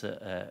FIT.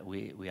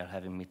 We are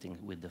having a meeting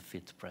with the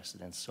FIT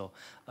president. So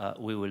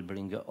we will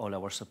bring all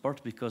our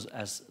support because,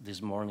 as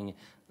this morning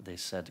they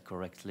said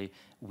correctly,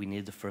 we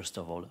need, first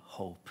of all,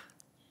 hope.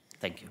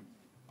 Thank you.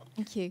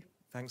 Thank you.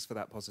 Thanks for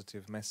that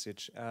positive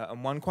message.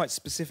 And one quite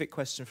specific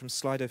question from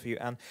Slido for you,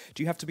 Anne.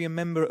 Do you have to be a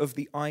member of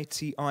the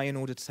ITI in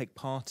order to take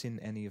part in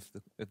any of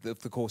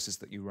the courses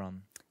that you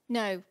run?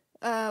 No.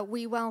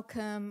 We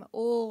welcome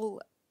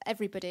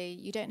everybody.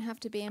 You don't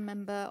have to be a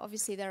member.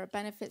 Obviously, there are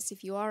benefits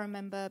if you are a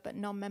member, but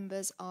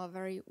non-members are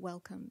very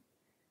welcome.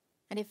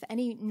 And if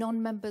any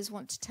non-members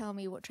want to tell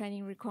me what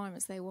training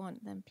requirements they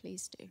want, then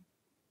please do.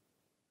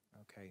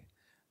 Okay.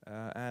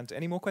 And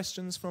any more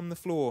questions from the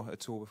floor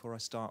at all before I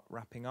start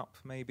wrapping up,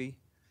 maybe?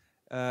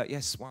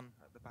 Yes, one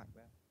at the back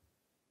there.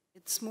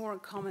 It's more a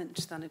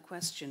comment than a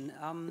question.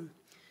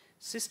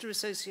 Sister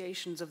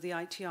associations of the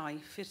ITI,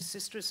 FIT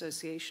sister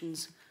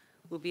associations,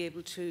 will be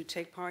able to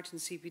take part in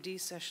CPD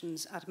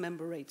sessions at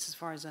member rates, as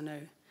far as I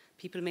know.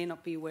 People may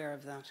not be aware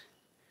of that.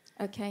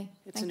 Okay.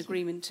 It's an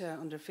agreement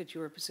under FIT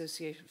Europe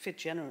Association, FIT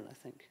General, I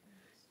think,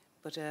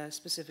 but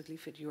specifically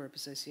FIT Europe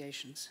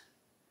associations.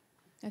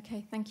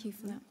 Okay, thank you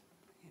for that.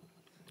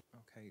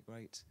 Okay,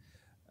 great.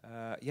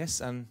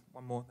 Yes, and one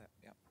One more there.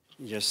 Yeah.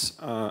 Yes,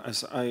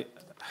 as I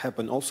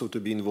happen also to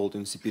be involved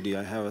in CPD,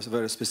 I have a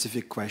very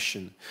specific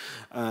question.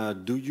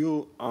 Do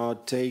you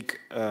take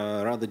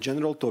rather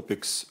general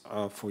topics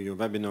for your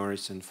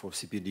webinars and for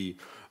CPD,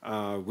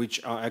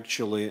 which are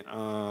actually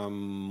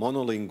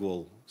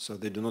monolingual, so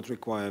they do not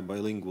require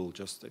bilingual,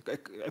 just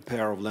a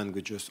pair of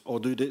languages, or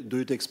do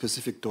you take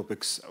specific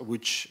topics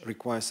which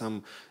require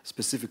some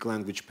specific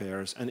language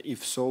pairs, and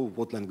if so,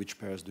 what language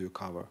pairs do you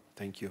cover?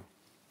 Thank you.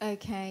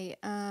 Okay,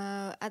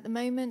 at the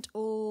moment,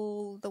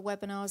 all the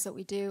webinars that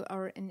we do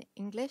are in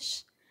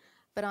English,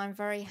 but I'm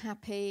very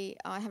happy.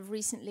 I have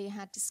recently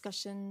had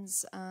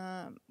discussions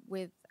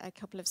with a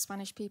couple of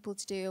Spanish people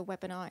to do a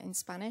webinar in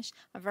Spanish.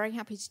 I'm very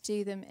happy to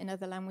do them in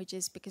other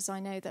languages because I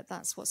know that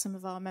that's what some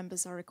of our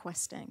members are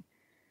requesting.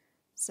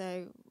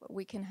 So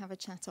we can have a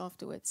chat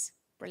afterwards.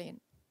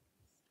 Brilliant.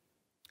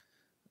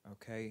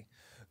 Okay.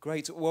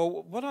 Great.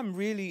 Well, what I'm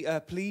really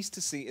pleased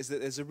to see is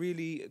that there's a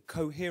really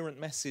coherent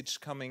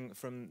message coming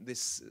from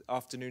this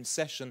afternoon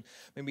session.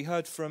 I mean, we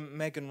heard from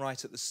Megan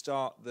right at the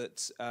start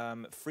that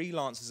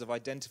freelancers have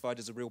identified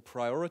as a real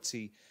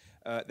priority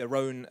their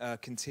own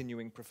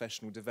continuing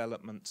professional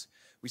development.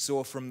 We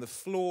saw from the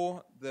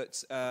floor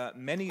that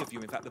many of you,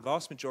 in fact the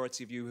vast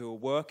majority of you who are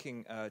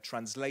working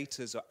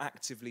translators, are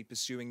actively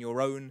pursuing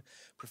your own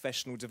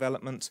professional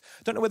development.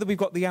 I don't know whether we've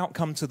got the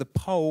outcome to the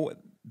poll.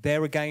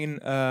 There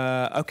again,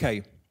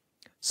 okay.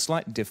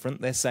 Slightly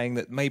different. They're saying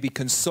that maybe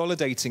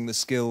consolidating the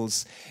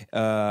skills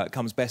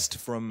comes best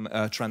from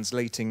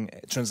translation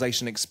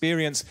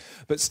experience,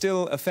 but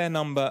still a fair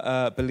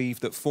number believe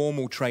that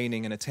formal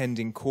training and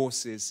attending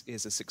courses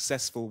is a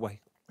successful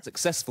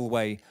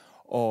way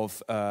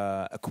of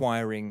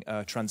acquiring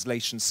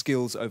translation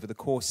skills over the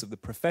course of the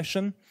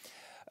profession.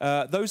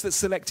 Those that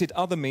selected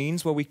other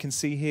means, well, we can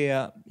see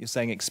here, you're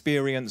saying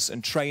experience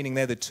and training.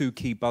 They're the two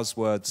key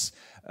buzzwords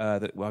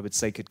that I would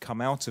say could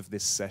come out of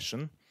this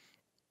session.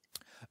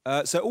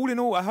 So all in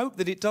all, I hope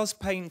that it does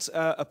paint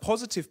a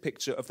positive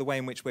picture of the way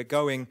in which we're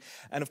going.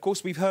 And of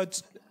course, we've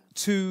heard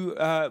two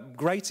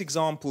great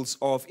examples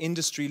of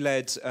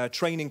industry-led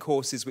training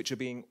courses which are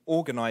being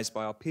organized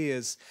by our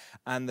peers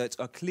and that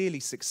are clearly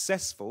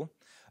successful.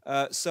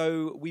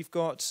 So we've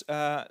got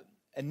a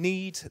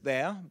need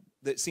there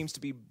that seems to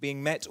be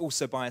being met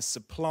also by a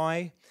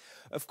supply.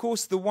 Of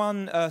course, the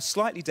one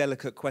slightly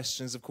delicate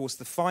question is, of course,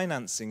 the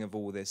financing of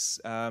all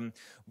this.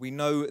 We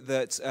know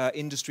that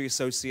industry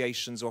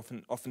associations are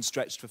often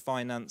stretched for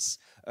finance.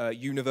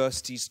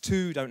 Universities,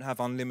 too, don't have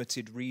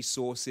unlimited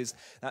resources.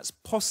 That's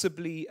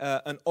possibly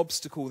an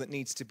obstacle that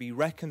needs to be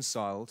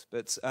reconciled.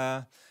 But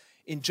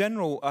in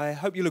general, I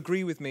hope you'll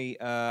agree with me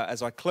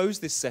as I close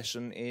this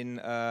session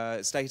in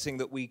stating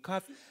that we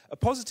have a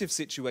positive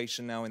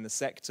situation now in the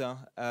sector,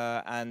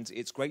 and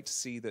it's great to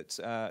see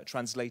that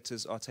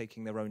translators are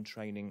taking their own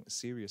training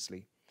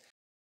seriously.